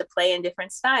able to play in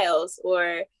different styles,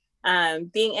 or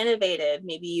being innovative.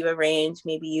 Maybe you arrange,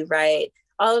 maybe you write.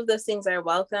 All of those things are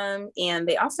welcome. And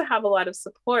they also have a lot of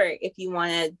support if you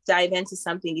want to dive into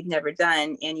something you've never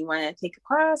done and you want to take a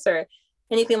class or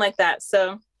anything like that.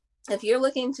 So if you're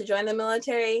looking to join the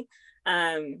military,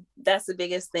 that's the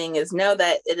biggest thing, is know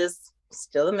that it is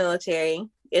still the military.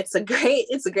 It's a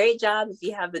great job if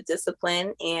you have the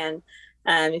discipline, and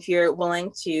if you're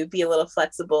willing to be a little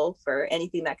flexible for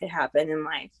anything that could happen in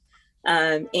life.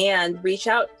 And reach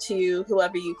out to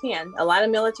whoever you can. A lot of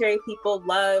military people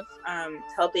love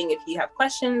helping if you have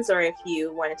questions or if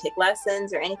you want to take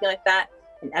lessons or anything like that.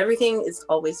 And everything is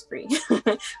always free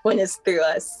when it's through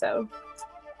us. So,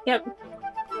 yep.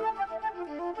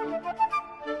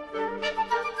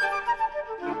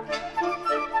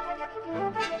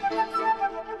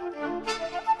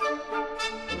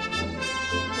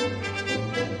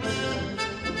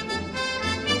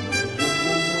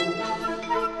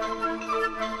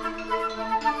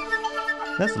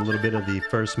 That's a little bit of the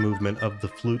first movement of the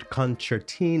Flute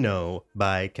Concertino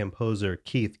by composer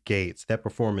Keith Gates. That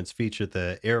performance featured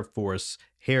the Air Force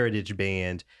Heritage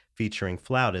Band featuring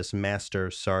flautist Master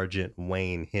Sergeant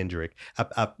Wayne Hendrick.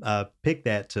 I picked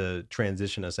that to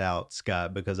transition us out,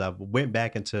 Scott, because I went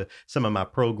back into some of my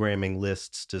programming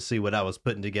lists to see what I was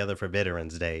putting together for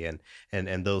Veterans Day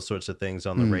and those sorts of things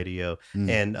on the Mm, radio.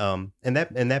 mm. And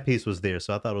that piece was there,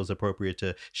 so I thought it was appropriate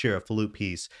to share a flute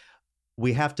piece.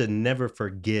 We have to never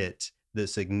forget the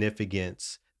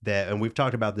significance that, and we've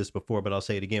talked about this before, but I'll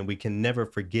say it again, we can never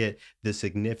forget the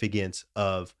significance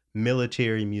of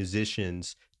military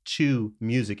musicians to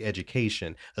music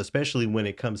education, especially when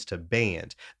it comes to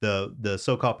band. The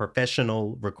so-called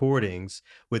professional recordings,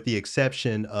 with the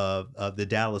exception of the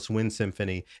Dallas Wind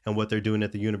Symphony and what they're doing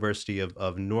at the University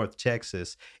of North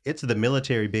Texas, it's the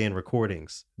military band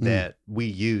recordings Mm, that we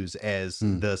use as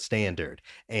mm. the standard.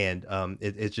 And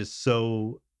it's just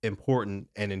so important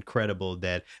and incredible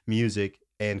that music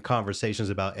and conversations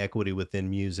about equity within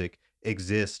music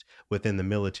exist within the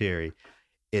military.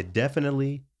 It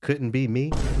definitely couldn't be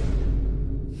me,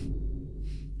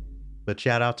 but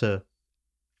shout out to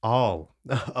all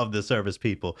of the service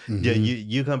people. Yeah, Mhm.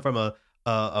 you come from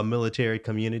a military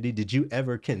community. Did you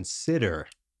ever consider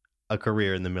a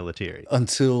career in the military?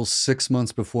 Until 6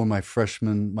 months before my first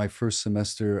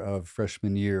semester of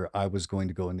freshman year, I was going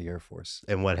to go in the Air Force.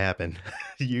 And what happened?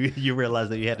 You realized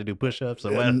that you had to do push-ups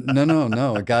or what? No, no,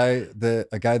 no. A guy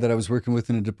that I was working with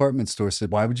in a department store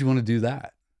said, "Why would you want to do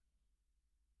that?"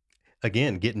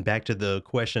 Again, getting back to the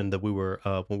question that we were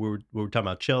when we were talking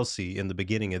about Chelsea in the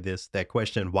beginning of this, that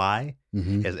question, why?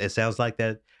 Hmm. It sounds like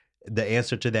that the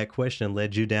answer to that question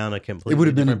led you down a It would completely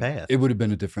have been different path. it would have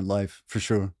been a different life for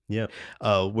sure. Yeah.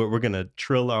 We're going to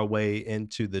trill our way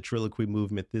into the Triloquy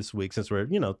movement this week, since we're,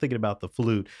 thinking about the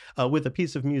flute, with a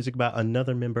piece of music by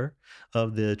another member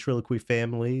of the Triloquy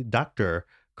family, Dr.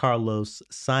 Carlos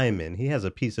Simon. He has a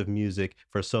piece of music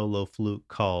for solo flute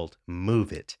called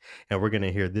Move It. And we're going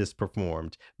to hear this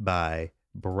performed by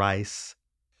Bryce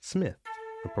Smith,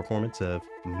 the performance of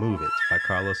Move It by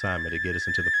Carlos Simon, to get us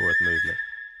into the fourth movement.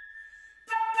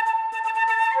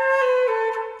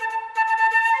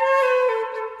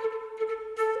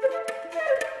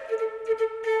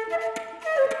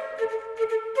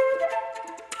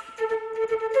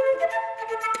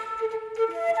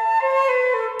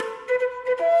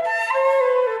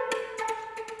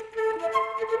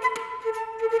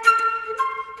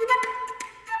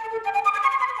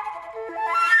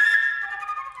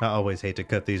 I always hate to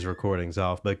cut these recordings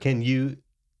off, but can you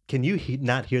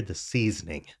not hear the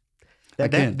seasoning? I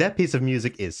can. That piece of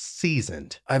music is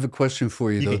seasoned. I have a question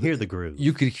for you, You though. can hear the groove.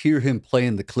 You could hear him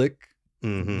playing the click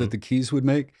Mhm. that the keys would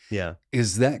make. Yeah.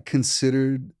 Is that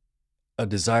considered a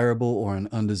desirable or an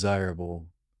undesirable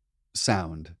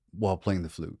sound while playing the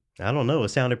flute? I don't know. It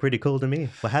sounded pretty cool to me.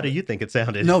 Well, how do you think it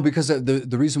sounded? No, because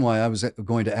the reason why I was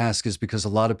going to ask is because a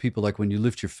lot of people, like when you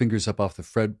lift your fingers up off the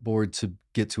fretboard to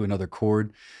get to another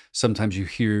chord, sometimes you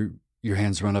hear your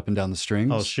hands run up and down the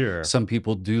strings. Oh, sure. Some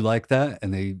people do like that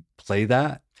and they play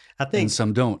that, I think and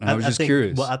some don't. And I was just think,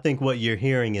 curious. Well, I think what you're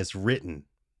hearing is written.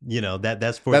 You know,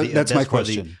 that's for the That's my for the-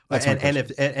 question. That's my and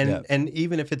if question. Yeah. and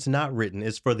even if it's not written,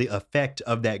 it's for the effect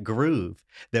of that groove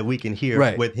that we can hear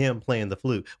Right. with him playing the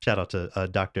flute. Shout out to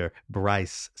Dr.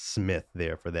 Bryce Smith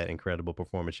there for that incredible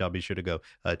performance. Y'all be sure to go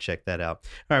check that out.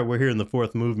 All right, we're here in the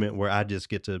fourth movement where I just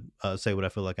get to say what I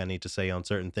feel like I need to say on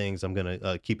certain things. I'm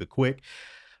gonna keep it quick.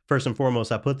 First and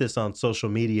foremost, I put this on social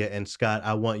media, and Scott,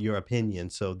 I want your opinion.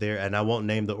 So there, and I won't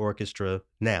name the orchestra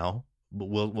now. But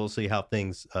we'll see how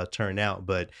things turn out.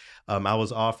 But I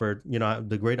was offered,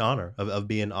 the great honor of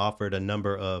being offered a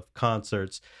number of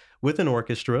concerts with an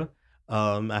orchestra.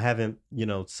 I haven't,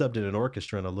 subbed in an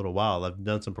orchestra in a little while. I've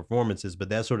done some performances, but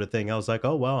that sort of thing. I was like,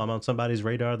 oh, well, I'm on somebody's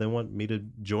radar. They want me to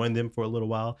join them for a little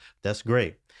while. That's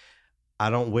great. I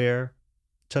don't wear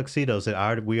tuxedos.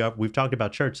 We've talked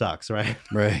about church socks, right?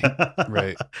 Right.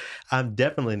 Right. I'm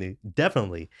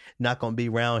definitely not going to be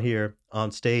around here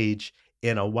on stage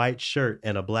in a white shirt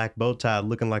and a black bow tie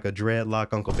looking like a dreadlock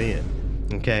Uncle Ben.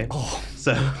 Okay. Oh.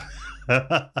 So,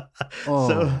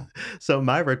 Oh. so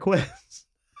my request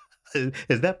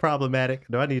is that problematic?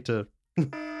 Do I need to?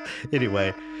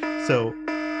 Anyway, so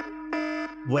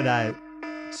what I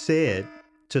said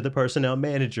to the personnel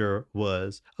manager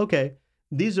was, okay,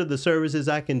 these are the services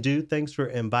I can do. Thanks for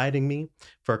inviting me.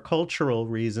 For cultural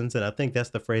reasons, and I think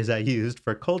that's the phrase I used,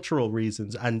 for cultural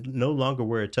reasons, I no longer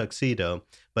wear a tuxedo,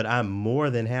 but I'm more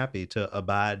than happy to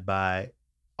abide by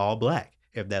all black,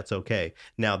 if that's okay.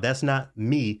 Now, that's not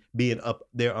me being up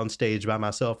there on stage by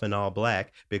myself in all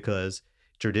black, because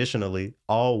traditionally,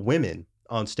 all women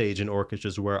on stage in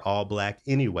orchestras wear all black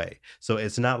anyway. So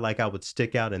it's not like I would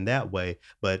stick out in that way,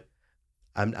 but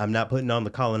I'm not putting on the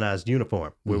colonized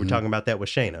uniform. We were Mhm. talking about that with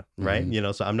Shayna, right?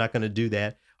 Mhm. So I'm not going to do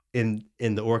that in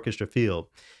the orchestra field.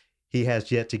 He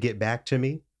has yet to get back to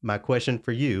me. My question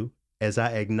for you, as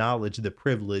I acknowledge the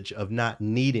privilege of not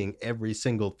needing every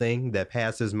single thing that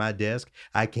passes my desk,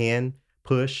 I can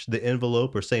push the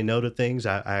envelope or say no to things.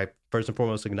 I first and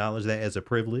foremost acknowledge that as a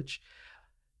privilege.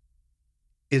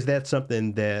 Is that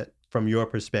something that, from your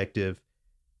perspective,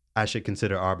 I should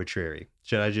consider arbitrary?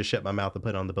 Should I just shut my mouth and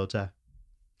put on the bow tie?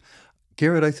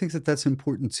 Garrett, I think that that's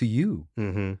important to you.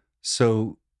 Mm-hmm.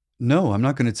 So, no, I'm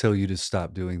not going to tell you to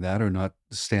stop doing that or not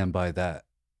stand by that.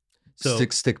 So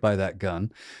Stick by that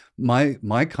gun.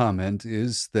 My comment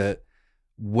is that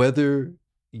whether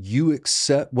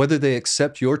they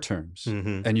accept your terms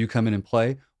Mhm. and you come in and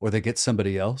play, or they get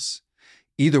somebody else,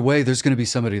 either way, there's going to be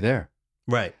somebody there.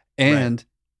 right. And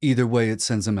either way, it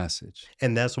sends a message.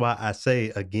 And that's why I say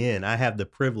again, I have the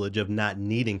privilege of not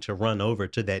needing to run over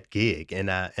to that gig.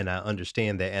 And I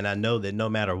understand that. And I know that no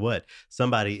matter what,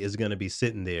 somebody is going to be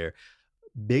sitting there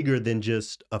bigger than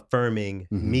just affirming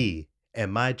Mhm. me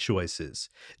and my choices.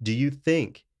 Do you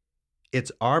think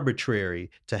it's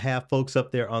arbitrary to have folks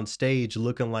up there on stage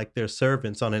looking like they're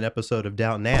servants on an episode of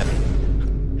Downton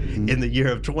Abbey in the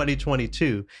year of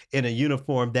 2022 in a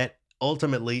uniform that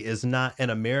ultimately is not an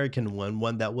American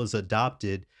one that was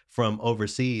adopted from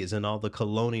overseas and all the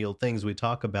colonial things we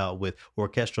talk about with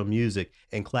orchestral music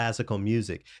and classical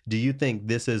music? Do you think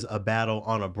this is a battle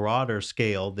on a broader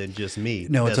scale than just me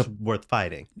No, that's worth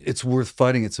fighting? It's worth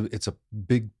fighting. It's a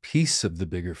big piece of the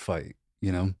bigger fight,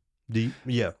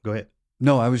 Yeah, go ahead.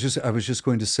 No, I was just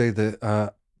going to say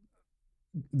that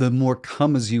the more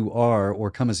come as you are or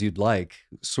come as you'd like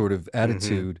sort of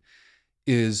attitude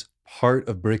is part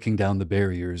of breaking down the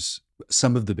barriers,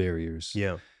 some of the barriers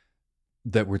Yeah.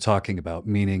 that we're talking about,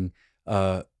 meaning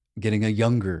getting a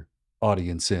younger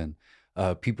audience in,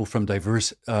 people from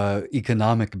diverse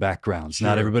economic backgrounds.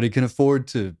 Not Sure. everybody can afford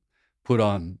to put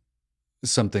on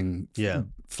something Yeah.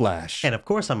 flash. And of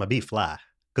course, I'm gonna be fly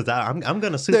because I'm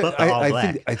gonna soup up the all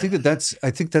black. I think that's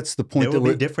the point There that will be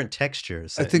we're. different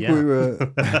textures. I think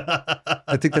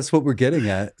I think that's what we're getting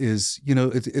at. Is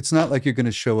it's not like you're going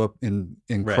to show up in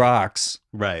Right. Crocs.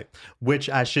 right. Which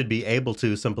I should be able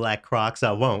to. Some black Crocs,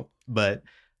 I won't. But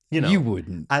You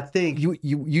wouldn't. I think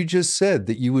You just said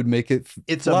that you would make it.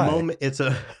 it's fly. a moment.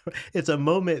 It's a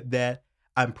moment that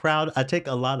I'm proud. I take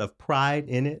a lot of pride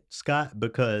in it, Scott,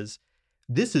 because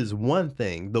this is one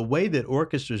thing. The way that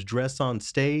orchestras dress on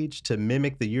stage to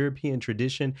mimic the European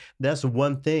tradition, that's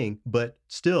one thing, but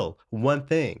still one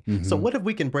thing. So Mhm. what if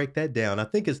we can break that down? I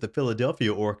think it's the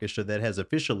Philadelphia Orchestra that has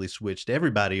officially switched.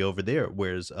 Everybody over there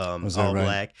wears Was that all right?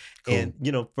 black. Cool.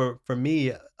 And for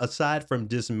me, aside from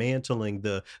dismantling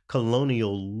the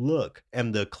colonial look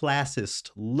and the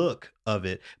classist look of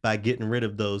it by getting rid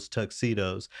of those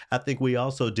tuxedos, I think we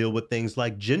also deal with things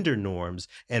like gender norms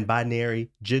and binary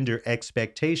gender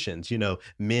expectations.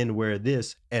 Men wear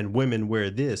this and women wear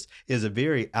this is a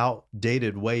very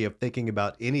outdated way of thinking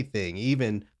about anything,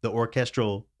 even the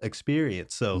orchestral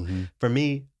experience. So Mhm. for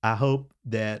me, I hope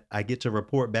that I get to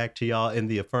report back to y'all in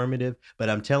the affirmative, but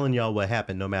I'm telling y'all what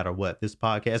happened no matter what. This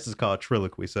podcast is called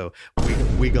Triloquy, so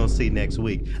we gonna see next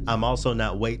week. I'm also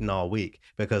not waiting all week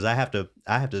because I have to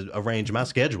arrange my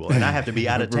schedule and I have to be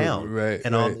out of town Right,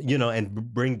 and all, right.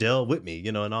 and bring Dell with me,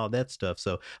 and all that stuff.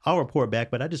 So I'll report back,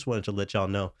 but I just wanted to let y'all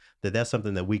know that that's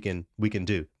something that we can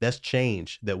do. That's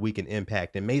change that we can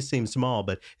impact. It may seem small,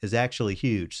 but is actually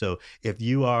huge. So if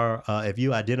you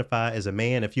identify as a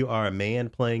man, if you are a man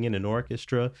playing in an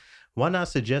orchestra, why not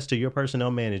suggest to your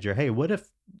personnel manager, hey, what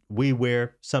if we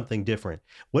wear something different?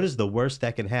 What is the worst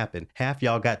that can happen? Half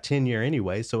y'all got tenure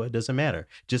anyway, so it doesn't matter.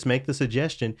 Just make the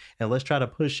suggestion and let's try to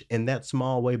push in that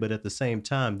small way, but at the same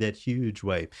time, that huge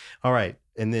way. All right.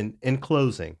 And then in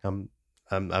closing,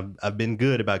 I've been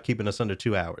good about keeping us under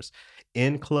 2 hours.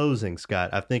 In closing, Scott,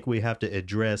 I think we have to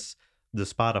address the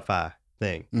Spotify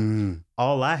thing. Mm.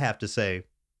 All I have to say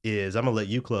is, I'm going to let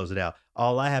you close it out.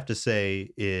 All I have to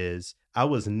say is I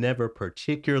was never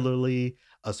particularly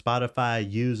a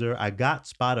Spotify user. I got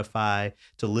Spotify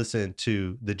to listen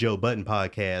to the Joe Budden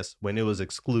podcast when it was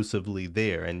exclusively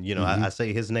there. And, I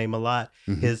say his name a lot.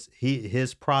 Mhm.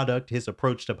 His product, his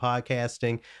approach to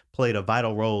podcasting played a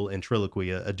vital role in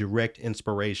Triloquy, a direct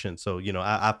inspiration. So,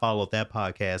 I followed that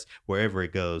podcast wherever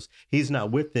it goes. He's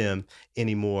not with them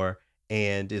anymore.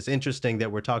 And it's interesting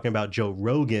that we're talking about Joe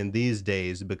Rogan these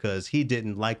days because he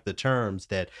didn't like the terms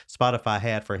that Spotify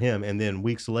had for him. And then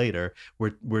weeks later,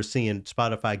 we're seeing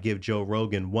Spotify give Joe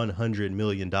Rogan $100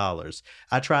 million.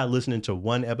 I tried listening to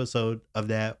one episode of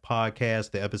that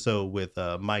podcast, the episode with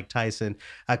Mike Tyson.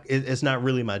 It's not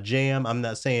really my jam. I'm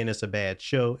not saying it's a bad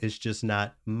show. It's just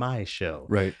not my show.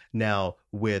 Right. Now,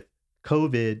 with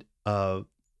COVID,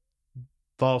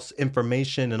 false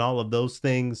information and all of those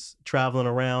things traveling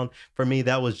around, for me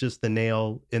that was just the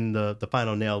nail in the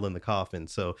final nail in the coffin.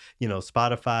 So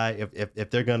Spotify, if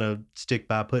they're gonna stick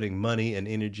by putting money and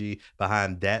energy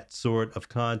behind that sort of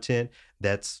content,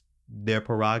 that's their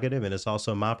prerogative, and it's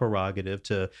also my prerogative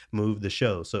to move the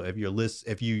show. So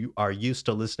if you are used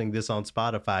to listening this on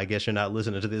Spotify, I guess you're not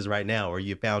listening to this right now, or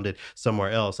you found it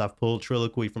somewhere else. I've pulled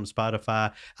Triloquy from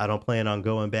Spotify. I don't plan on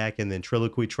going back. And then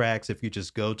Triloquy Tracks, if you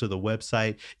just go to the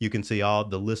website, you can see all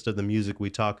the list of the music we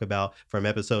talk about from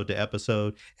episode to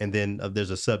episode. And then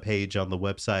there's a subpage on the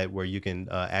website where you can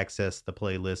access the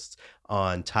playlists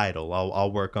on Tidal.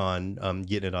 I'll work on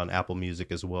getting it on Apple Music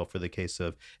as well for the case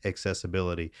of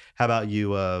accessibility. How about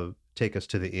you take us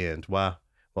to the end? Why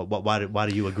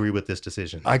do you agree with this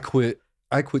decision? I quit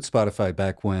Spotify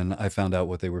back when I found out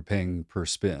what they were paying per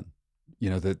spin.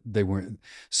 That they weren't.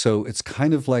 So it's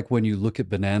kind of like when you look at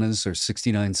bananas are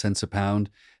 69 cents a pound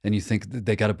and you think that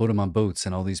they got to put them on boats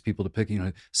and all these people to pick,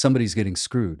 somebody's getting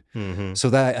screwed. Mm-hmm. So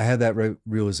that I had that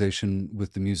realization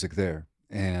with the music there.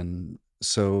 And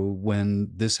so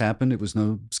when this happened, it was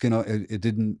no skin off. It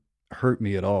didn't hurt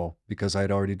me at all because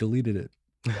I'd already deleted it.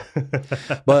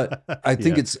 But I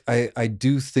think I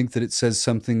do think that it says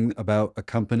something about a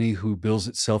company who bills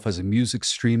itself as a music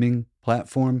streaming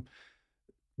platform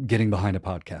getting behind a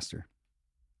podcaster.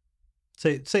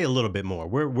 Say a little bit more.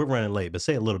 We're running late, but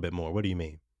say a little bit more. What do you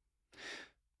mean?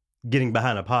 Getting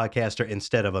behind a podcaster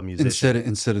instead of a musician.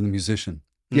 Instead of the musician.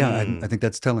 Yeah, I think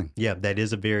that's telling. Yeah, that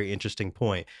is a very interesting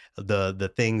point.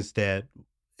 The things that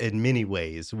in many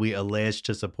ways we allege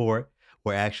to support,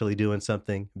 we're actually doing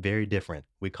something very different.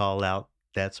 We call out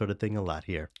that sort of thing a lot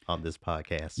here on this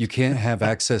podcast. You can't have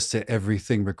access to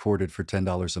everything recorded for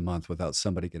 $10 a month without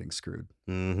somebody getting screwed.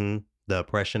 Mm-hmm. The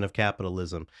oppression of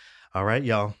capitalism. All right,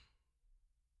 y'all.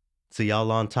 See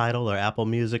y'all on Tidal or Apple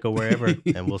Music or wherever,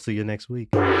 and we'll see you next week.